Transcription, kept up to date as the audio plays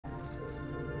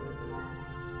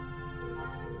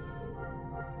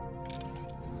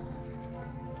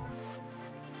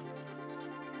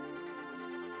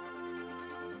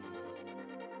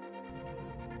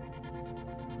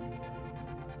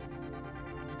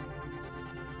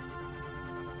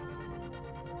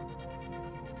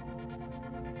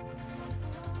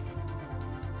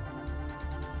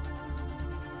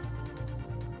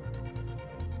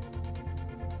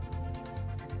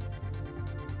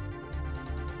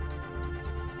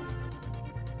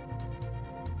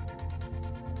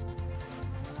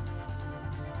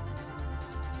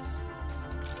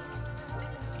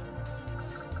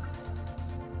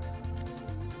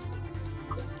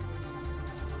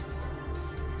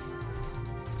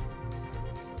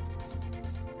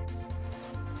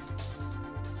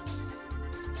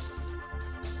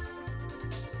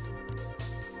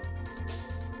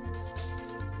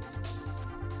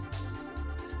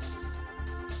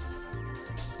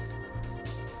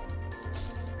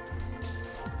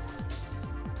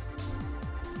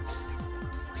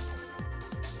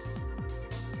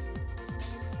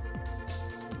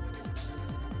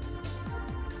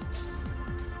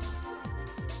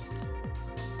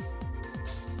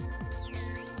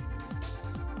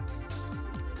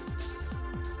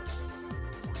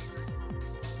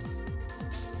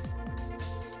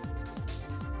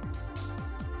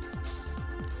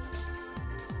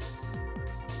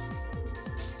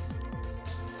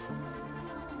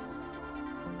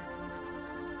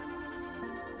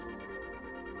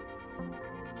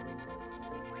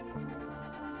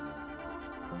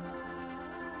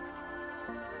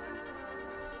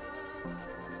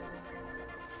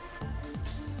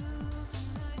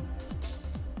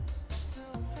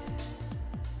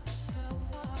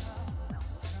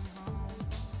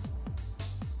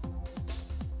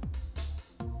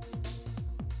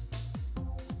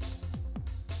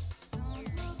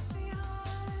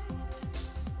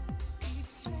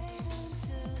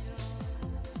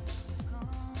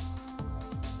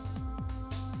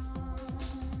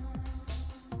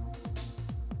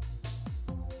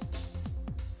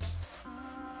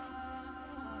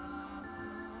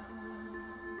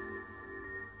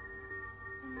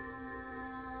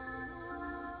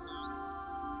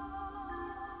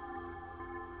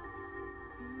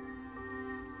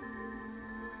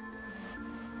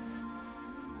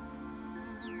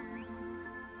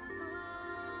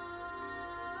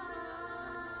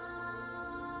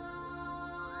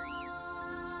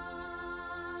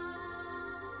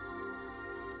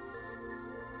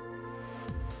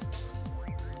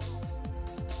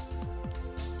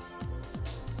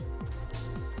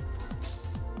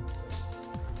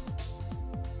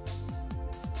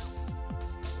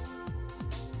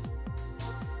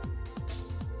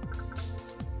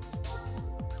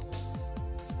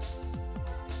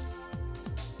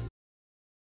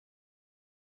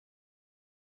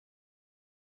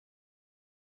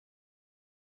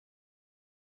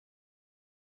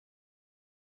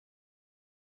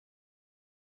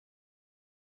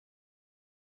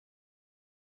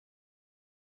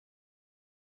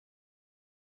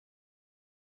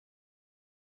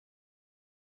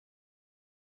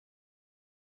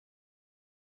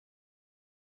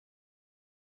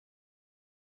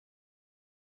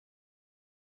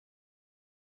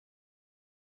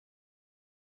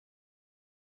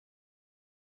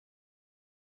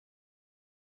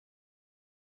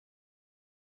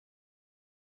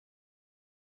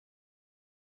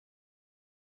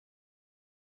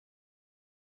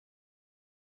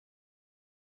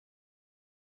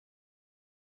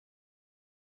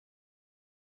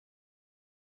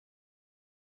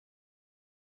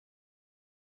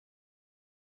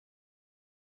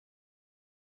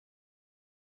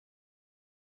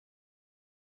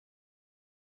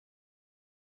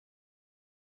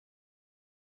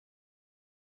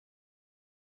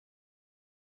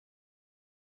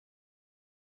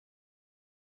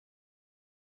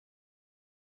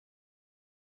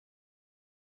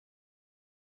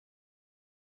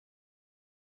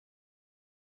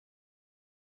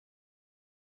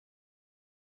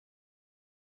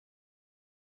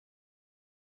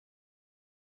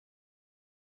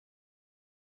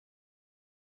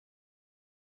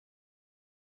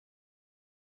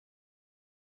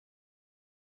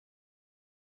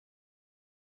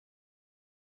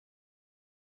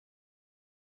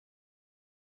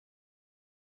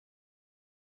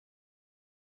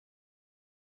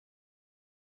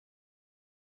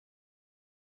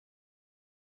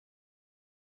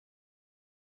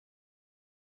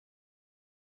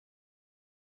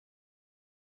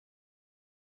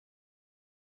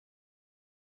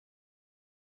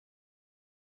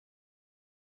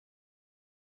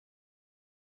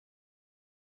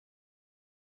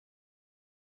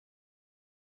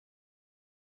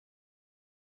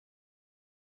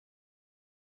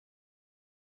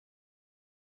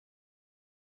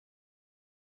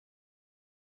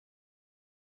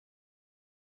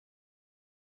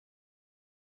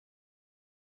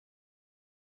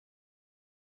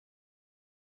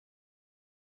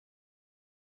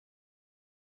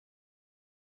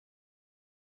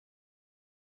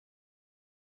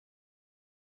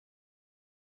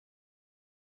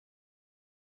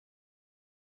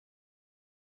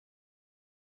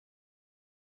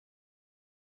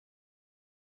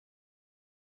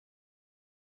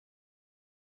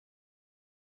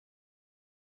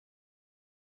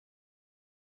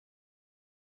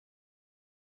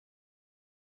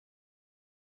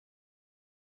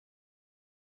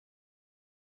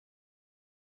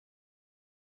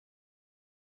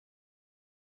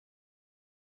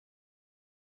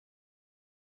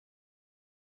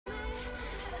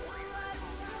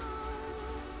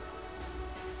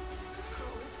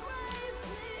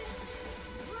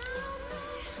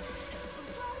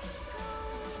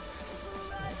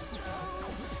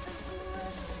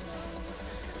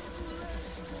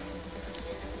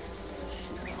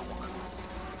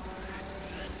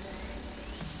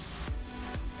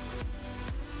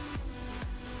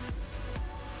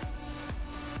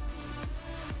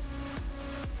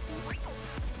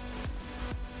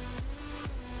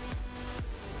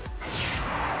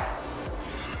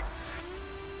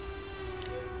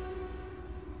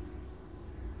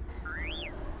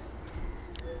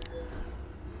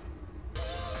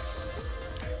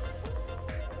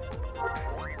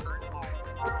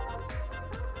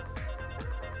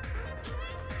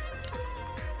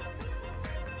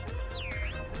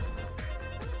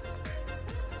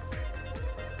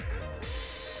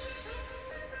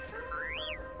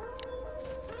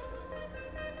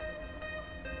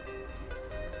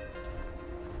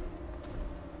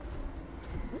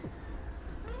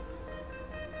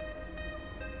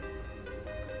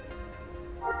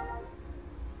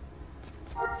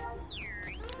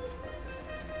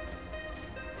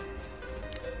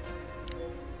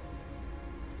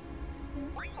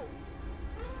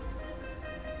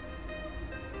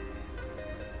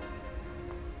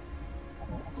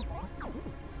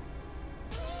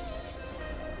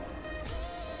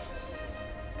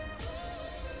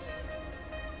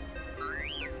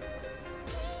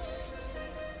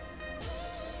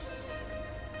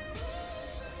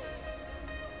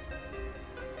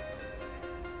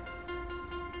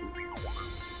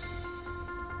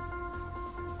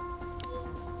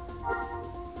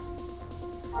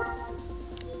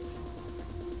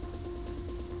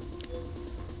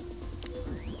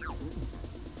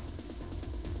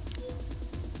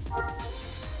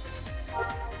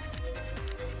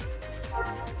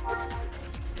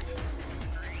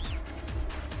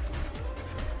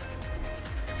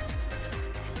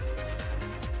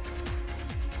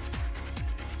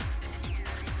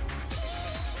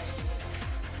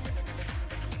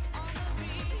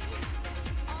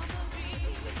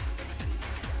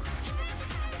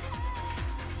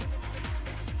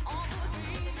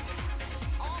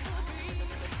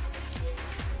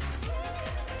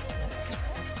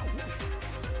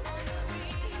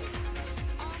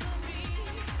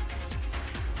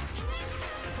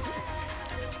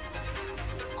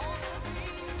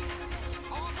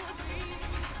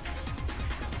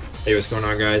Hey, what's going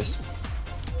on, guys?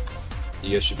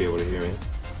 You guys should be able to hear me.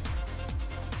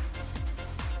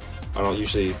 I don't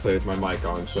usually play with my mic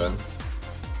on, so...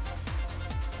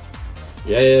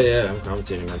 Yeah, I'm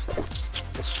commentating on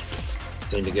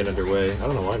thing to get underway. I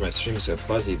don't know why my stream is so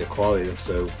fuzzy, the quality looks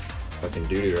so fucking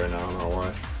doo-doo right now, I don't know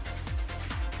why.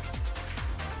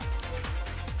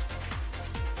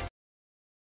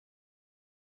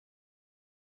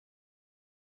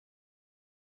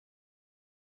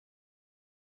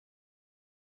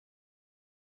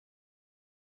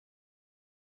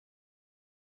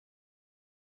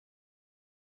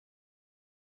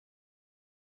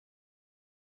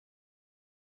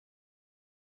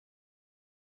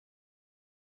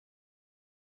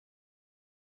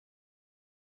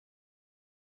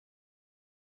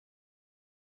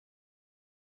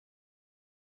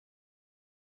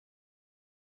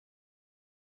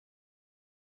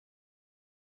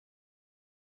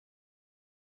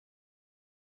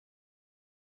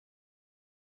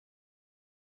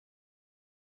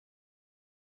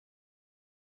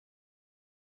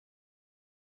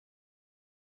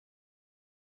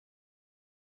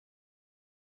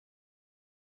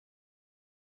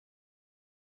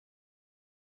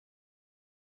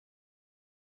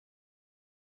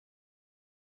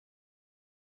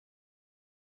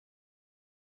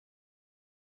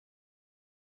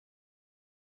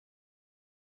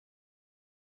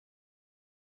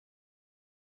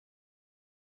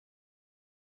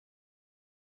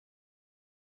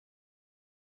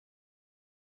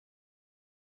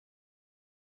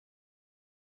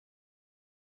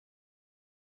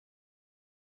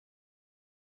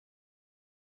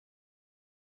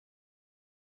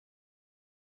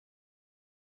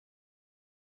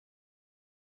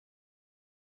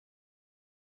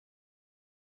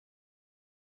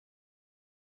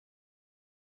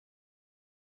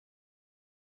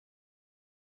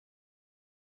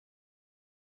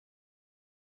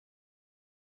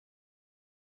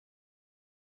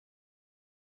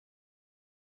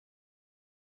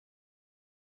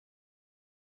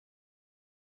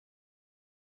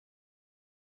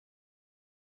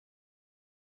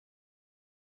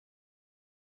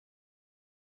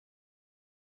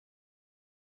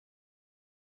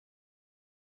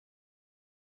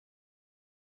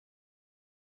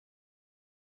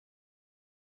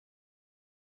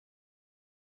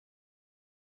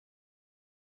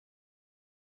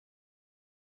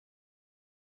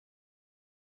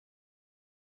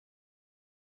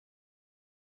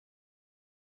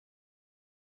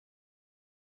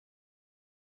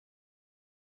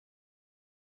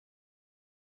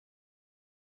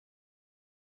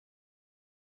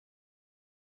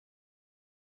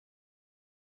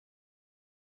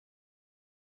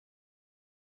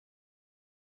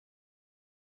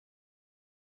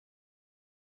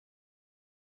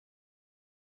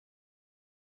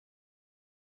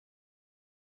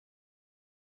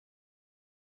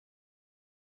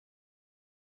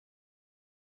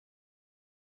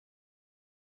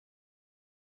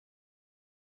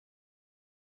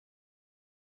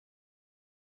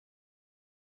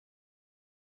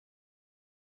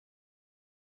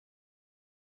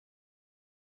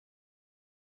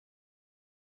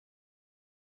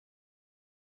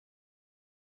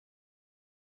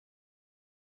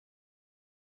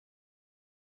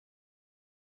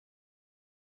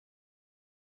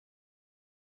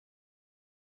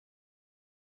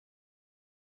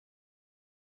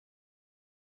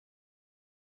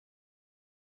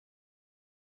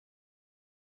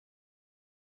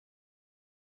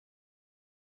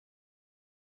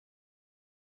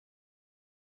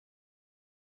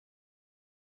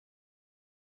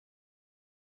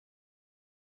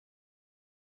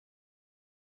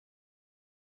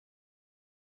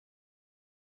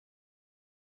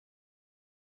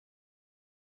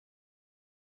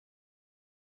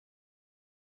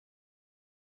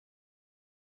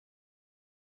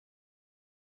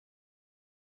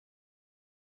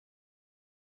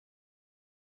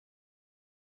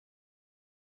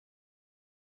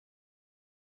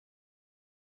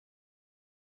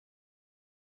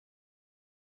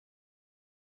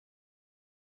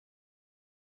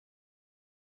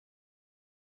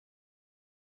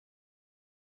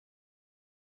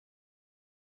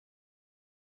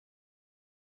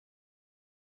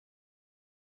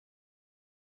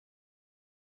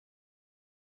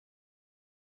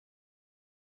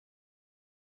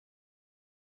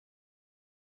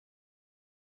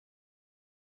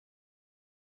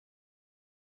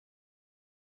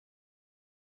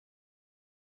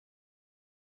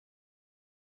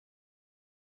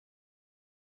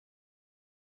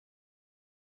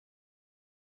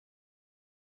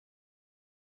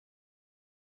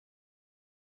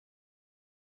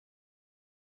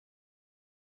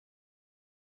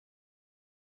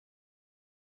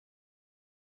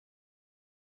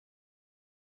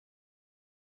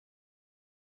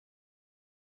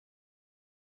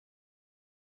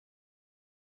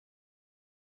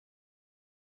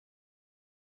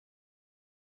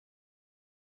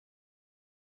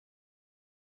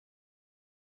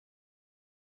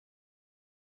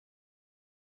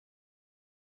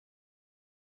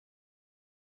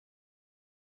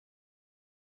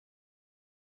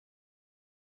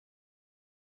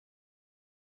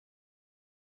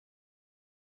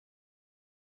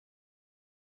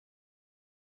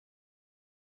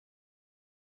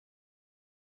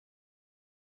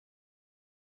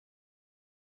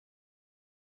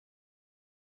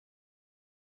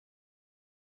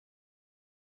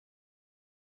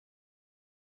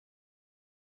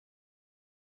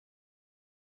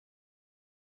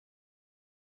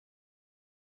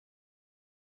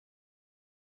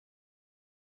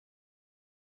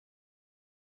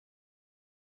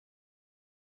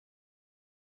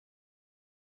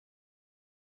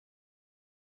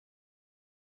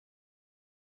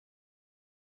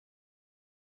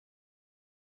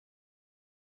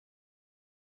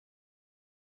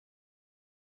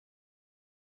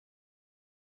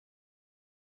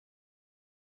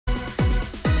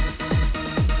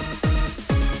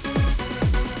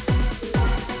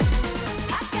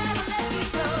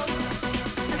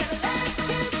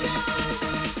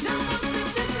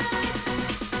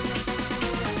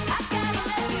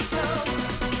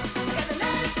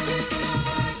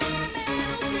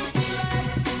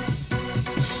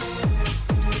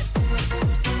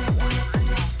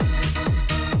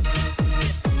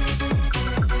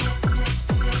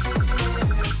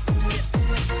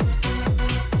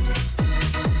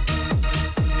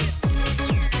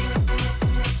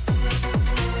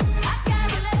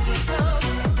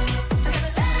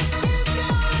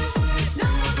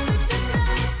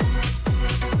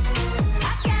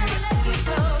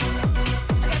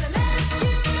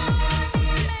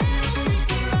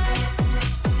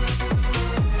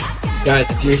 Guys,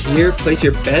 if you're here, place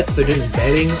your bets. They're doing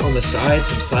betting on the side,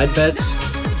 some side bets.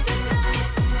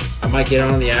 I might get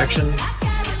on the action.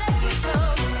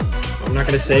 I'm not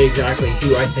gonna say exactly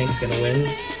who I think's gonna win,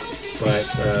 but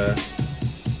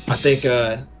I think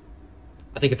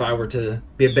if I were to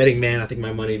be a betting man, I think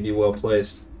my money would be well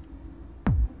placed.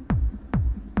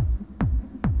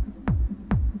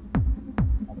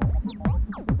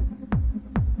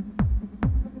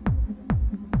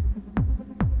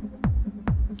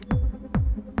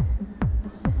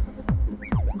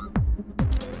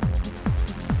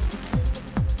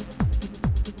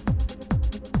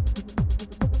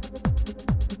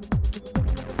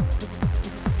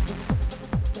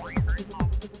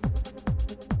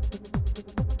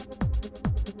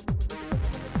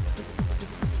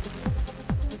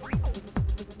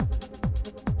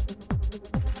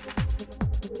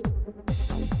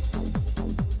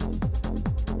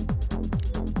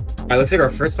 Alright, looks like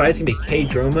our first fight is gonna be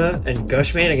K-Droma and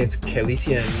Gushman against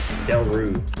Khaleesi and Del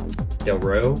Rue. Del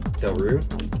Rue?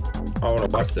 I wanna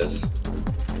watch this.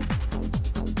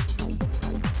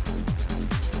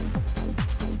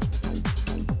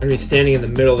 I'm gonna be standing in the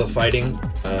middle of the fighting,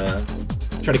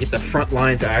 trying to get the front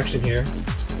lines action here.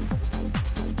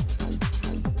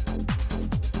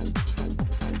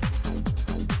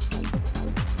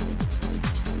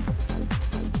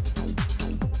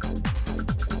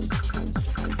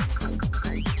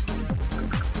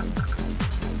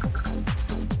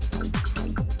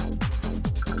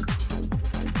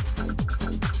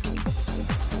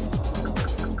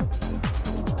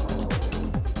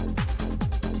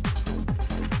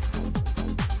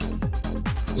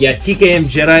 Yeah, TKM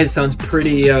Jedi sounds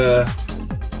pretty good,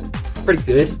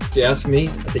 if you ask me.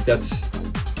 I think that's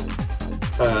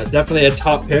definitely a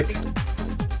top pick.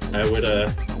 I would,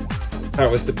 if I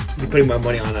was to be putting my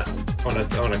money on a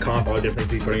comp, I would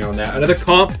definitely be putting on that. Another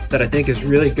comp that I think is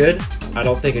really good, I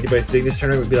don't think anybody's doing this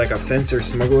tournament, would be like a Fencer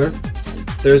Smuggler.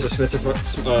 If there's a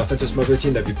Fencer Smuggler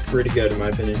team, that'd be pretty good in my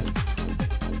opinion.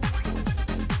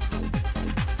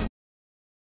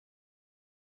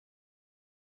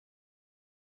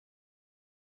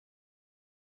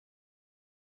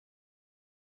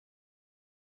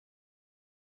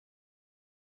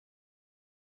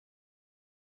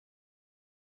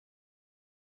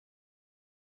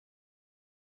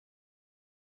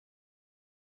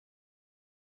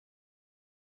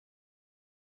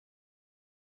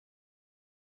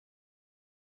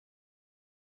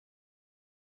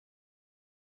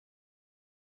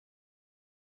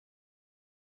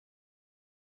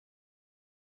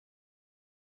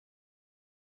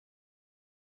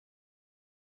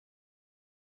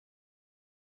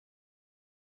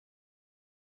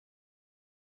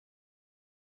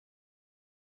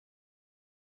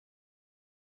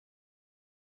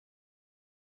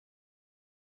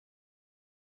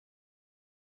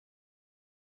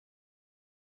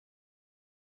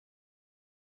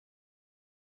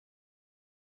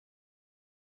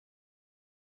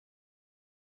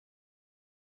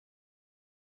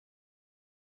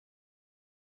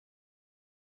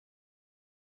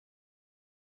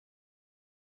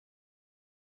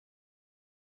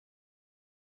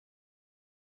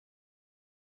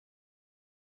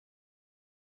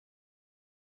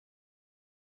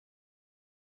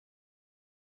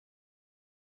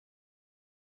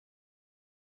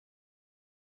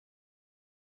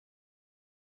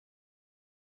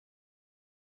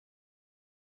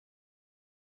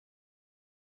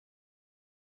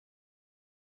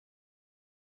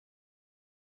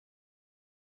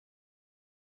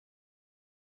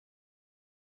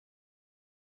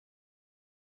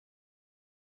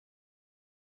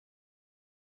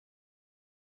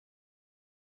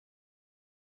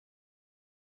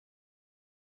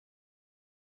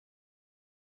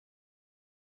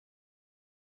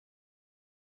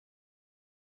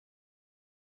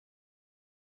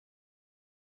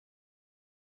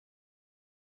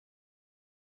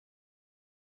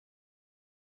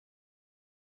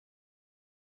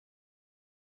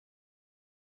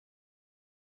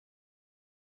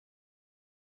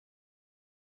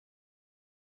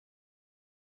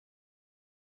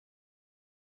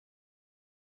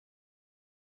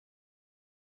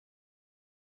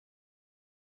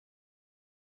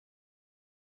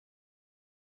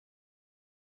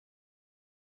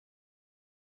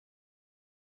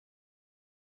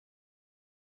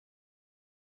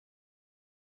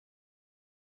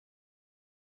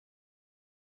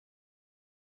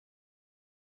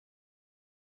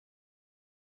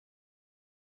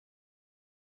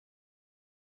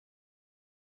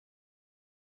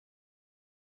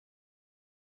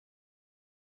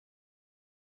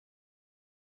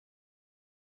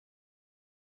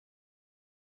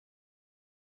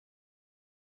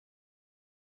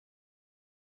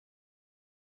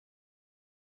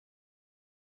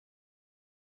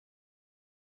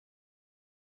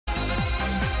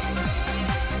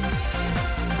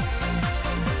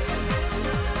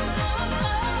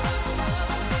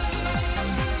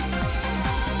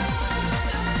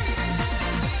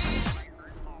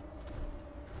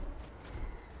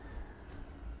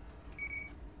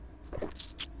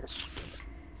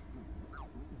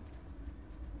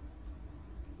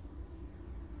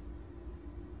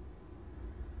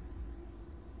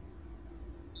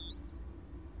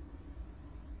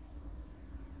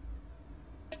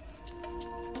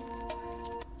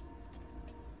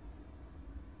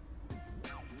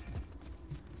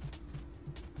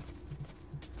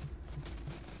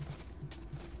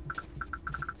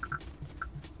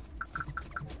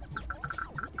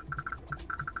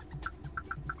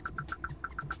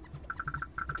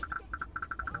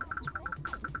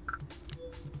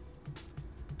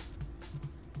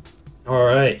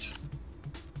 Alright.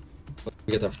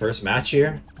 We get the first match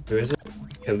here. Who is it?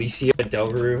 Alicia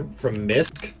Delru from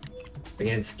Misk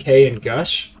against K and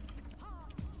Gush.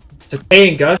 So K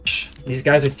and Gush, these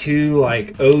guys are two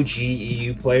like OG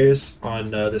EU players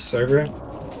on this server.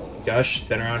 Gush,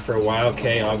 been around for a while.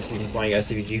 K obviously been playing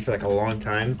SWG for like a long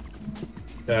time.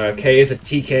 K is a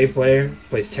TK player,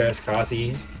 plays Terras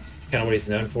Kasi, kind of what he's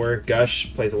known for.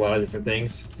 Gush plays a lot of different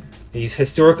things. He's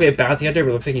historically a bounty hunter,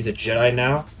 but looks like he's a Jedi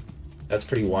now. That's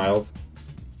pretty wild.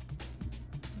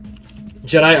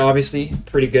 Jedi, obviously,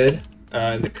 pretty good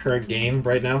in the current game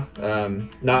right now.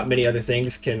 Not many other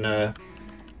things can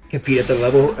compete at the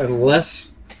level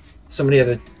unless somebody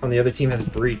on the other team has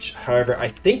Breach. However, I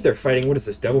think they're fighting, what is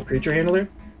this, Double Creature Handler?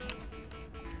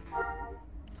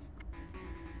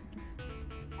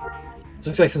 This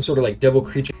looks like some sort of like Double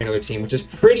Creature Handler team, which is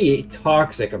pretty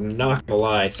toxic, I'm not gonna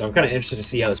lie. So I'm kind of interested to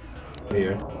see how this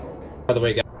here. By the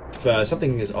way, guys, if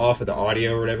something is off with the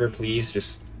audio or whatever, please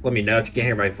just let me know. If you can't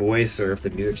hear my voice or if the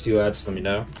music's too loud, just let me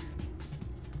know.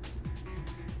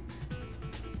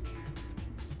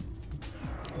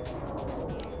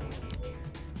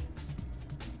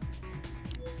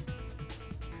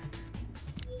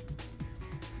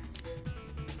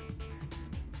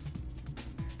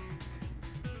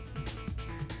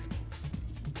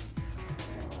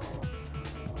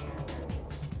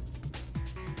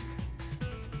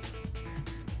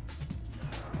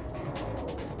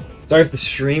 Sorry if the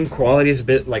stream quality is a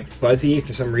bit like fuzzy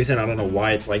for some reason. I don't know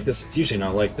why it's like this. It's usually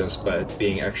not like this, but it's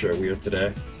being extra weird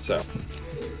today. So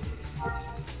we're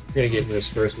gonna get into this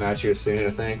first match here soon,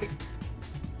 I think.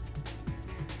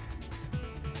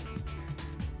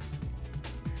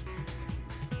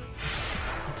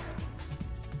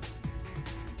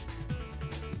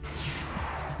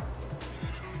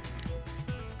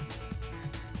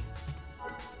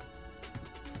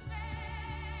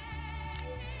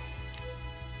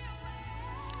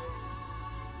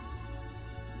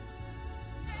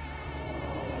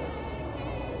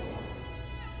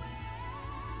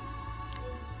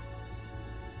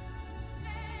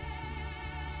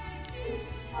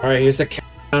 Alright, here's the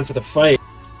countdown for the fight.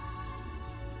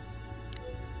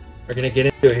 We're gonna get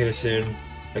into it here soon.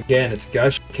 Again, it's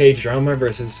Gush K Drama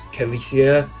versus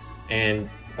Kalicia and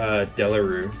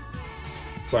Delaru.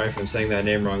 Sorry if I'm saying that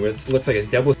name wrong, but it looks like it's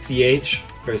Double CH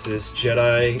versus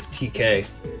Jedi TK.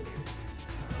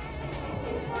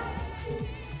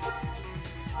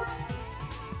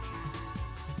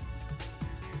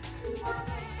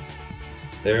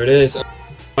 There it is.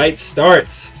 Fight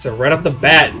starts. So right off the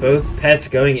bat, both pets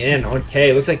going in on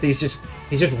K. Looks like he's just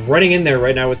running in there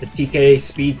right now with the TK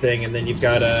speed thing, and then you've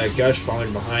got Gush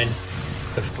following behind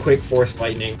the quick force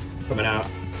lightning coming out.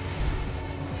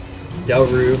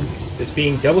 Delru is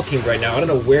being double teamed right now. I don't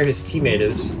know where his teammate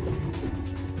is.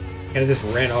 Kind of just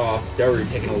ran off. Delru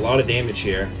taking a lot of damage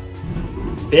here.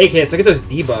 Big hits. Look at those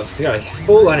debuffs. He's got a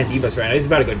full line of debuffs right now. He's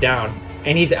about to go down,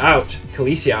 and he's out.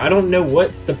 Kalicia. I don't know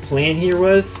what the plan here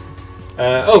was.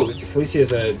 Oh,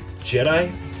 Kalicia's a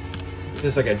Jedi?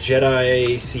 Just like a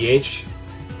Jedi CH.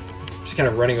 Just kind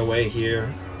of running away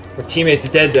here. Her teammate's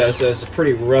dead though, so it's a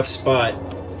pretty rough spot.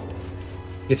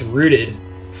 Gets rooted.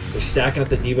 They're stacking up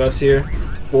the debuffs here.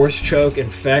 Force Choke,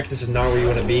 Infect, this is not where you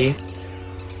want to be.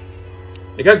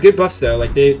 They got good buffs though,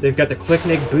 like they've got the Click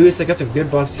Nick boost, they got some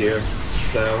good buffs here.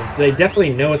 So they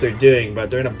definitely know what they're doing, but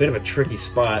they're in a bit of a tricky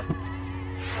spot.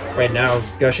 Right now,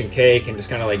 Gush and K can just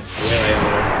kind of like waylay on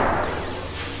her.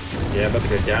 Yeah, about to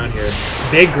go down here.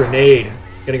 Big grenade.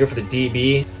 Gonna go for the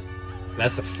DB. And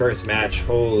that's the first match.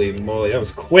 Holy moly, that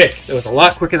was quick. That was a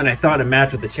lot quicker than I thought a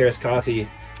match with the Terras Kasi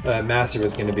Master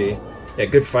was gonna be. Yeah,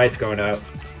 good fights going out.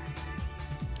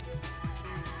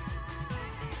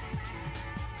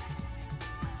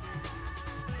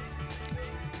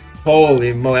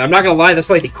 Holy moly, I'm not gonna lie, that's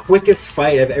probably the quickest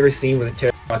fight I've ever seen with a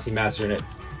Terras Kasi Master in it.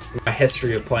 In my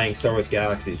history of playing Star Wars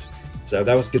Galaxies. So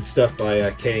that was good stuff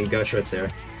by K and Gush right there.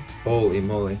 Holy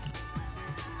moly.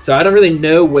 So I don't really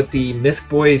know what the Misk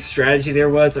Boys strategy there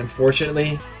was,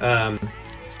 unfortunately. You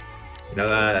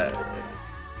know,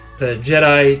 the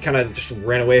Jedi kind of just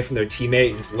ran away from their teammate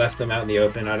and just left them out in the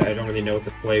open. I don't really know what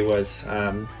the play was.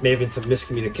 May have been some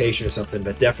miscommunication or something,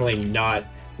 but definitely not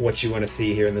what you want to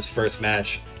see here in this first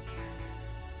match.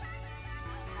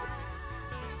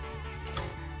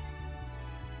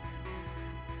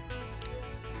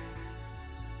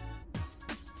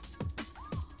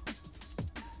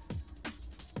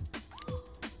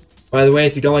 By the way,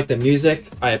 if you don't like the music,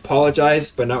 I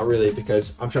apologize, but not really,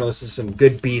 because I'm trying to listen to some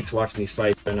good beats watching these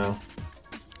fights right now.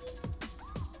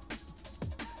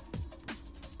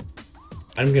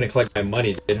 I'm gonna collect my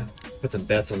money, dude. Put some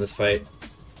bets on this fight.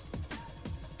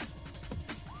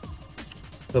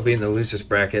 They'll be in the losers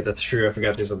bracket. That's true. I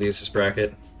forgot there's a losers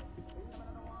bracket.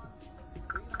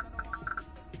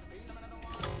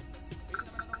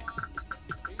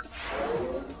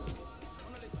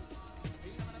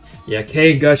 Yeah,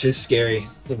 K and Gush is scary.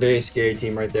 It's a very scary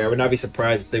team right there. I would not be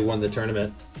surprised if they won the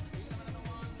tournament.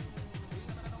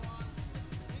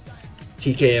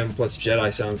 TKM plus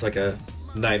Jedi sounds like a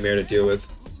nightmare to deal with.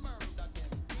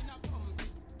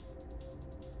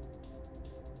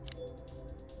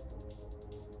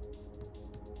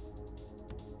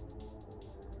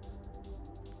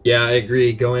 Yeah, I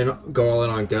agree. Go all in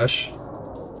on Gush.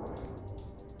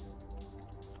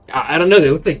 I don't know. They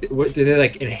look like what did they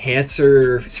like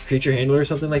enhancer creature handler or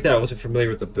something like that? I wasn't familiar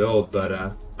with the build, but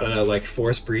I don't know, like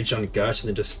force breach on Gush and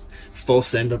then just full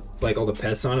send like all the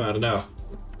pets on him. I don't know.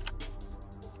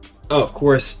 Oh, of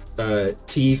course,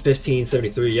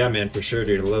 T1573. Yeah, man, for sure,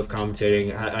 dude. I love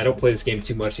commentating. I don't play this game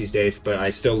too much these days, but I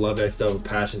still love it. I still have a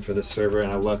passion for this server,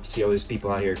 and I love to see all these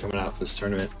people out here coming out for this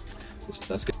tournament.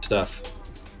 That's good stuff.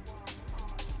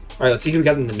 All right, let's see who we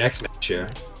got in the next match here.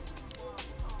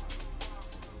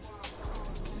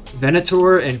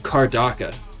 Venator and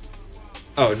Kardaka.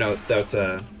 Oh no, that's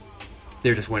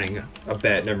they're just winning a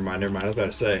bet. Never mind. I was about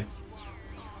to say.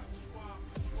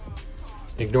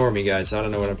 Ignore me, guys. I don't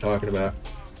know what I'm talking about.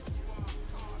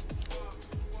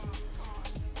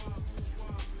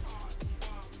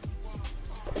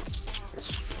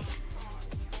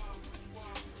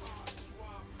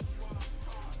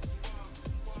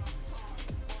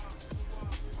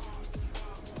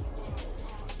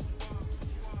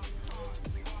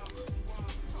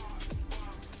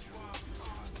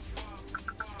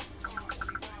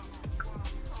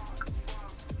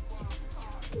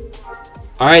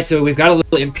 Alright, so we've got a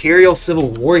little Imperial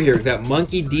Civil War here. We've got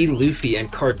Monkey D. Luffy and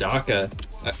Kardaka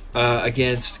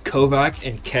against Kovac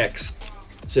and Kex.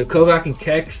 So Kovac and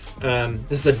Kex,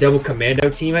 this is a double commando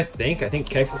team, I think. I think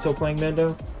Kex is still playing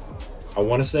Mando. I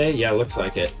want to say. Yeah, it looks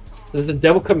like it. This is a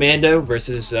double commando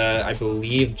versus, I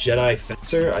believe, Jedi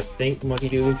Fencer. I think Monkey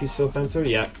D. Luffy's still Fencer.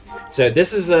 Yeah. So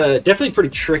this is definitely pretty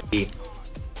tricky.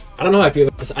 I don't know how I feel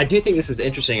about this. I do think this is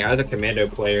interesting. As a commando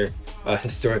player,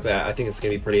 historically, I think it's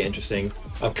going to be pretty interesting.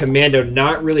 Commando,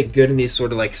 not really good in these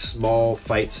sort of like small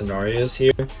fight scenarios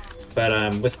here.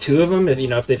 But with two of them,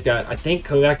 if they've got, I think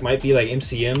Kovac might be like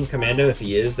MCM commando. If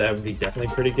he is, that would be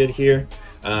definitely pretty good here.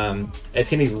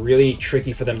 It's going to be really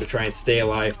tricky for them to try and stay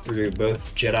alive through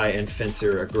both Jedi and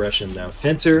Fencer aggression, though.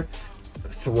 Fencer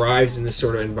thrives in this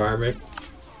sort of environment.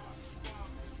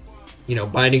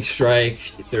 Binding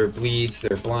Strike, their bleeds,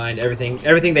 their blind,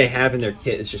 everything they have in their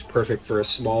kit is just perfect for a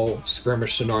small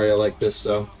skirmish scenario like this.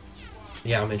 So,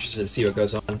 yeah, I'm interested to see what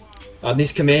goes on.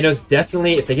 These commandos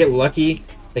definitely, if they get lucky,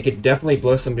 they could definitely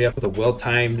blow somebody up with a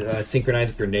well-timed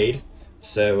synchronized grenade.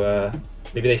 So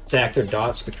maybe they stack their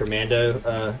dots with a commando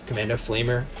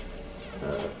flamer.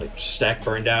 Like stack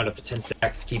burn down up to 10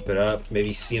 stacks to keep it up.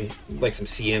 Maybe CM, like some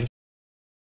CM.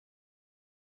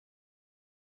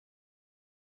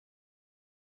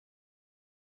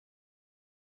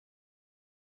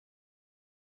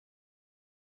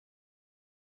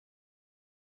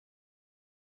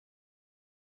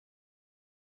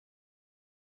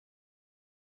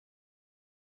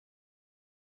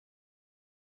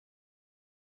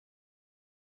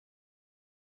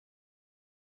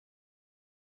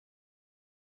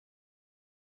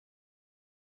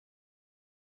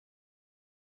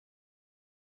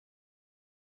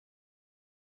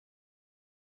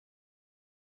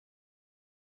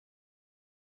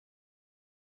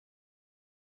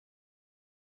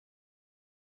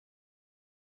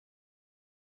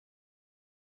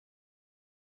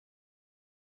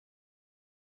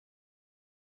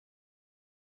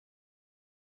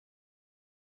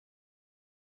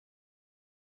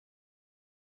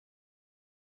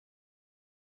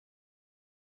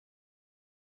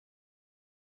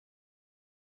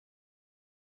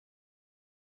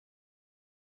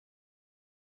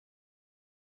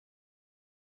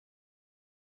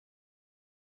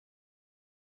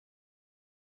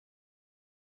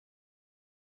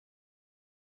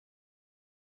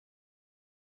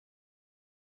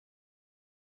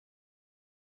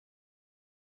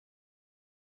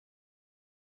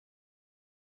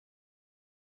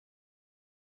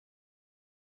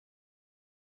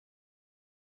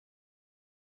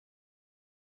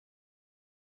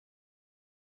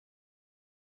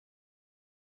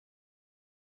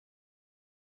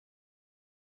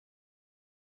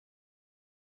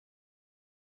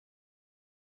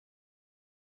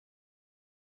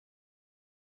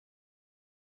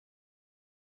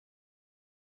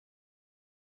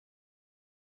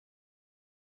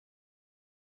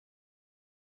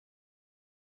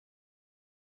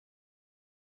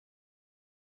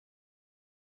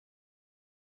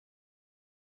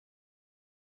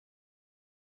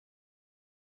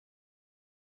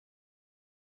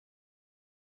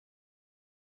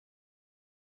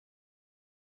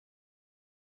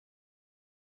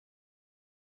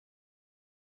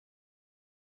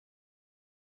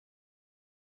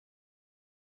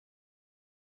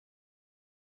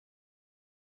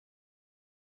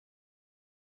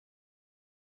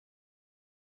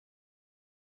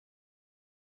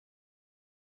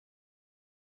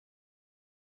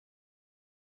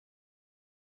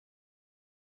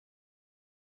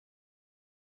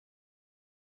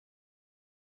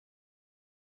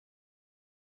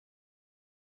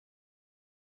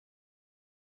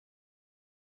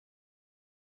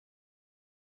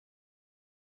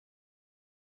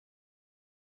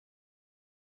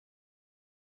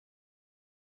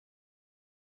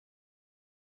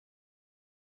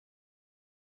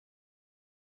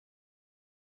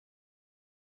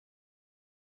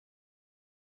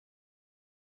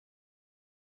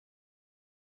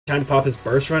 Trying to pop his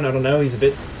burst run. I don't know. He's a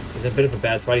bit of a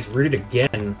bad spot. He's rooted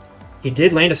again. He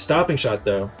did land a stopping shot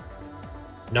though.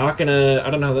 Not gonna. I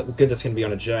don't know how good that's gonna be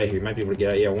on a Jedi here. He might be able to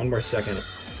get out. Yeah, 1 more second.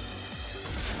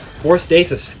 4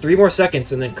 stasis. 3 more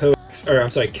seconds, and then Kovacs, or I'm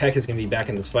sorry, Keck is gonna be back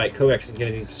in this fight. Kovacs is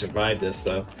gonna need to survive this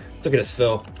though. Let's look at his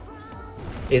fill.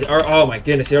 Oh my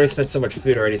goodness, he already spent so much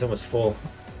food already. He's almost full.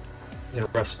 He's in a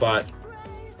rough spot.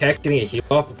 Keck's getting a heal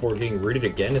off before getting rooted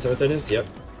again. Is that what that is? Yep.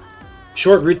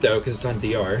 Short root though, because it's on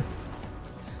DR.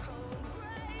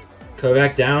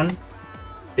 Kovac down.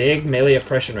 Big melee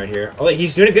oppression right here. Oh,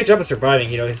 he's doing a good job of surviving.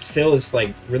 You know, his fill is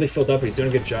like really filled up, but he's doing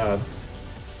a good job.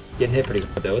 Getting hit pretty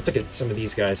hard though. Let's look at some of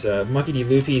these guys. Monkey D.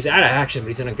 Luffy's out of action, but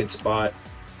he's in a good spot.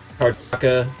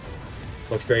 Kardaka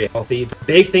looks very healthy. The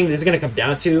big thing this is going to come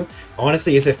down to,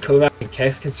 honestly, is if Kovac and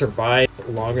Kex can survive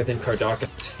longer than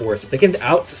Kardaka's force. If they can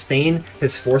out-sustain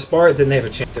his force bar, then they have a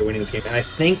chance at winning this game. And I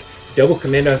think Double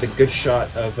Commando has a good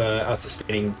shot of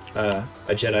out-sustaining a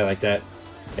Jedi like that.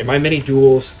 In my many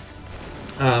duels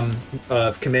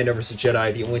of Commando versus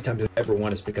Jedi, the only time they've ever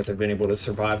won is because I've been able to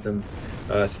survive them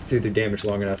through their damage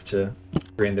long enough to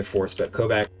drain their force. But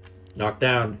Kovac knocked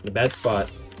down in a bad spot.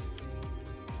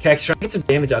 Kex trying to get some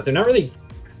damage out. They're not really...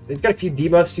 They've got a few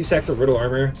debuffs, 2 stacks of Riddle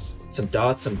Armor, some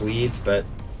dots, some bleeds, but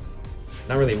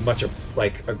not really much of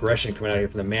like aggression coming out here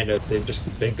from the Mandos. They've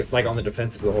just been like on the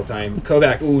defensive the whole time.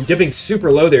 Kovac, ooh, dipping super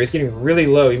low there. He's getting really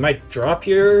low. He might drop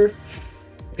here.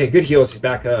 Okay, good heals. He's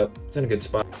back up. He's in a good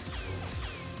spot.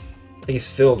 I think he's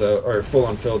filled though, or full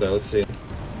on fill though. Let's see.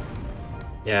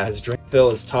 Yeah, his drink fill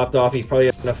is topped off. He probably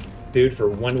has enough food for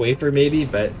 1 wafer maybe,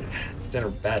 but it's in a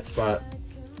bad spot.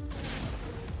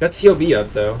 Got CLB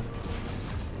up though.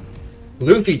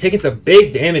 Luffy taking some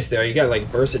big damage there. You gotta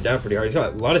like burst it down pretty hard. He's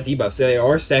got a lot of debuffs. They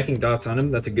are stacking dots on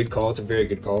him. That's a good call. It's a very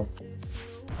good call.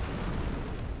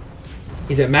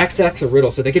 He's at max stacks of Riddle,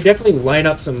 so they could definitely line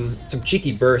up some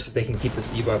cheeky bursts if they can keep this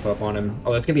debuff up on him.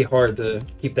 Oh, that's gonna be hard to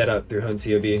keep that up through Hun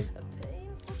COB.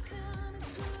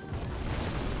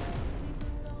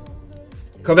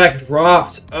 Kovac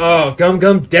dropped. Oh,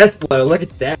 Gum Death Blow. Look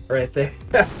at that right there.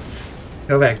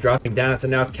 Kovac dropping down, so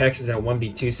now Kex is in a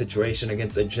 1v2 situation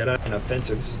against a Jedi and a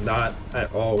Fencer. This is not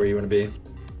at all where you want to be.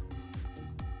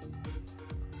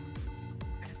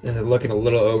 And they're looking a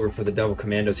little over for the Double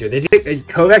Commandos here.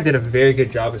 Kovac did a very good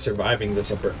job of surviving this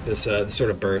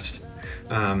sort of burst.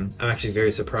 I'm actually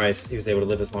very surprised he was able to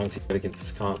live as long as he could against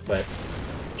this comp. But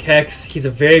Kex, he's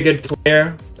a very good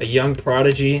player, a young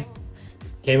prodigy.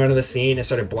 Came onto the scene and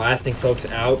started blasting folks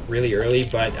out really early,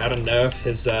 but I don't know if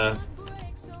his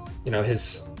you know,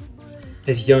 his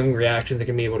young reactions are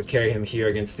gonna be able to carry him here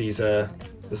against these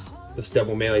this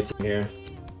double melee team here.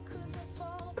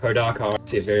 Kardaka,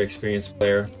 obviously a very experienced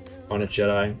player on a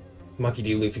Jedi. Monkey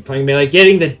D. Luffy playing melee,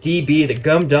 getting the DB, the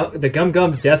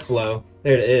Gum Death Blow.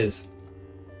 There it is.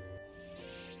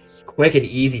 Quick and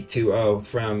easy 2-0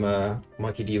 from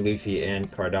Monkey D. Luffy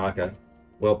and Kardaka.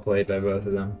 Well played by both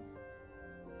of them.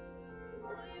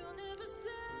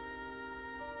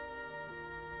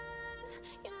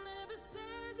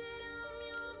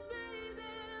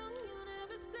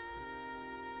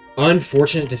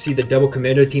 Unfortunate to see the Double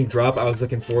Commando team drop. I was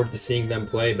looking forward to seeing them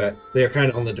play, but they're kind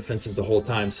of on the defensive the whole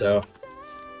time, so,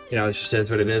 you know, it just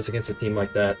is what it is against a team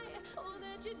like that.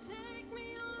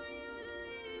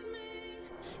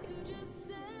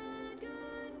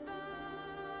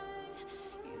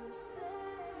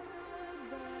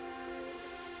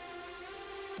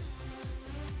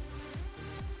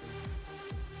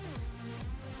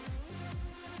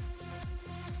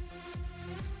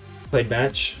 Played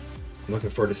match. I'm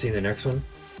looking forward to seeing the next one.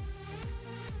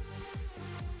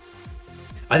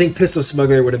 I think Pistol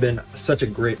Smuggler would have been such a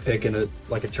great pick in a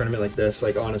tournament like this,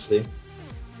 like honestly.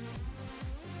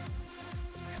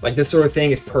 Like this sort of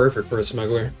thing is perfect for a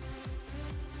smuggler.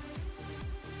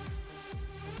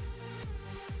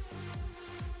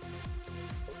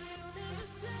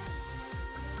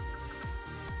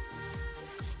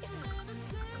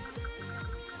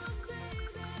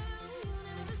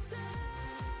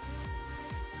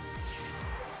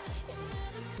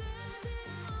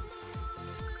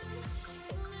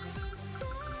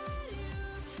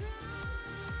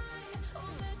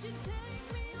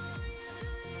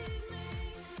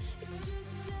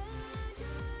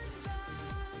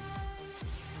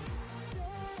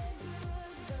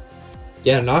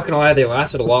 Yeah, not gonna lie, they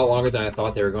lasted a lot longer than I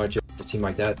thought they were going to. A team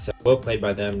like that, so well played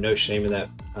by them. No shame in that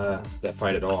that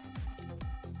fight at all.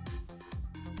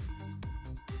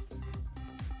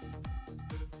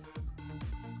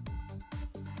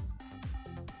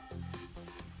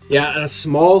 Yeah, in a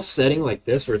small setting like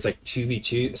this, where it's like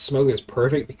 2v2, Smuggler is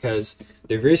perfect because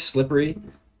they're very slippery.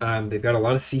 They've got a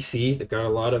lot of CC. They've got a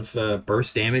lot of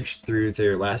burst damage through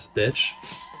their last ditch.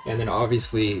 And then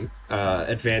obviously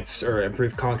advanced or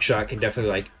improved conch shot can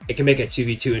definitely, like, it can make a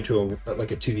 2v2 into a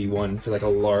 2v1 for like a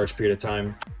large period of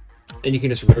time. And you can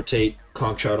just rotate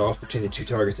conch shot off between the two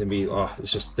targets and be, oh,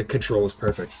 it's just, the control is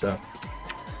perfect. So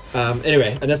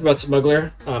anyway, enough about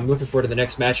Smuggler. I'm looking forward to the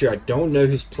next match here. I don't know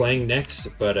who's playing next,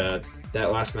 but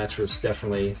that last match was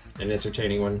definitely an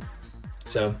entertaining one.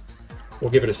 So we'll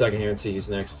give it a second here and see who's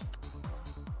next.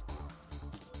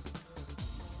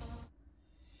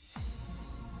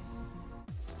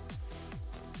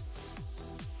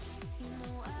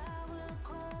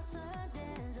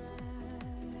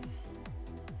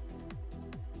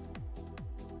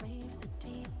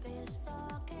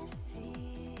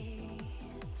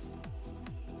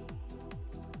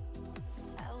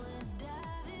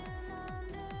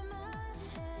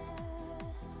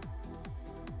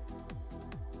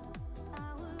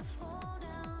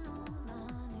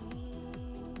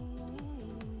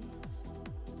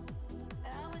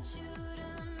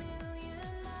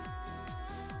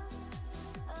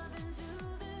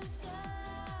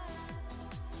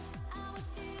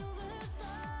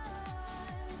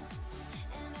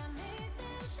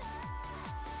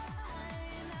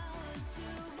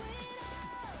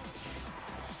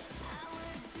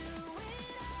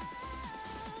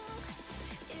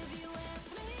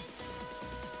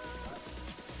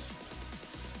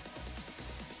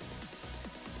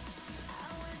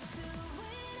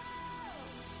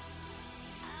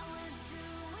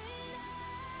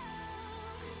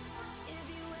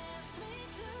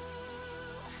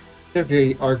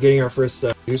 We are getting our first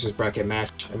losers bracket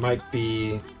match. It might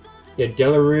be, yeah,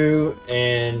 Delarue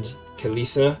and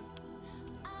Kalisa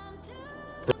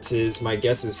versus, my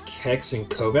guess is Kex and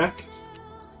Kovac.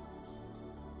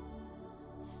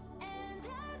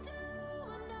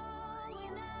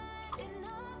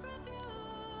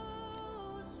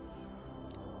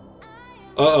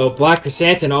 Uh-oh, Black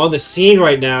Chrysanthemum on the scene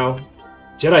right now.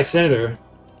 Jedi Senator.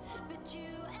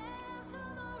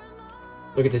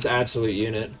 Look at this absolute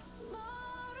unit.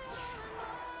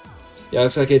 Yeah,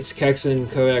 looks like it's Kex and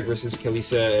Kovac versus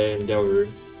Kalisa and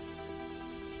Delarue.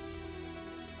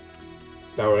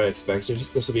 About what I expected.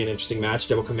 This will be an interesting match.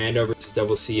 Double Commando versus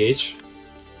double CH.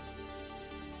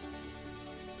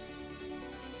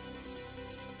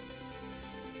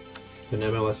 An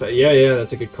MLS fight. Yeah,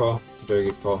 that's a good call. It's a very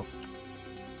good call.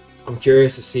 I'm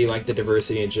curious to see like the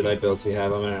diversity in Jedi builds we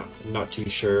have. I'm not too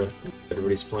sure what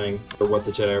everybody's playing or what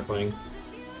the Jedi are playing.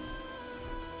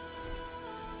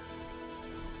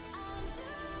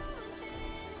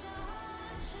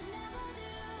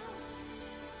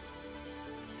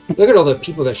 Look at all the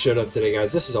people that showed up today,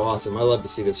 guys. This is awesome. I love to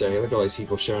see this right here. Look at all these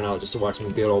people showing out just to watch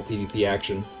some good old PvP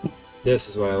action. This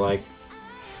is what I like.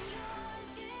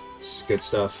 This is good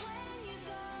stuff.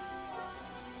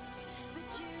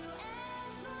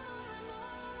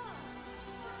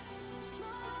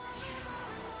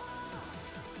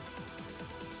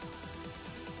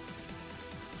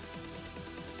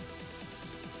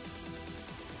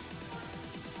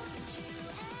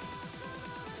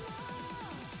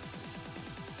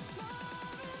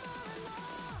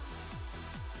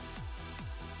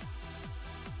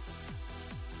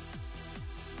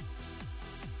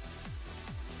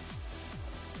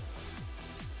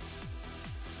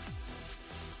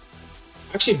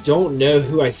 I actually don't know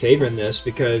who I favor in this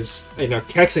because, you know,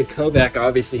 Kex and Kovac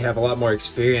obviously have a lot more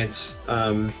experience.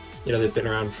 You know, they've been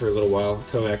around for a little while,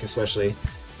 Kovac especially.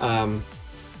 Yeah,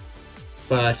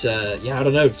 I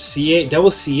don't know. Double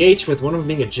CH with one of them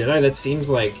being a Jedi, that seems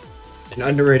like an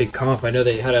underrated comp. I know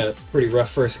they had a pretty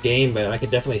rough first game, but I could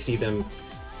definitely see them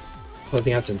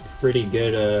closing out some pretty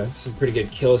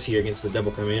good kills here against the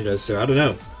Double Commandos. So I don't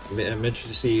know. I'm interested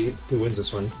to see who wins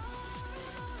this one.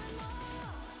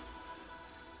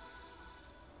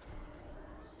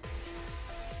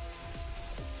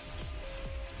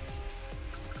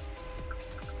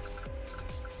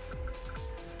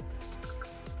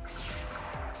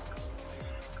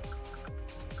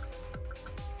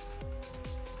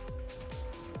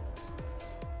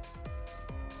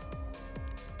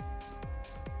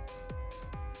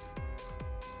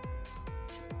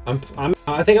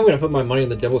 I think I'm gonna put my money on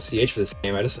the double CH for this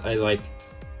game. I like,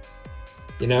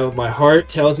 you know, my heart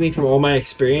tells me from all my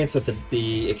experience that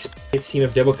the experienced team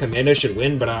of Double Commando should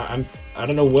win, but I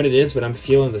don't know what it is, but I'm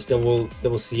feeling this double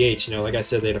CH. You know, like I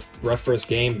said, they had a rough first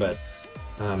game, but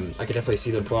I could definitely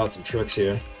see them pull out some tricks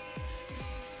here.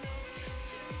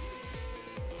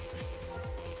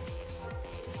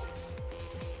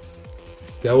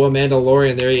 Go, a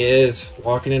Mandalorian! There he is,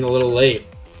 walking in a little late.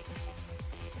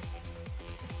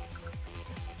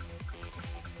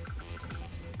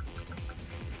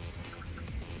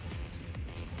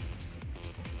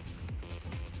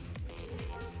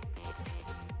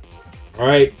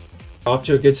 Alright, off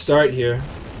to a good start here.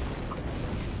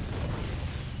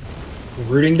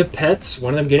 Rooting the pets,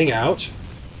 one of them getting out.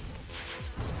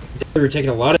 They're taking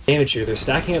a lot of damage here. They're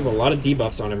stacking up a lot of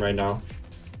debuffs on him right now.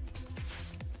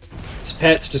 This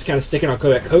pet's just kind of sticking on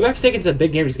Kovac. Kovac's taking some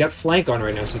big damage. He's got flank on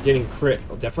right now, so getting crit.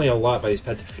 Definitely a lot by these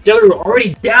pets. Delaru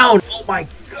already down! Oh my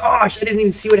gosh, I didn't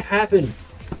even see what happened.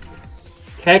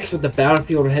 Hex with the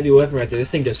battlefield heavy weapon right there.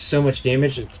 This thing does so much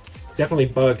damage. It's definitely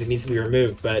bugged. It needs to be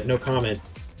removed, but no comment.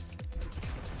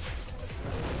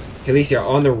 Khaleesi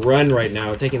on the run right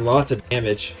now, taking lots of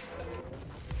damage.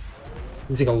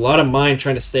 Using a lot of mind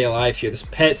trying to stay alive here. This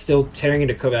pet still tearing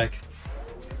into Kovac.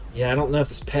 Yeah, I don't know if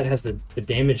this pet has the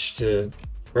damage to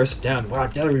burst him down. Wow,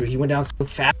 Delaru, he went down so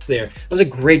fast there. That was a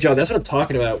great job. That's what I'm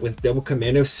talking about with double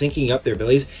commando syncing up their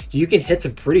abilities. You can hit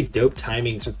some pretty dope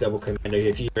timings with double commando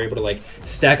if you're able to like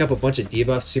stack up a bunch of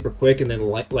debuffs super quick and then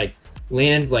like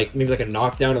land like maybe like a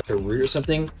knockdown or like a root or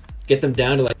something. Get them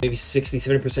down to like maybe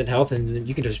 60-70% health, and then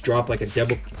you can just drop like a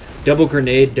double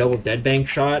grenade, double dead bang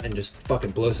shot, and just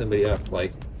fucking blow somebody up.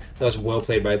 Like, that was well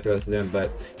played by both of them.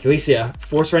 But Khaleesi,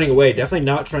 force running away, definitely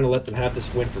not trying to let them have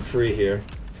this win for free here.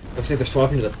 Looks like they're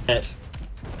swapping to the pet.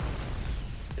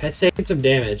 Pet's taking some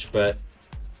damage, but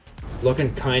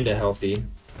looking kinda healthy.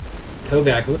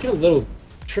 Kovac looking a little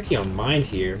tricky on mind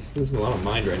here. He's losing a lot of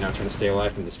mind right now trying to stay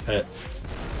alive from this pet.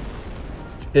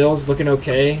 Phil's looking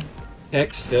okay.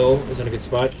 Hex, Phil is in a good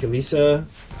spot. Khaleesi,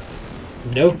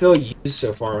 no Phil used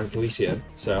so far on Khaleesi,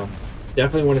 so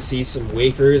definitely want to see some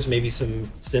wafers, maybe some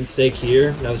stint stake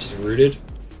here, now that she's rooted.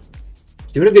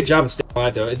 Doing a good job of staying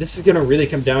alive, though. This is going to really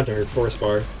come down to her force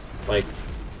bar. Like,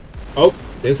 oh,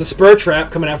 there's the spur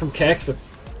trap coming out from Kex.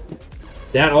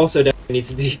 That also definitely needs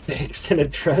to be fixed and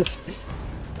addressed.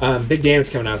 Big damage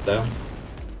coming out, though.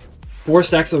 4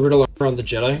 stacks of riddle armor on the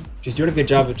Jedi. She's doing a good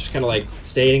job of just kind of like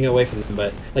staying away from them,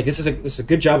 but like this is a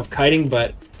good job of kiting,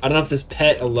 but I don't know if this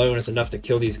pet alone is enough to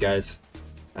kill these guys.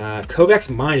 Kovac's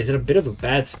mind is in a bit of a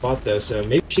bad spot though, so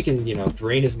maybe she can, you know,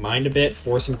 drain his mind a bit,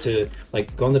 force him to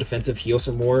like go on the defensive, heal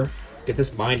some more, get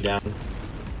this mind down.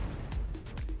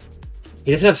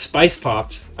 He doesn't have spice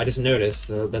popped, I just noticed.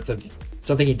 That's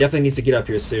something he definitely needs to get up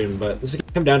here soon, but this is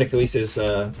gonna come down to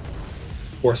Khaleesi's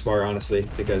force bar, honestly,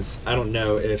 because I don't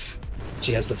know if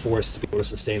she has the force to be able to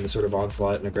sustain the sort of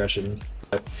onslaught and aggression.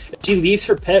 But she leaves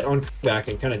her pet on Kovac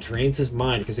and kind of drains his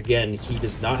mind, because again, he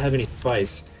does not have any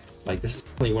spice. Like, this is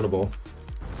definitely winnable.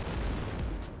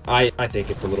 I think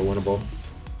it's a little winnable.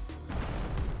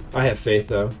 I have faith,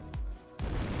 though.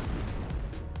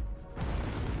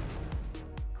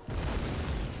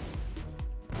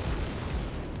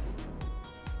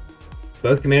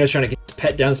 Both commandos trying to get his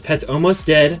pet down. His pet's almost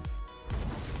dead.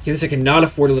 Khaleesi cannot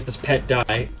afford to let this pet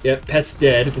die. Yep, pet's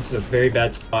dead. This is a very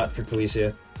bad spot for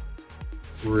Khaleesi.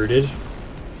 Rooted.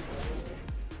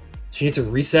 She needs to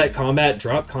reset combat,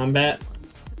 drop combat,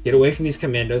 get away from these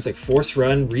commandos, like force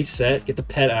run, reset, get the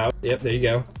pet out. Yep, there you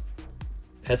go.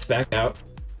 Pet's back out.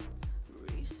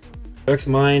 Kovac's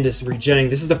mind is regenning.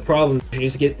 This is the problem. She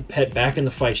needs to get the pet back in the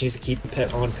fight. She needs to keep the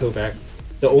pet on Kovac.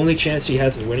 The only chance she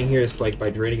has of winning here is like by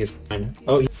draining his mind.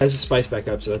 Oh, he has his spice back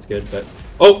up, so that's good, but...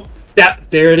 Oh!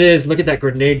 There it is! Look at that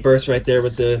grenade burst right there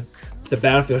with the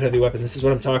battlefield heavy weapon. This is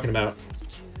what I'm talking about.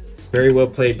 Very well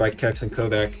played by Kex and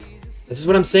Kovac. This is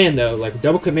what I'm saying though, like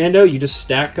double commando, you just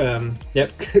stack,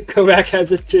 yep, Kovac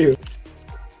has it too.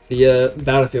 The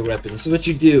battlefield weapon. This is what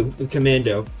you do with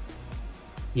commando.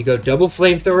 You go double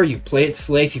flamethrower, you play it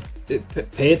safe, you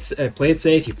play it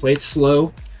safe, you play it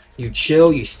slow, you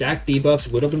chill, you stack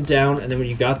debuffs, whittle them down, and then when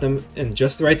you got them in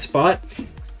just the right spot,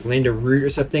 land a root or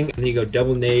something, and then you go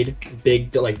double nade,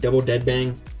 big like double dead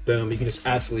bang, boom, you can just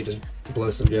absolutely just blow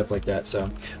somebody up like that.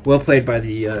 So well played by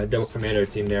the double commando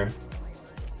team there.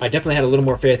 I definitely had a little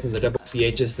more faith in the double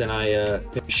CHs than I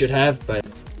maybe should have, but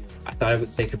I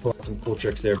thought they could pull out some cool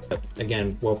tricks there. But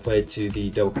again, well played to the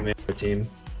double commando team.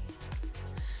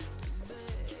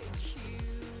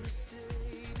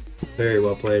 Very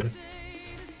well played.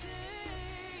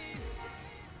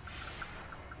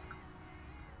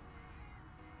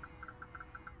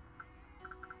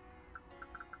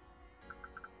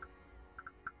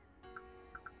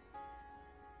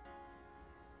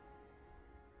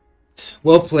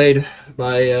 Well played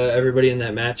by everybody in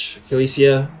that match.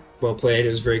 Khaleesi, well played. It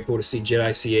was very cool to see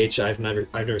Jedi CH. I've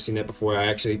never seen that before. I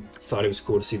actually thought it was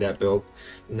cool to see that build.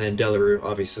 And then Delaru,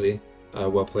 obviously,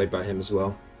 well played by him as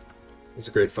well. It was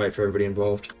a great fight for everybody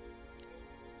involved.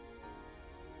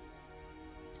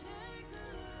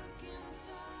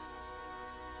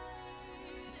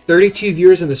 $32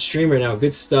 viewers in the stream right now.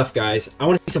 Good stuff, guys. I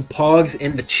want to see some pogs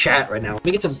in the chat right now. Let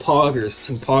me get some poggers,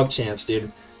 some pog champs,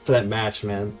 dude, for that match,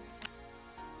 man.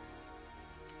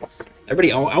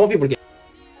 Everybody, I want people to get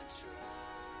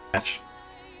match.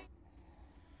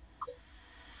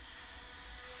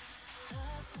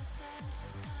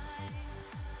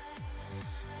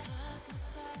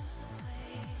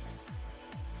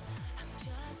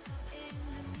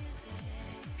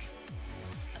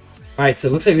 Alright, so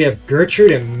it looks like we have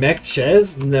Gertrude and Mech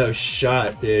Ches. No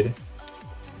shot, dude.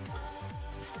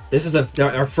 This is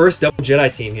our first double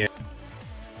Jedi team here.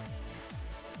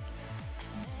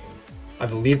 I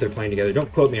believe they're playing together.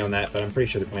 Don't quote me on that, but I'm pretty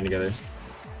sure they're playing together.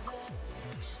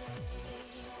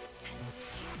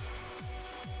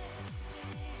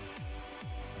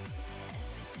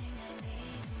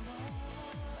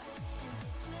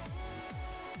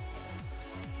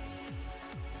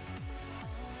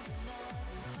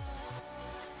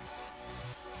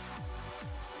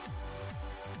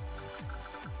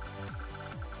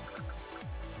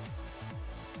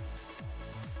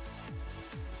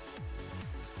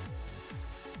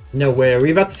 No way, are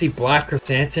we about to see Black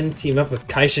Chrysanthemum team up with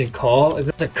Kaishin Call? Is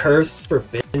this a cursed,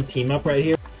 forbidden team up right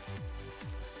here?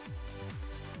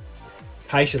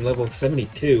 Kaishin level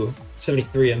 72.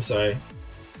 73, I'm sorry.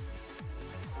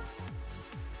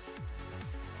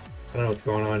 I don't know what's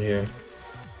going on here.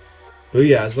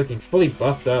 Booyah is looking fully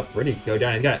buffed up, ready to go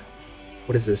down. He's got,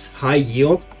 what is this, high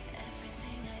yield?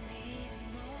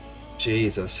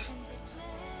 Jesus.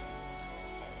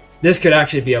 This could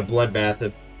actually be a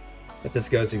bloodbath if this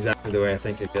goes exactly the way I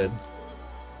think it could.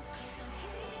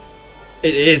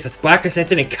 It is. It's Black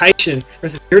Chrysanthemum and Kaishin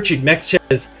versus Gertrude Mech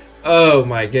Ches. Oh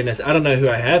my goodness. I don't know who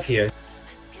I have here.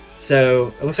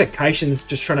 So, it looks like Kaishin's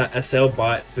just trying to SL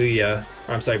bot Booyah.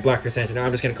 Or, I'm sorry, Black Chrysanthemum.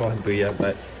 I'm just going to call him Booyah,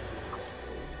 but...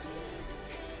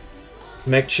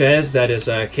 Mech Ches, that is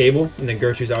Cable. And then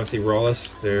Gertrude's obviously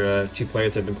Rawless. They're two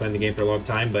players that have been playing the game for a long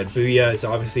time. But Booyah is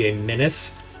obviously a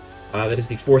menace. That is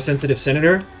the Force-sensitive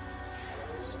Senator.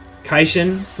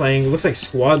 Kaishin playing, looks like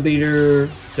Squad Leader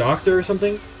Doctor or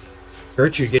something.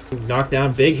 Gertrude getting knocked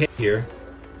down. Big hit here.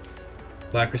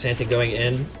 Black Chrysanthemum going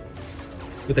in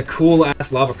with a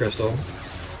cool-ass lava crystal.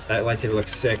 That lightsaber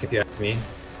looks sick, if you ask me.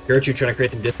 Gertrude trying to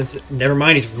create some distance. Never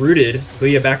mind, he's rooted.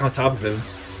 Booyah back on top of him.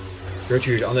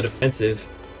 Gertrude on the defensive.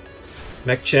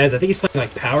 Mech Ches, I think he's playing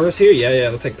like Powers here. Yeah,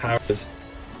 it looks like Powers.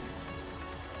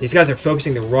 These guys are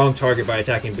focusing the wrong target by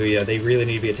attacking Booyah. They really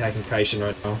need to be attacking Kaishin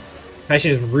right now.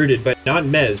 Kaishin is rooted, but not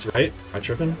Mez, right? Am I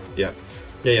tripping? Yeah.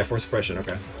 Yeah, Force Suppression,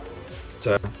 okay.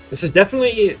 So, this is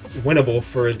definitely winnable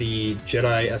for the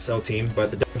Jedi SL team,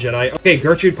 but the Jedi... Okay,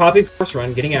 Gertrude popping Force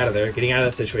Run, getting out of there, getting out of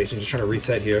that situation, just trying to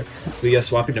reset here. Booyah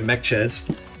swapping to Mech Ches.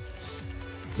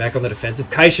 Mech on the defensive.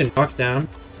 Kaishin knocked down.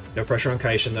 No pressure on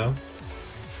Kaishin, though.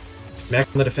 Mech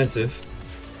on the defensive.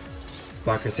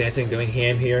 Black Chrysanthemum going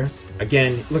ham here.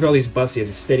 Again, look at all these buffs. He has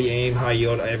a steady aim, high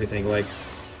yield, everything. Like,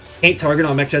 paint target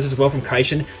on Mech Ches as well from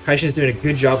Kaishin. Kaishin is doing a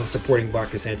good job of supporting Black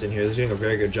Chrysanthemum here. He's doing a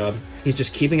very good job. He's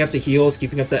just keeping up the heals,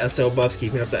 keeping up the SL buffs,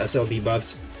 keeping up the SL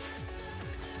debuffs.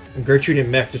 And Gertrude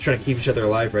and Mech just trying to keep each other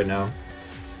alive right now.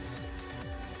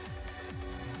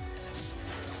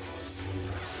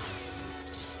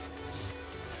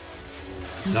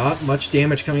 Not much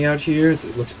damage coming out here.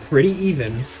 It looks pretty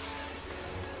even.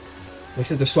 Looks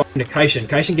like they're swapping to Kaishin.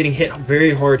 Kaishin getting hit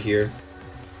very hard here.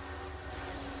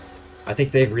 I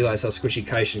think they've realized how squishy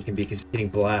Kaishin can be because he's getting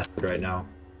blasted right now.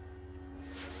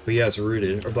 Booyah is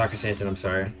rooted. Or Black Chrysanthemum, I'm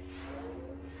sorry.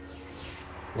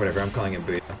 Whatever, I'm calling him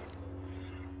Booyah.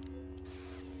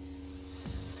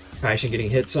 Kaishin getting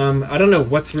hit some. I don't know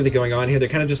what's really going on here. They're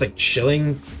kind of just like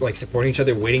chilling, like supporting each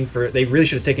other, waiting for... They really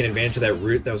should have taken advantage of that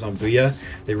route that was on Booyah.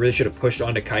 They really should have pushed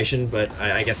onto Kaishin, but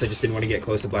I guess they just didn't want to get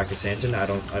close to Black Chrysanthemum. I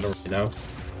don't really know.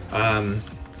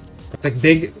 It's like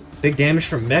big damage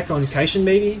from Mech on Kaishin,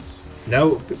 maybe?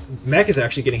 No, Mech is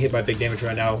actually getting hit by big damage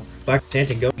right now. Black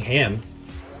Chrysanthemum going ham.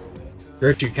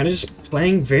 Gertrude kind of just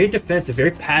playing very defensive, very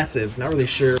passive. Not really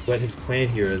sure what his plan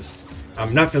here is.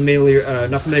 I'm not familiar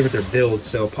with their build,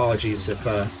 so apologies if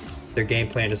their game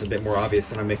plan is a bit more obvious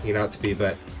than I'm making it out to be.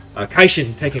 But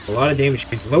Kaishin taking a lot of damage.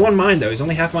 He's low on mind though. He's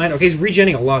only half mind. Okay, he's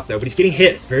regenning a lot though, but he's getting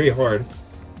hit very hard.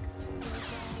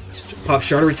 Pop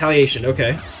Shard of Retaliation.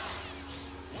 Okay.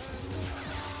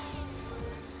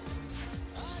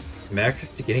 Mech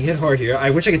getting hit hard here. I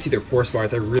wish I could see their force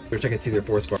bars. I really wish I could see their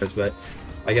force bars, but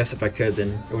I guess if I could, then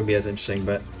it wouldn't be as interesting.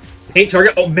 But paint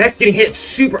target. Oh, Mech getting hit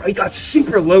super. He got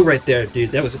super low right there,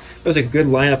 dude. That was a good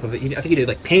lineup of it. I think he did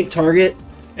like paint target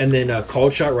and then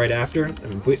cold shot right after.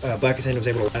 And Black Chrysanthemum was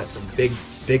able to line up some big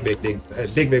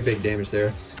damage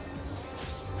there.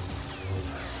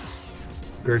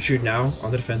 Gertrude now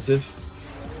on the defensive.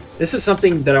 This is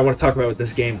something that I want to talk about with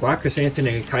this game. Black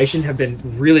Chrysanthemum and Kaishin have been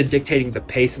really dictating the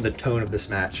pace and the tone of this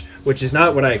match, which is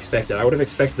not what I expected. I would have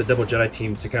expected the Double Jedi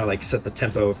team to kind of like set the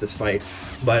tempo of this fight,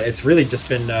 but it's really just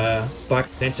been Black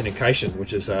Chrysanthemum and Kaishin,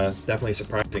 which is definitely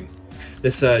surprising.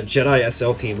 This Jedi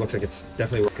SL team looks like it's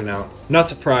definitely working out. Not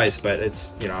surprised, but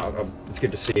it's, you know, it's good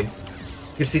to see. Good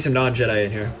to see some non-Jedi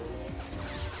in here.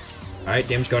 Alright,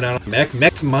 damage going down on Mech.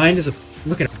 Mech's mind is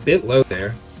looking a bit low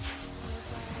there.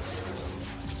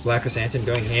 Black Chrysanthemum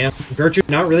going ham. Gertrude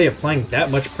not really applying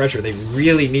that much pressure. They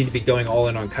really need to be going all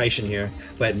in on Kaishin here.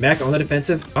 But Mech on the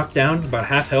defensive, knocked down, about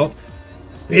half health.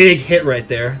 Big hit right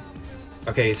there.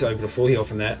 Okay, so I got a full heal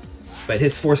from that. But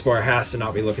his force bar has to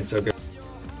not be looking so good.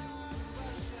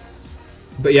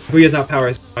 But yeah, Booya's not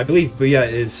powers. I believe Booya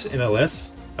is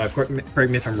MLS. Correct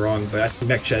me if I'm wrong, but I think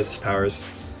Mech has powers.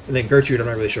 And then Gertrude, I'm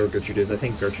not really sure what Gertrude is. I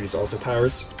think Gertrude is also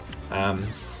powers.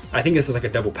 I think this is like a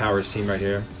double powers team right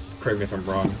here. Correct me if I'm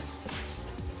wrong.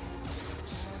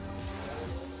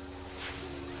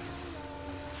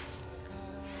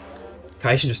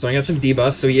 Kaishin just throwing up some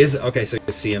debuffs, so he is okay. So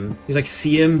you see him. He's like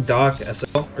CM Doc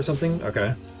SL or something.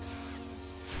 Okay.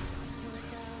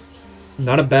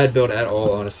 Not a bad build at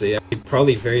all, honestly.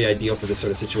 Probably very ideal for this sort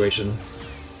of situation.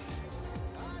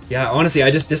 Yeah, honestly,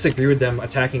 I just disagree with them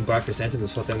attacking Black Chrysanthemum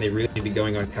this whole time. They really need to be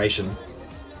going on Kaishin.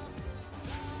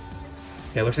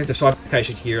 Okay, looks like they're swapping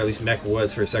Kaishin here. At least Mech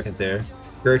was for a second there.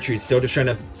 Gertrude still just trying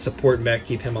to support Mech,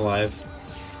 keep him alive.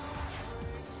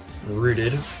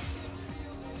 Rooted.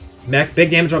 Mech,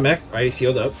 big damage on Mech. Alright, he's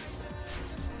healed up.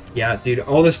 Yeah, dude,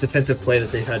 all this defensive play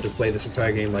that they've had to play this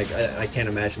entire game, like, I can't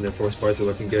imagine their force bars are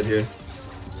looking good here.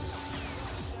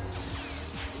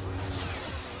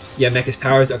 Yeah, Mech is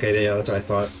powers. Okay, yeah, that's what I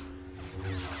thought.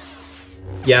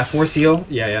 Yeah, force heal.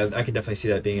 Yeah, I can definitely see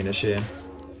that being an issue.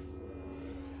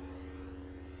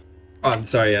 Oh, I'm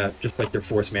sorry, just like their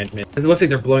force management. Because it looks like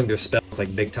they're blowing their spells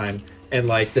like big time. And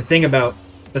like the thing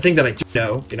that I do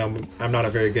know, you know, I'm not a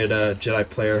very good Jedi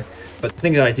player, but the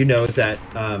thing that I do know is that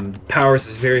powers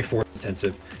is very force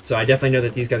intensive. So I definitely know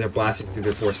that these guys are blasting through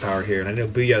their force power here. And I know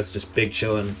Booya is just big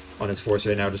chilling on his force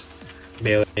right now, just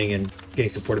meleeing and getting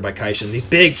supported by Kaishin. These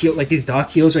big heal, like these doc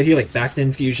heals right here, like back to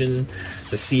infusion,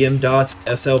 the CM dots,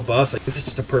 SL buffs, like this is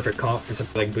just a perfect comp for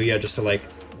something like Booya, just to like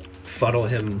funnel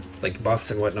him like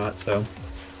buffs and whatnot. So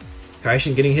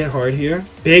Kaishin getting hit hard here.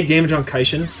 Big damage on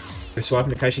Kaishin. They're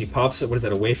swapping to Kaishin. He pops it. What is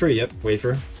that? A wafer? Yep,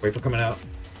 wafer. Wafer coming out.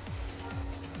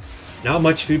 Not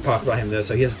much food pop by him though,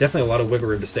 so he has definitely a lot of wiggle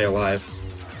room to stay alive.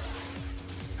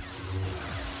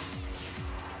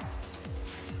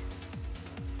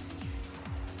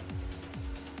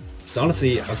 It's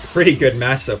honestly a pretty good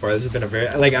match so far. This has been a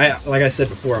very like I said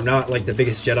before, I'm not like the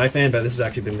biggest Jedi fan, but this has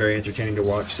actually been very entertaining to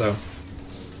watch. So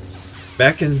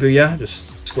Mech and Booya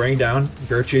just squaring down.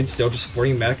 Gertrude still just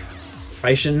supporting Mech.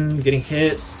 Kaishin getting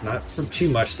hit, not from too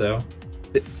much though.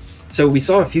 So we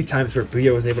saw a few times where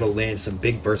Booya was able to land some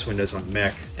big burst windows on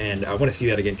Mech, and I want to see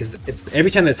that again because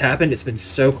every time that's happened, it's been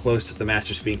so close to the match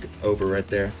just being over right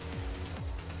there.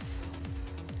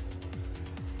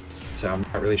 So I'm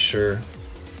not really sure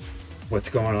what's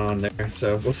going on there.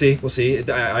 So we'll see. We'll see.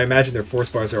 I imagine their force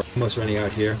bars are almost running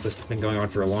out here. This has been going on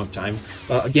for a long time.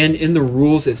 Again, in the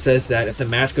rules, it says that if the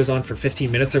match goes on for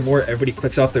 15 minutes or more, everybody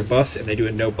clicks off their buffs and they do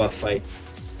a no buff fight,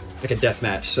 like a death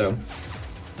match. So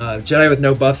Jedi with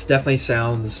no buffs definitely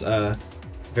sounds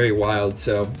very wild.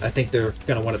 So I think they're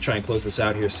gonna want to try and close this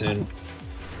out here soon.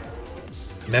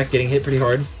 Mech getting hit pretty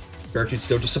hard. Gertrude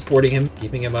still just supporting him,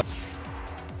 keeping him up.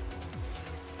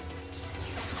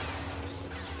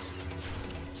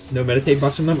 No meditate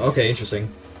buffs from them? Okay,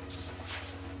 interesting.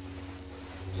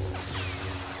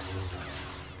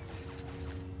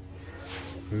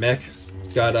 Mech,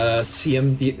 it's got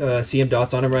CM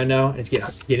dots on him right now, and it's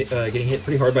getting hit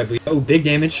pretty hard by Booya. Oh, big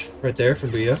damage right there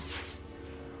from Booya.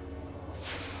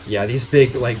 Yeah, these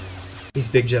big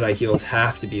Jedi heals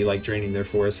have to be like draining their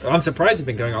force. Oh, I'm surprised it's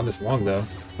been going on this long though,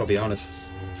 if I'll be honest.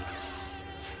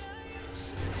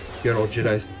 Good old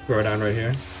Jedi throwdown right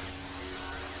here.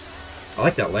 I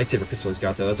like that lightsaber pistol he's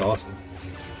got though, that's awesome.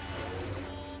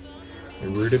 They're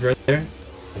rooted right there.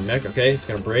 The Mech, okay, it's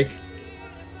gonna break.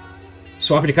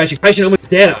 Swapping to Kaishin. Kaishin almost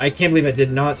dead! I can't believe I did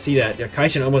not see that. Yeah,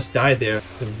 Kaishin almost died there.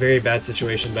 It's a very bad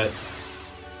situation, but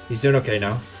he's doing okay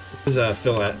now. This is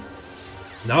Phil at.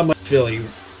 Not much Phil, he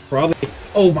probably...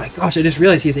 Oh my gosh, I just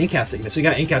realized he has incap sickness. So he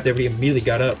got incap there, but he immediately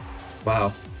got up.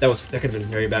 Wow, that could have been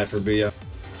very bad for Booya.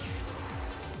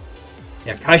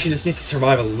 Yeah, Kaishin just needs to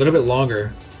survive a little bit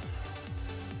longer.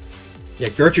 Yeah,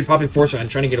 Gertrude popping force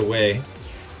and trying to get away.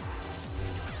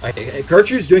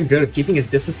 Gertrude's doing good at keeping his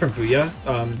distance from Booya.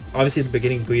 Obviously, at the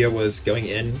beginning, Booya was going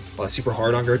in super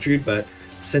hard on Gertrude, but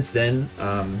Since then,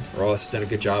 Morales has done a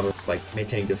good job of like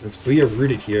maintaining distance. We are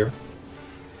rooted here.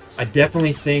 I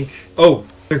definitely think... Oh,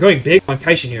 they're going big on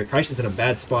Kaishin here. Kaishin's in a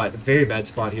bad spot, a very bad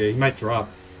spot here. He might drop.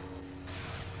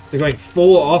 They're going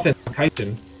full offense on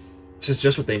Kaishin. This is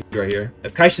just what they need right here.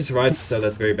 If Kaishin survives this, though,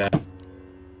 that's very bad.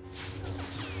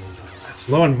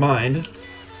 Slow in mind.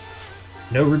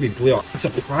 No Ruby Blue. I'm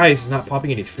surprised he's not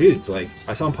popping any foods. Like,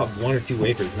 I saw him pop 1 or 2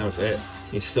 wafers, and that was it.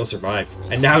 He still survived.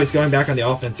 And now he's going back on the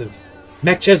offensive.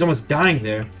 Mech almost dying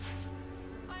there.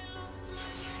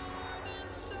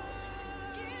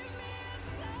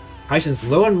 Kaishin's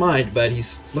low in mind, but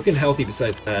he's looking healthy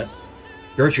besides that.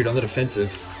 Gertrude on the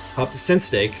defensive. Popped a Synth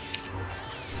Stake.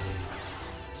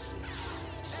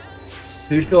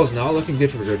 Food Fill is not looking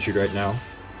good for Gertrude right now.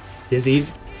 Dizzied.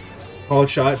 Cold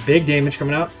shot. Big damage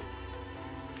coming out.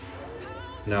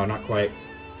 No, not quite.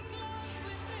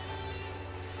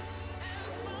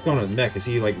 What's going on with Mech? Is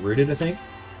he like rooted, I think?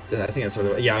 I think that's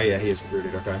what. Yeah, he is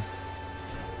rooted, okay.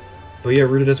 But yeah,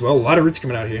 rooted as well. A lot of roots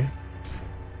coming out here.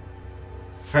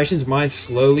 Kaishin's mind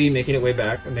slowly making its way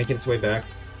back.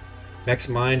 Mech's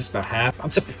mind is about half. I'm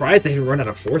surprised they didn't run out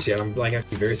of force yet. I'm like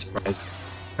actually very surprised.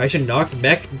 Kaishin knocked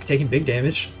Mech, taking big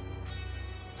damage.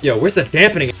 Yo, where's the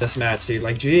dampening in this match, dude?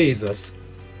 Like, Jesus.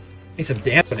 Need some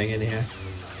dampening in here.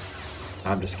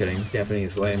 I'm just kidding. Dampening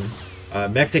is lame.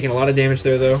 Mech taking a lot of damage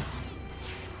there, though.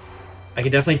 I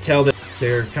can definitely tell that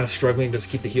they're kind of struggling to just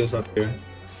keep the heals up here.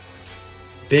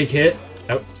 Big hit.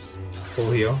 Nope.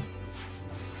 Full heal.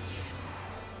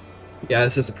 Yeah,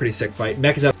 this is a pretty sick fight.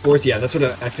 Mech is out of force. Yeah, that's what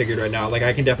I figured right now. Like,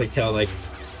 I can definitely tell, like,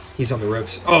 he's on the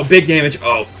ropes. Oh, big damage.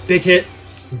 Oh, big hit.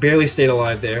 Barely stayed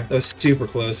alive there. That was super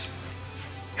close.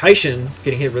 Kaishin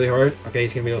getting hit really hard. Okay,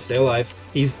 he's going to be able to stay alive.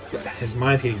 His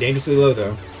mind's getting dangerously low,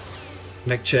 though.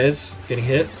 Mech getting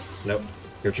hit. Nope.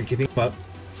 Gertrude keeping him up.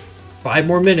 5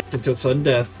 more minutes until sudden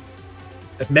death.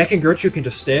 If Mech and Gertrude can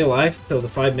just stay alive until the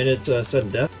 5-minute sudden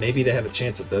death, maybe they have a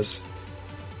chance at this.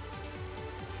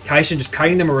 Kaishin just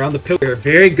kiting them around the pillar.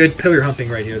 Very good pillar humping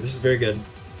right here. This is very good.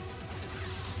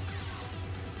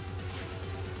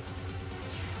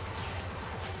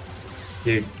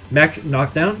 Dude, Mech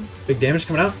knockdown. Big damage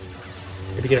coming out.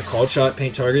 Maybe get a cold shot,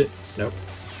 paint target. Nope.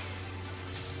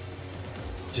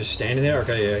 Just standing there.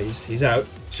 Okay, yeah, he's out.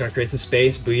 He's trying to create some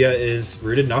space. Booyah is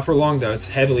rooted. Not for long, though. It's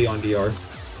heavily on DR.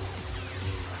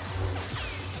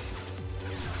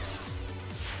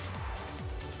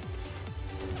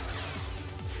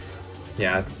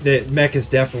 Yeah, the Mech is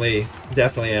definitely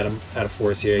out of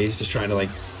force here. He's just trying to like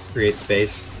create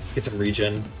space, get some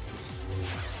regen.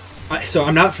 So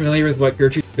I'm not familiar with what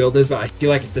Gertrude's build is, but I feel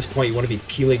like at this point you want to be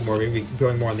peeling more, maybe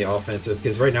going more on the offensive,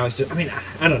 because right now it's just, I mean,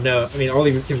 I don't know. I mean, all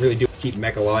he can really do is keep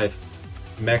Mech alive.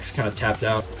 Mech's kind of tapped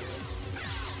out.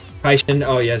 Kaishin,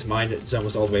 oh yeah, his mind is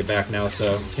almost all the way back now,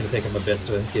 so it's going to take him a bit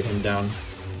to get him down.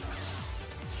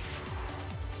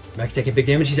 Mech taking big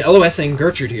damage. He's LOSing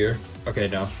Gertrude here. Okay,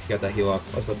 no. Got that heal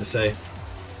off. I was about to say.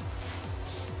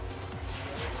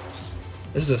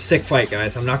 This is a sick fight,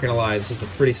 guys. I'm not going to lie. This is a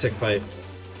pretty sick fight.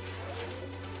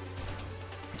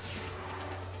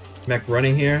 Mech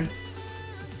running here.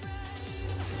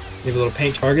 Maybe a little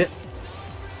paint target.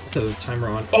 Let's have the timer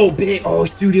on. Oh, big! Oh,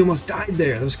 dude, he almost died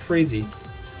there. That was crazy.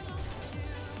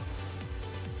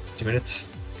 2 minutes.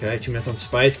 Okay, 2 minutes on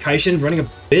Spice. Kaishin running a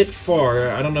bit far.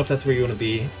 I don't know if that's where you want to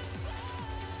be.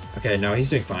 Okay, no, he's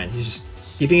doing fine. He's just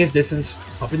keeping his distance,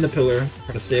 pumping the pillar,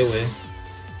 trying to stay away.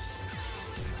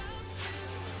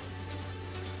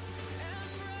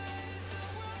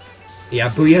 Yeah,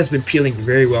 Booyah has been peeling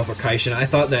very well for Kaishin. I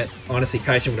thought that, honestly,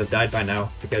 Kaishin would have died by now,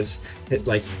 because,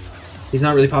 he's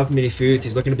not really popping many foods.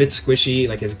 He's looking a bit squishy,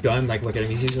 like his gun, like, look at him.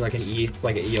 He's using, like, an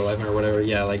E11 or whatever.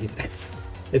 Yeah, like,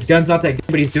 his gun's not that good,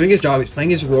 but he's doing his job. He's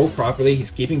playing his role properly.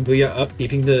 He's keeping Booyah up,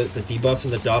 keeping the debuffs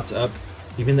and the dots up,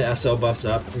 keeping the SL buffs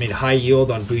up. I mean, high yield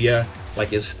on Booyah, like,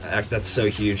 that's so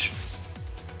huge.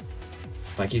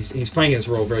 Like, he's playing his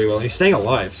role very well, and he's staying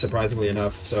alive, surprisingly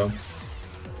enough, so...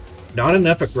 Not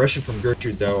enough aggression from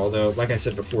Gertrude, though, although, like I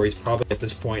said before, he's probably, at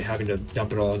this point, having to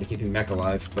dump it all into keeping Mech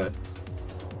alive, but...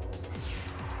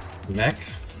 Mech?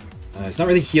 It's not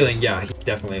really healing. Yeah, he's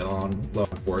definitely on low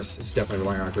on force. It's definitely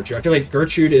relying on Gertrude. I feel like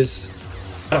Gertrude is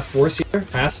out of force here.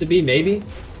 Has to be, maybe?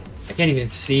 I can't even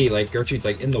see, like, Gertrude's,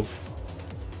 like, in the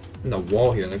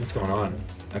wall here. Like, what's going on?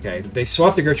 Okay, they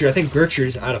swapped the Gertrude. I think Gertrude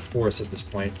is out of force at this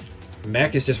point.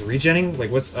 Mech is just regenning?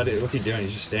 Like, what's he doing?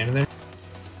 He's just standing there?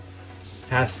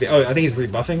 Has to be. Oh, I think he's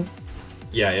rebuffing.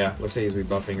 Yeah. Looks like he's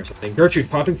rebuffing or something. Gertrude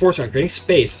popping force on, creating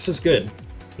space. This is good.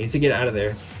 He needs to get out of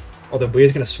there. Although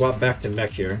Booyah's going to swap back to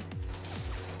Mech here.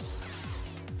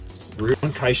 Root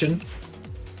on Kaishin.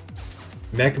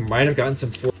 Mech might have gotten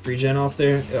some force regen off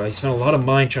there. Oh, he spent a lot of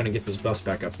mine trying to get this bus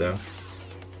back up, though.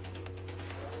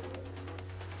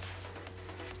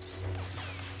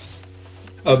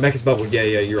 Oh, mech is bubbled. Yeah,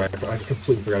 you're right. I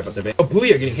completely forgot about that. Oh,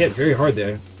 Booyah getting hit very hard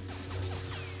there.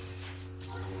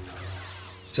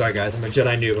 Sorry, guys. I'm a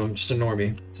Jedi noob. I'm just a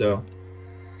normie. So,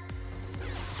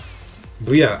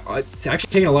 Booyah, it's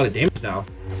actually taking a lot of damage now.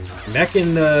 Mech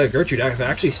and Gertrude have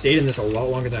actually stayed in this a lot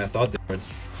longer than I thought they would.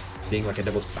 Being like a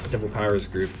double powers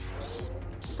group.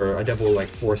 Or a double, like,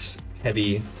 force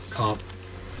heavy comp.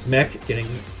 Mech getting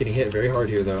hit very hard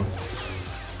here, though.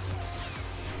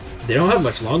 They don't have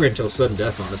much longer until sudden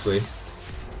death, honestly.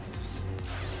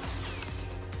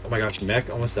 Oh my gosh,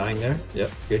 Mech almost dying there.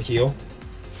 Yep, good heal.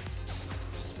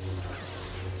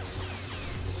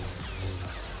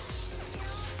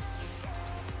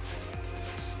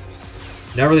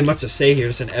 Not really much to say here,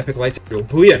 just an epic lightsaber.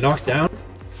 Booyah, knocked down.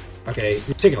 Okay,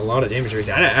 he's taking a lot of damage here. He's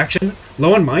out of action.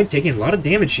 Low on mine, taking a lot of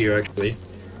damage here, actually. I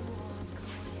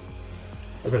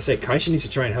was about to say, Kaishin needs to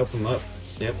try and help him up.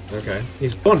 Yep, okay.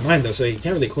 He's low on mine, though, so he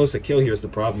can't really close the kill here is the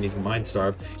problem. He's mind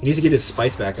starved. He needs to get his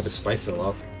spice back up. His spice fell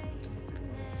off.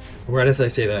 Right as I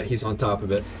say that, he's on top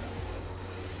of it.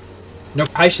 No,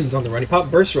 Kaishin's on the run. He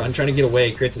popped Burst Run, trying to get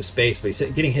away, create some space, but he's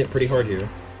getting hit pretty hard here.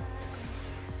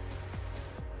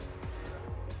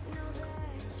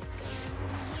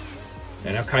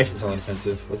 And now Kaishin's on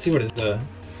offensive. Let's see what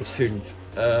his food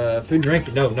and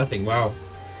drink. No, nothing. Wow.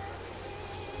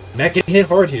 Mech getting hit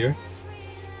hard here.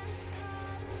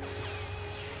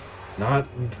 Not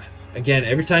again.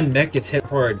 Every time Mech gets hit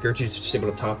hard, Gertrude's just able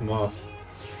to top him off.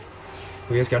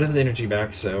 He has got his energy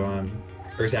back, so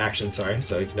or his action. Sorry,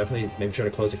 so he can definitely maybe try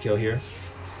to close a kill here.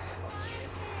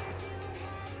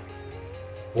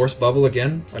 Force bubble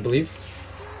again, I believe.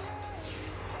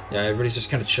 Yeah, everybody's just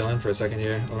kind of chilling for a second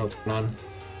here. I don't know what's going on.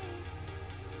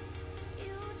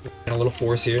 And a little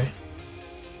force here.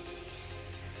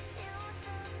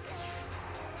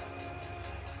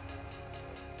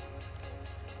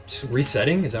 Just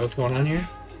resetting? Is that what's going on here?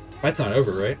 Fight's not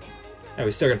over, right? Yeah,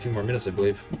 we still got a few more minutes, I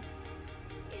believe.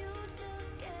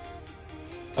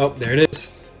 Oh, there it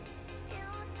is.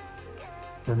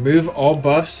 Remove all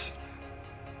buffs.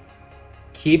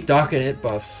 Keep docking it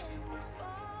buffs.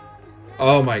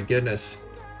 Oh my goodness.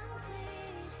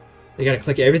 They gotta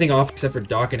click everything off except for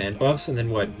dock and end buffs, and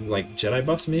then what, like Jedi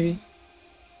buffs maybe?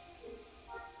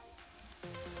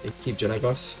 They keep Jedi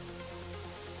buffs.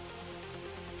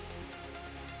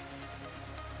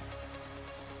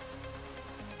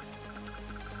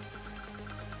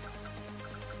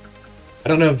 I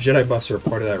don't know if Jedi buffs are a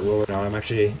part of that rule or not. I'm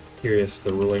actually curious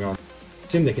the ruling on. I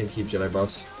assume they can keep Jedi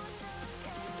buffs.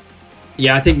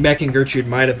 Yeah, I think Mech and Gertrude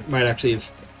might actually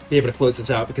be able to close this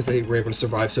out because they were able to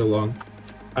survive so long.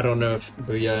 I don't know if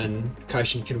Booyah and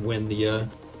Kaishin can win the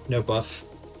no buff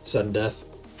sudden death.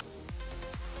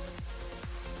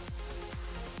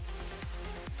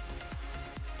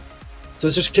 So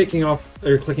it's just clicking off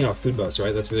food buffs,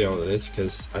 right? That's really all it is,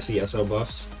 because I see SL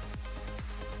buffs.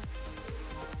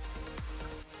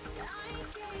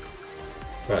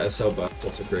 SL buffs,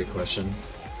 that's a great question.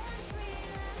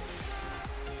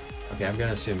 Okay, I'm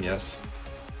gonna assume yes.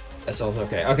 SL's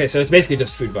okay. Okay, so it's basically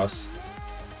just food buffs.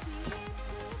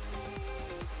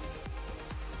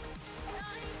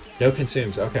 No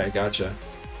consumes. Okay, gotcha.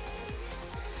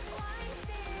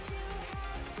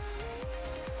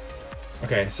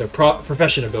 Okay, so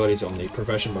profession abilities only.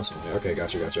 Profession buffs only. Okay,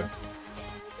 gotcha.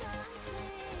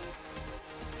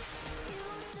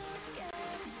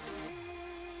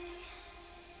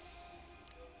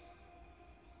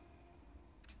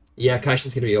 Yeah,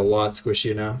 Kaishin's gonna be a lot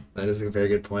squishier now. That is a very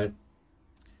good point.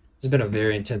 This has been a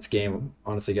very intense game,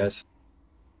 honestly, guys.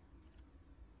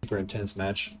 Super intense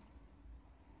match.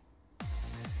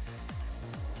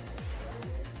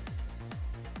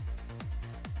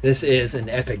 This is an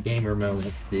epic gamer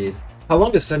moment, indeed. How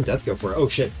long does sudden death go for? Oh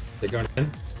shit, they're going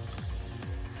in.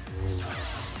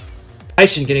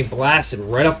 Kaishin getting blasted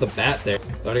right off the bat there.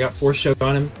 Thought I got force choke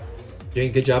on him. Doing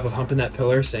a good job of humping that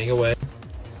pillar, staying away.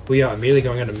 We are immediately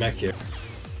going into Mech here.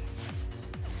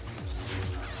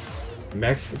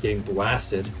 Mech getting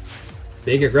blasted.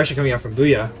 Big aggression coming out from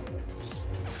Booyah.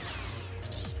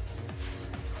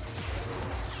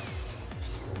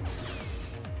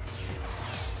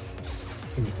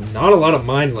 Not a lot of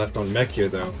mine left on Mech here,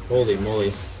 though. Holy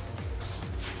moly.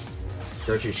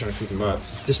 Gertrude's trying to keep him up.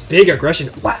 Just big aggression.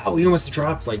 Wow, he almost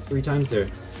dropped like 3 times there.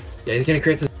 Yeah, he's gonna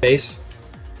create some space.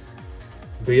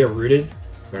 Booyah rooted.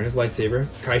 Burn his lightsaber.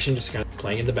 Kaishin just kind of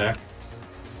playing in the back.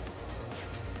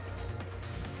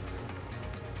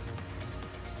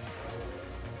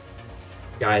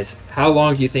 Guys, how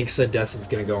long do you think Sud Destin's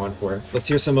gonna go on for? Let's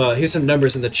hear some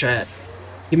numbers in the chat.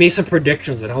 Give me some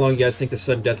predictions on how long you guys think the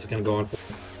sudden death is going to go on for.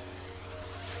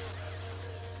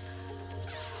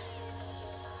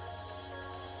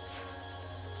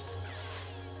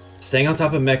 Staying on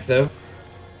top of Mech, though.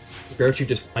 Gertrude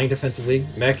just playing defensively.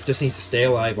 Mech just needs to stay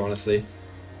alive, honestly.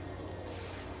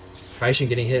 Kaishin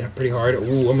getting hit pretty hard.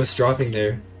 Ooh, almost dropping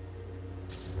there.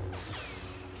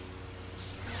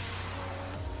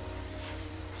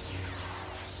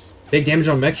 Big damage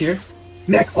on Mech here.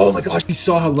 Mech! Oh my gosh, you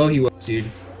saw how low he was, dude.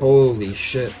 Holy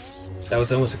shit. That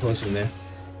was almost a close one there.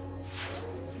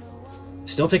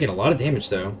 Still taking a lot of damage,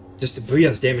 though. Just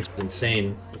Booyah's damage is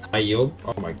insane. High yield.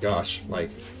 Oh my gosh. Like...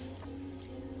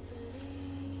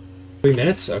 3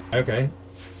 minutes? Okay. Okay.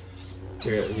 What's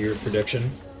your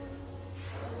prediction?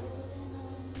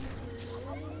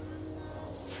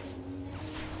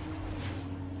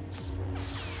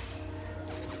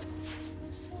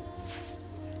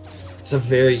 It's a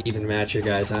very even match here,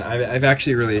 guys. I've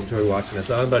actually really enjoyed watching this.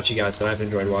 I don't know about you guys, but I've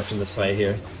enjoyed watching this fight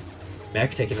here.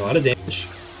 Mech taking a lot of damage.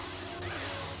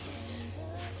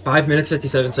 5 minutes,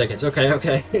 57 seconds. Okay,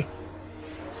 okay.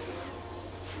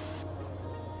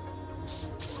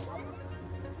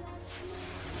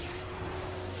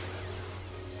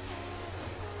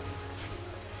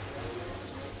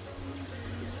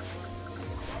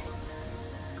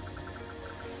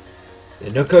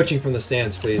 Yeah, no coaching from the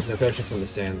stands, please. No coaching from the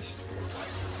stands.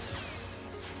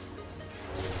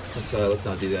 Let's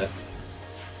not do that.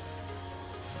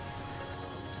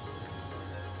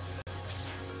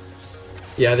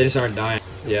 Yeah, they just aren't dying.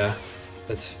 Yeah,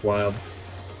 that's wild.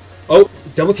 Oh,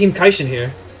 double team Kaishin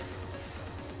here.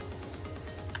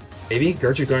 Maybe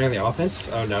Gertrude going on the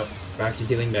offense. Oh no, back to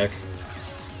healing Mech.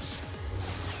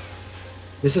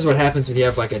 This is what happens when you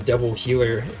have like a double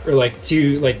healer, or like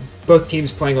both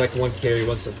teams playing like one carry,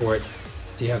 one support.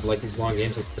 So you have like these long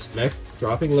games like this. Mech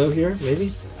dropping low here,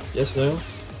 maybe? Yes, no?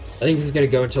 I think this is gonna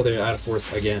go until they're out of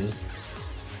force again.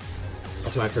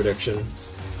 That's my prediction.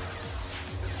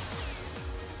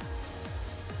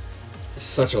 It's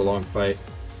such a long fight.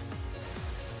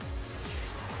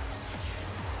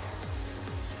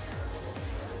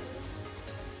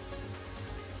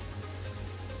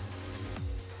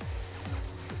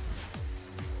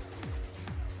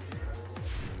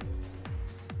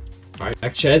 Alright,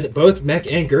 Mech Chez, both Mech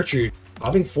and Gertrude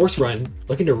popping force run,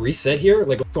 looking to reset here?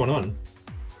 Like, what's going on?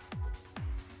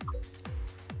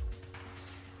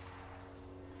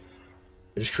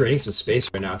 They're just creating some space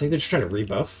right now. I think they're just trying to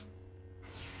rebuff.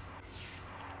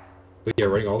 But yeah,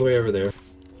 running all the way over there.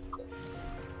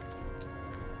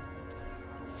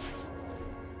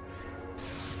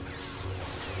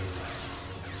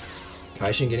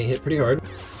 Kaishin getting hit pretty hard.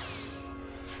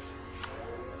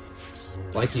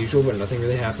 Like usual, but nothing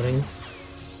really happening.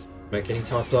 Mech getting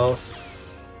topped off.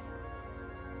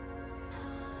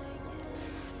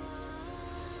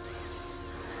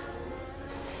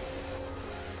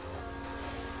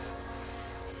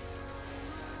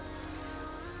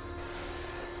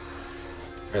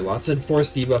 Alright, lots of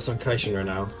force debuffs on Kaishin right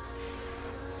now.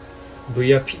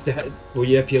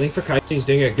 Booyah peeling for Kaishin. He's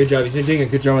doing a good job. He's been doing a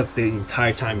good job the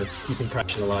entire time of keeping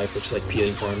Kaishin alive, which is like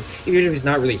peeling for him. Even if he's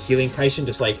not really healing Kaishin,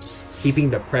 just like keeping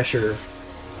the pressure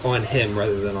on him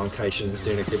rather than on Kaishin. He's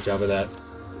doing a good job of that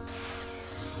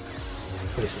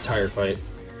for this entire fight.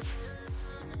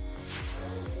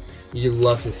 You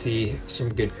love to see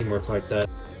some good teamwork like that.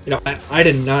 You know, I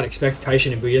did not expect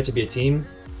Kaishin and Booyah to be a team,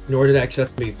 nor did I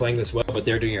expect them to be playing this well, but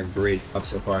they're doing a great job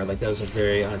so far. Like, that was a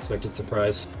very unexpected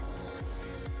surprise.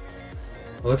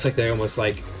 It looks like they almost,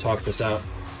 like, talked this out.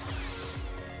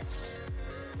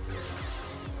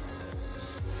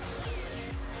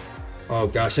 Oh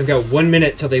gosh, they've got 1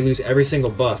 minute till they lose every single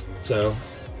buff, so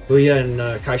Booyah and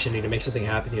Kaishin need to make something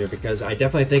happen here, because I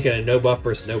definitely think in a no buff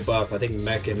versus no buff, I think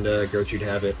Mech and Gertrude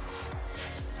have it.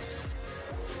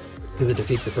 Because it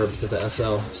defeats the purpose of the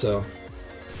SL, so...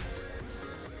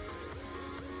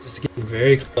 This is getting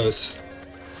very close.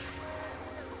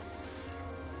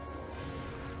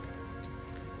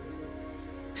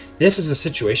 This is a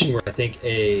situation where I think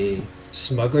a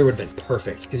smuggler would have been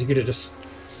perfect, because you could have just,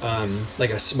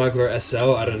 like a smuggler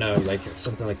SL, I don't know, like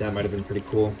something like that might have been pretty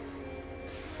cool.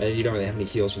 You don't really have any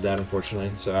heals with that,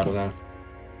 unfortunately, so I don't know.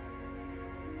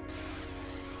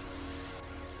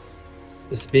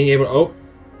 Just being able to, oh,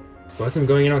 both of them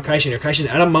going in on Kaishin here. Kaishin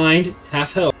out of mind,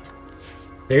 half health.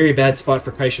 Very bad spot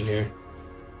for Kaishin here.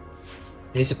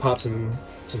 He needs to pop some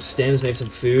stems, maybe some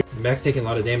food. Mech taking a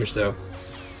lot of damage though.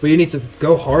 But you need to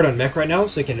go hard on Mech right now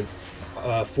so he can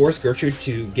force Gertrude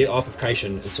to get off of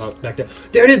Kaishin and swap back down.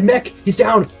 There it is, Mech! He's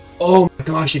down! Oh my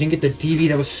gosh, he didn't get the DB.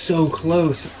 That was so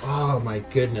close. Oh my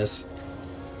goodness.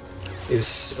 It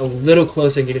was a little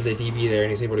close on getting the DB there, and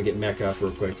he's able to get mech up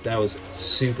real quick. That was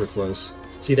super close.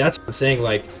 See, that's what I'm saying.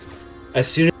 Like, as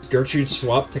soon as Gertrude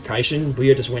swapped to Kaishin,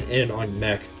 Booyah just went in on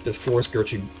mech to force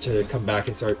Gertrude to come back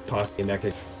and start popping mech.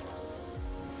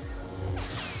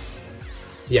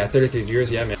 Yeah, 33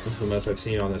 viewers. Yeah, man, this is the most I've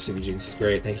seen on the SWG. This is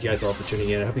great. Thank you guys all for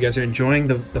tuning in. I hope you guys are enjoying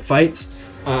the fights.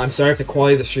 I'm sorry if the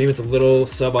quality of the stream is a little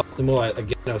suboptimal.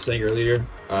 Again, I was saying earlier,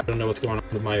 I don't know what's going on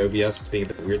with my OBS. It's being a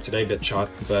bit weird today, a bit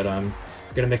choppy, but I'm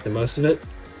going to make the most of it.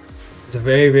 It's a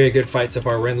very, very good fight so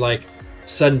far. We're in, like,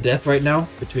 sudden death right now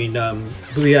between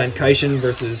Booyah and Kaishin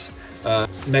versus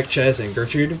Mechchez and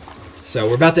Gertrude. So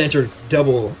we're about to enter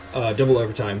double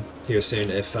overtime here soon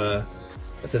if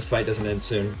this fight doesn't end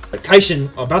soon. But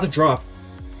Kaishin about to drop.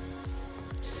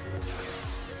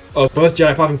 Oh, both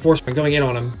Jedi popping force and going in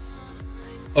on him.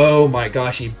 Oh my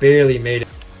gosh, he barely made it.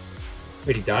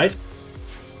 Wait, he died?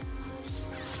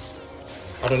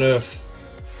 I don't know if...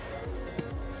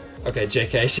 Okay,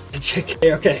 JK.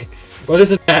 JK, okay. Well,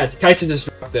 this is bad. Kaishin just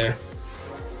dropped there.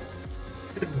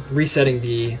 Resetting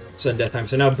the sudden death time.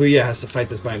 So now Booyah has to fight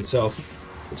this by himself,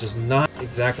 which is not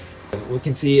exactly... We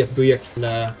can see if Booyah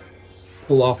can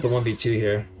pull off the 1v2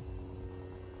 here.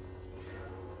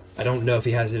 I don't know if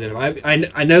he has it in him.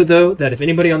 I know, though, that if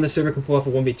anybody on this server can pull off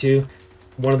a 1v2,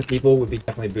 one of the people would be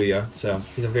definitely Booyah. So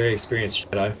he's a very experienced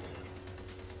Jedi.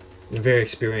 And a very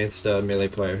experienced melee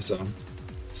player, so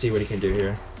see what he can do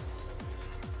here.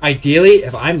 Ideally,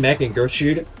 if I'm Mech and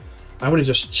Gertrude, I want to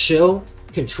just chill,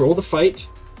 control the fight,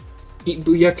 keep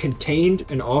Booyah contained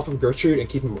and off of Gertrude, and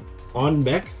keep him on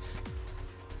Mech,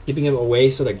 keeping him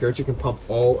away so that Gertrude can pump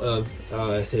all of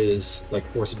his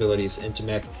force abilities into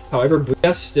Mech. However,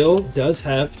 Booyah still does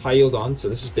have high yield on, so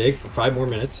this is big for 5 more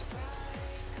minutes.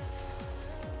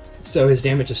 So his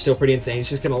damage is still pretty insane.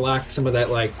 He's just gonna lack some of that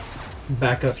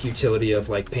backup utility of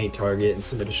paint target and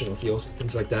some additional heals and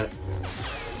things like that.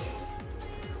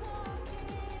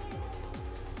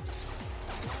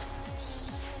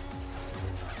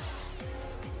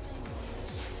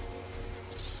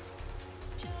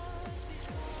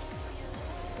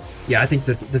 Yeah, I think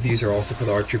the views are also for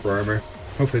the ARC Trooper armor.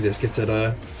 Hopefully this gets it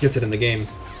in the game.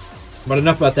 But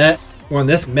enough about that. We're on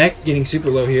this mech getting super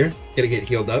low here. Gotta get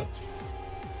healed up.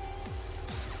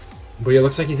 But it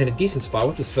looks like he's in a decent spot.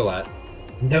 What's his fill at?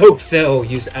 No fill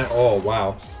used at all.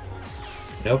 Wow.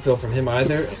 No fill from him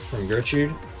either. From Gertrude.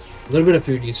 A little bit of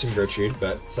food used from Gertrude,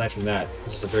 but aside from that, it's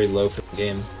just a very low fill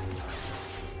game.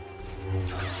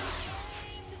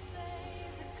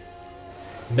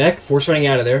 Mech force running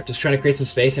out of there, just trying to create some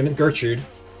space. Him and Gertrude.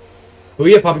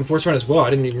 Booyah popping force run as well. I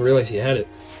didn't even realize he had it.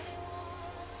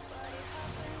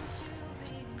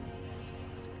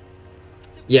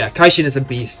 Yeah, Kaishin is a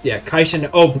beast. Yeah, Kaishin.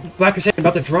 Oh, Black Crusader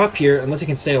about to drop here, unless he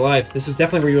can stay alive. This is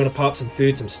definitely where you want to pop some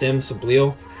food, some stems, some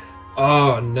bleal.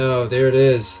 Oh no, there it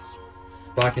is.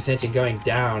 Black Crusader going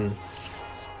down.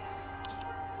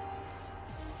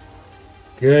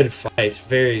 Good fight.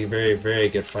 Very, very, very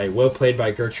good fight. Well played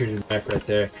by Gertrude and Mech right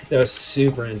there. That was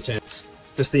super intense.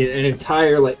 Just an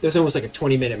entire, there's almost like a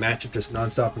 20-minute match of just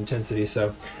non-stop intensity,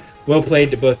 so well played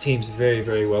to both teams. Very,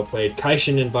 very well played.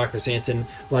 Kaishin and Black Crusader,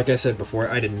 like I said before,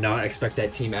 I did not expect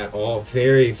that team at all.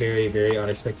 Very, very, very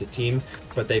unexpected team,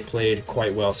 but they played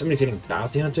quite well. Somebody's getting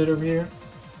bounty hunted over here.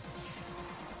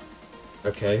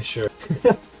 Okay, sure.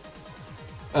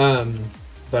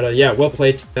 But yeah, well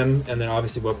played to them, and then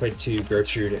obviously well played to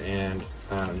Gertrude and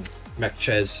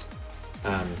Mechchez.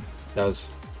 That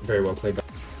was very well played.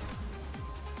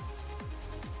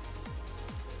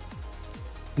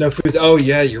 No foods. Oh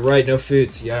yeah, you're right. No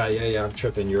foods. Yeah. I'm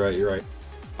tripping. You're right.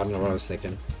 I don't know what I was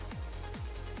thinking.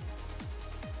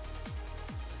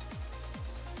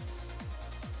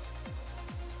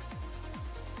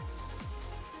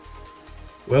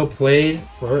 Well played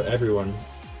for everyone.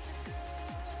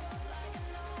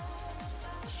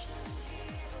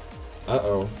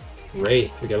 Uh-oh.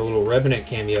 Wraith. We got a little Revenant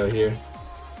cameo here.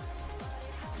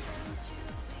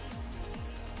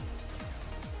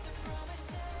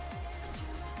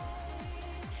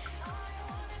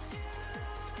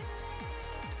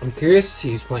 I'm curious to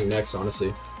see who's playing next,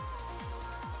 honestly.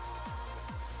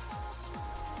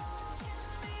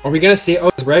 Are we gonna see...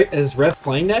 Oh, is Rev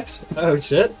playing next? Oh,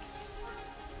 shit.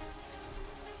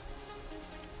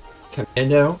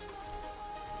 Commando.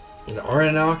 And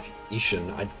Aranok.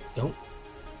 Ishin. I'm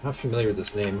not familiar with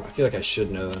this name. I feel like I should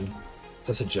know them. Is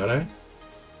this a Jedi?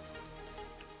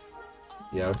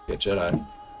 Yeah, let's get Jedi.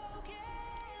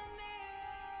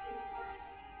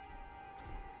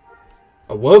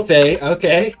 A Wofe,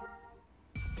 okay.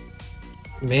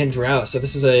 Mandral. So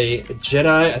this is a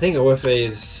Jedi. I think a Wofe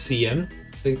is CM.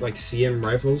 I think CM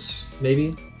rifles,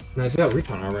 maybe. No, he's got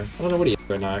recon armor. I don't know what he is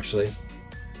right now, actually.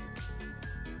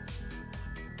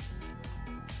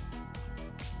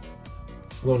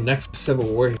 Well, Nexus Civil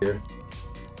War here.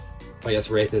 Oh, yes,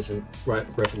 Wraith isn't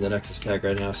repping the Nexus tag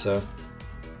right now, so.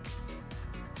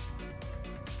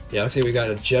 Yeah, looks like we got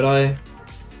a Jedi.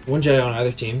 One Jedi on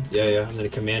either team. Yeah, and then a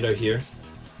Commando here.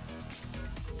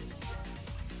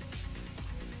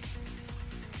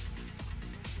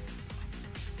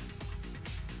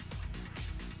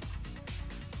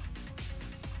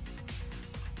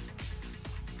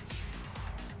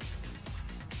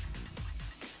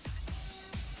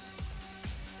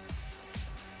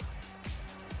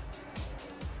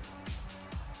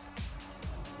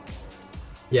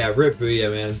 Yeah, Rip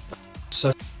Booyah, man.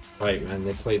 Such a fight, man.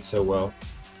 They played so well.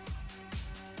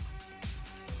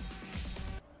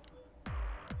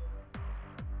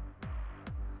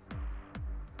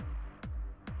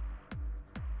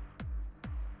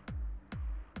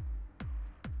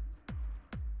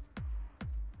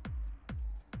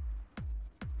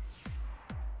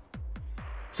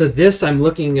 So this, I'm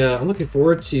looking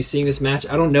forward to seeing this match.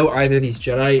 I don't know either of these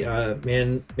Jedi,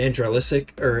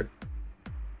 Mandralisic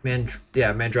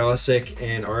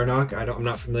and Aranok. I'm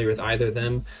not familiar with either of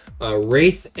them.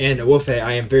 Wraith and Awufe,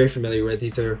 I am very familiar with.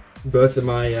 These are both of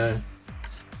my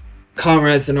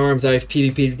comrades in arms. I've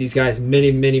PvP'd with these guys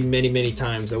many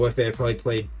times.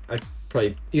 Awufe,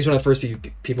 he's one of the first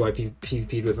people I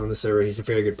PvP'd with on the server. He's a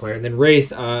very good player. And then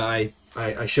Wraith, I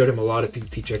showed him a lot of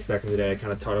PvP tricks back in the day. I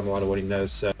kind of taught him a lot of what he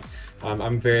knows. So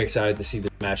I'm very excited to see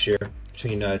this match here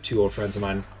between two old friends of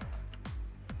mine.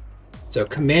 So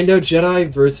Commando Jedi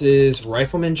versus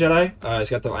Rifleman Jedi. He's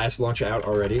got the last launcher out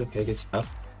already. Okay, good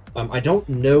stuff. I don't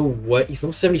know what he's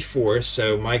level 74,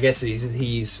 so my guess is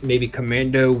he's maybe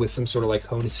Commando with some sort of like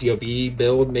Hone COB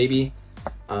build, maybe.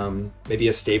 Maybe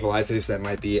a stabilizers that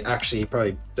might be. Actually, he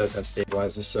probably does have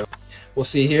stabilizers, so we'll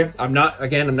see here. I'm not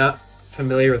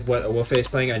familiar with what Awufe is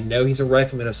playing. I know he's a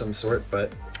rifleman of some sort,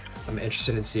 but I'm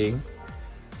interested in seeing.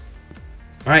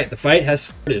 All right, the fight has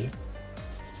started.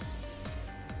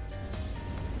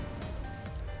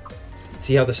 Let's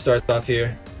see how this starts off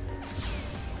here.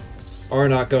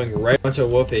 Aranok going right onto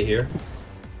Awufe here.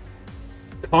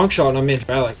 Conk shot on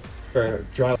Mandralic. Or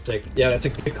Drylsic. Yeah, that's a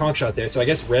good conk shot there. So I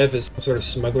guess Rev is some sort of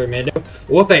smuggler Mando.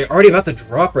 Awufe already about to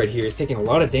drop right here. He's taking a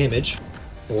lot of damage.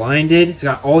 Blinded. He's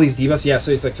got all these debuffs. Yeah,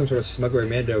 so he's like some sort of smuggler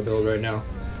Mando build right now.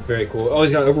 Very cool. Oh,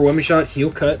 he's got overwhelming shot.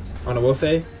 Heal cut on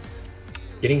Awufe.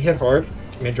 Getting hit hard.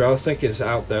 Mandralisic is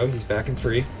out though. He's back and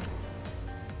free.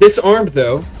 Disarmed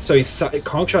though. So he's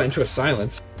conk shot into a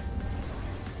silence.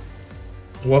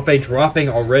 Awufe dropping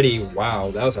already.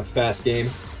 Wow, that was a fast game.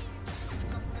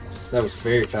 That was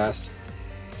very fast.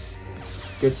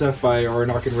 Good stuff by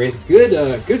Aranok and Wraith. Good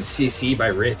CC by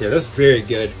Wraith there. That was very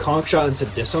good. Conk shot into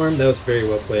disarm. That was very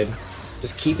well played.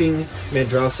 Just keeping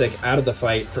Mandralisic out of the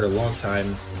fight for a long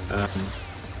time. Now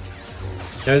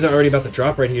he's already about to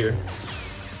drop right here.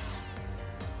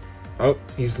 Oh,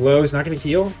 he's low. He's not going to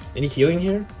heal. Any healing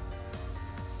here?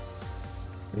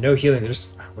 No healing. They're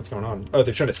just... What's going on? Oh,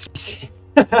 they're trying to CC.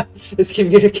 It's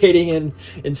communicating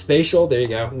in spatial. There you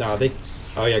go. No, they...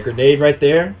 Oh yeah, grenade right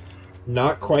there.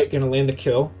 Not quite gonna land the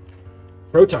kill.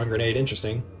 Proton grenade,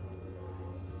 interesting.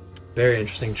 Very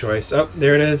interesting choice. Oh,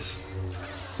 there it is.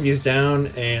 He's down,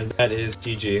 and that is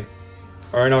GG.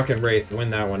 Aranok and Wraith win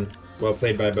that one. Well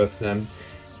played by both of them.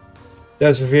 That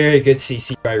was a very good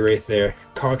CC by Wraith there.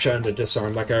 Conk shot into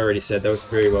disarm, like I already said. That was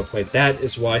very well played. That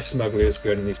is why Smuggler is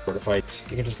good in these sort of fights.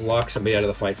 You can just lock somebody out of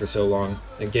the fight for so long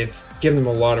and give them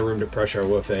a lot of room to pressure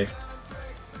Awufe.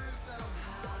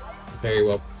 Very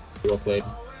well played.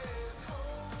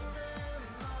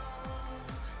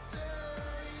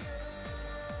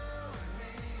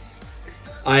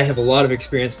 I have a lot of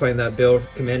experience playing that build,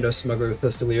 Commando Smuggler with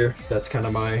Pistolier. That's kind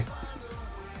of my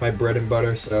bread and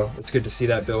butter, so it's good to see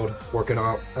that build working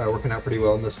out pretty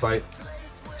well in this fight.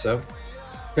 So,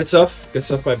 good stuff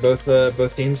by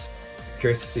both teams.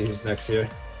 Curious to see who's next here.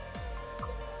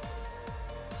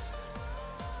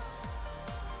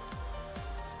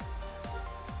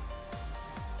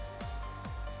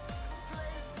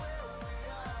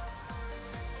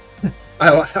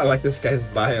 I like this guy's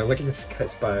bio. Look at this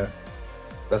guy's bio.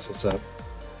 That's what's up.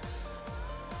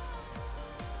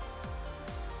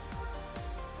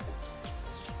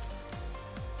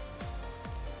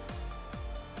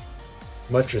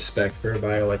 Much respect for a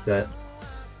bio like that.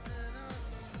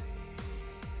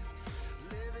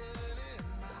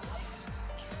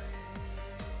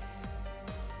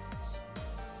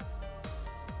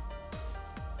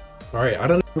 Alright, I don't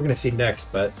know what we're gonna see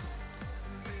next, but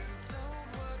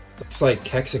looks like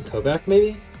Kex and Kovac,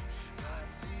 maybe?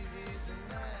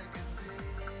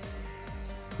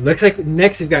 Looks like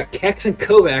next we've got Kex and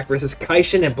Kovac versus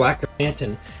Kaishin and Black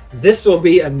Chrysanthemum. This will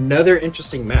be another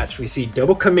interesting match. We see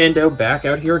Double Commando back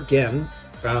out here again.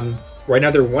 Right now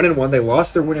they're 1-1. They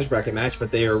lost their winners bracket match, but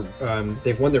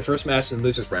they've won their first match in the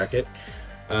losers bracket.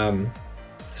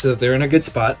 So they're in a good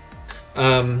spot.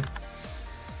 And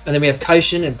then we have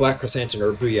Kaishin and Black Chrysanthemum,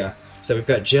 or Booyah. So we've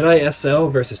got Jedi SL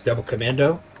versus Double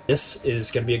Commando. This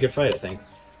is going to be a good fight, I think.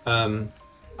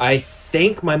 I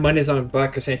think my money is on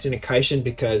Black Chrysanthemum and Kaishin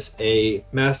because a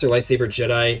Master Lightsaber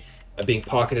Jedi being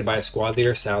pocketed by a squad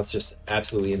leader sounds just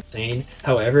absolutely insane.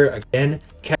 However, again,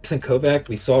 Kex and Kovac,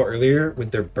 we saw earlier with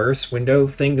their burst window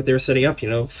thing that they're setting up, you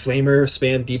know, flamer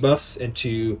spam debuffs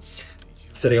into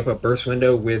setting up a burst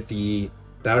window with the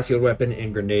battlefield weapon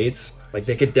and grenades. Like,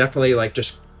 they could definitely, like,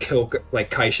 just kill,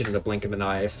 like, Kaishin in the blink of an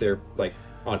eye if they're, like,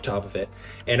 on top of it.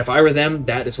 And if I were them,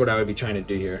 that is what I would be trying to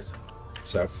do here.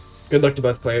 So, good luck to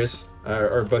both players,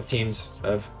 or both teams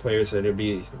of players that it'd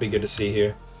be good to see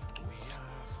here.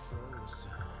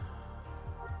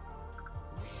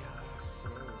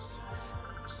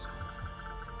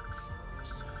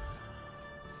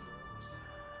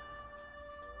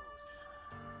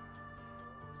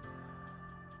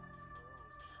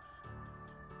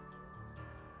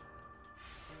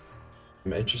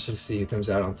 I'm interested to see who comes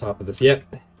out on top of this.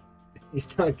 Yep, he's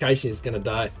telling Kaishin he's gonna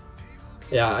die.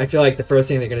 Yeah, I feel like the first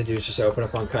thing they're gonna do is just open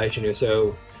up on Kaishin here.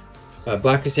 So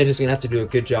Black Chrysanthemum is gonna have to do a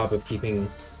good job of keeping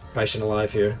Kaishin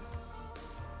alive here,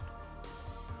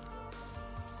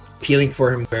 peeling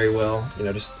for him very well. You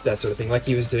know, just that sort of thing, like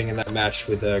he was doing in that match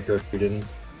with Gertrude and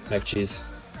Neck Cheese.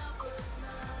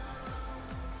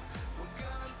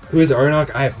 Who is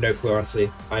Arnok? I have no clue,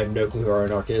 honestly. I have no clue who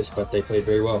Arnok is, but they played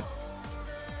very well.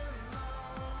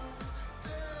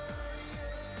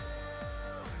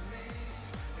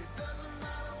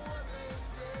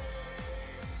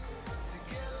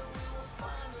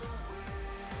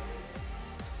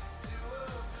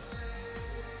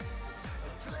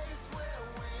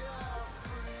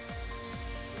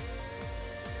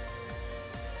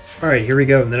 Alright, here we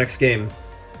go in the next game.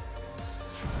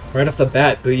 Right off the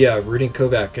bat, Booyah, rooting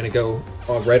Kovac, gonna go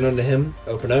right onto him,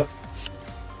 open up.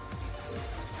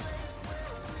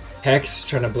 Hex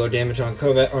trying to blow damage on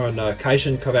Kovac, on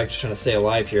Kaishin. Kovac just trying to stay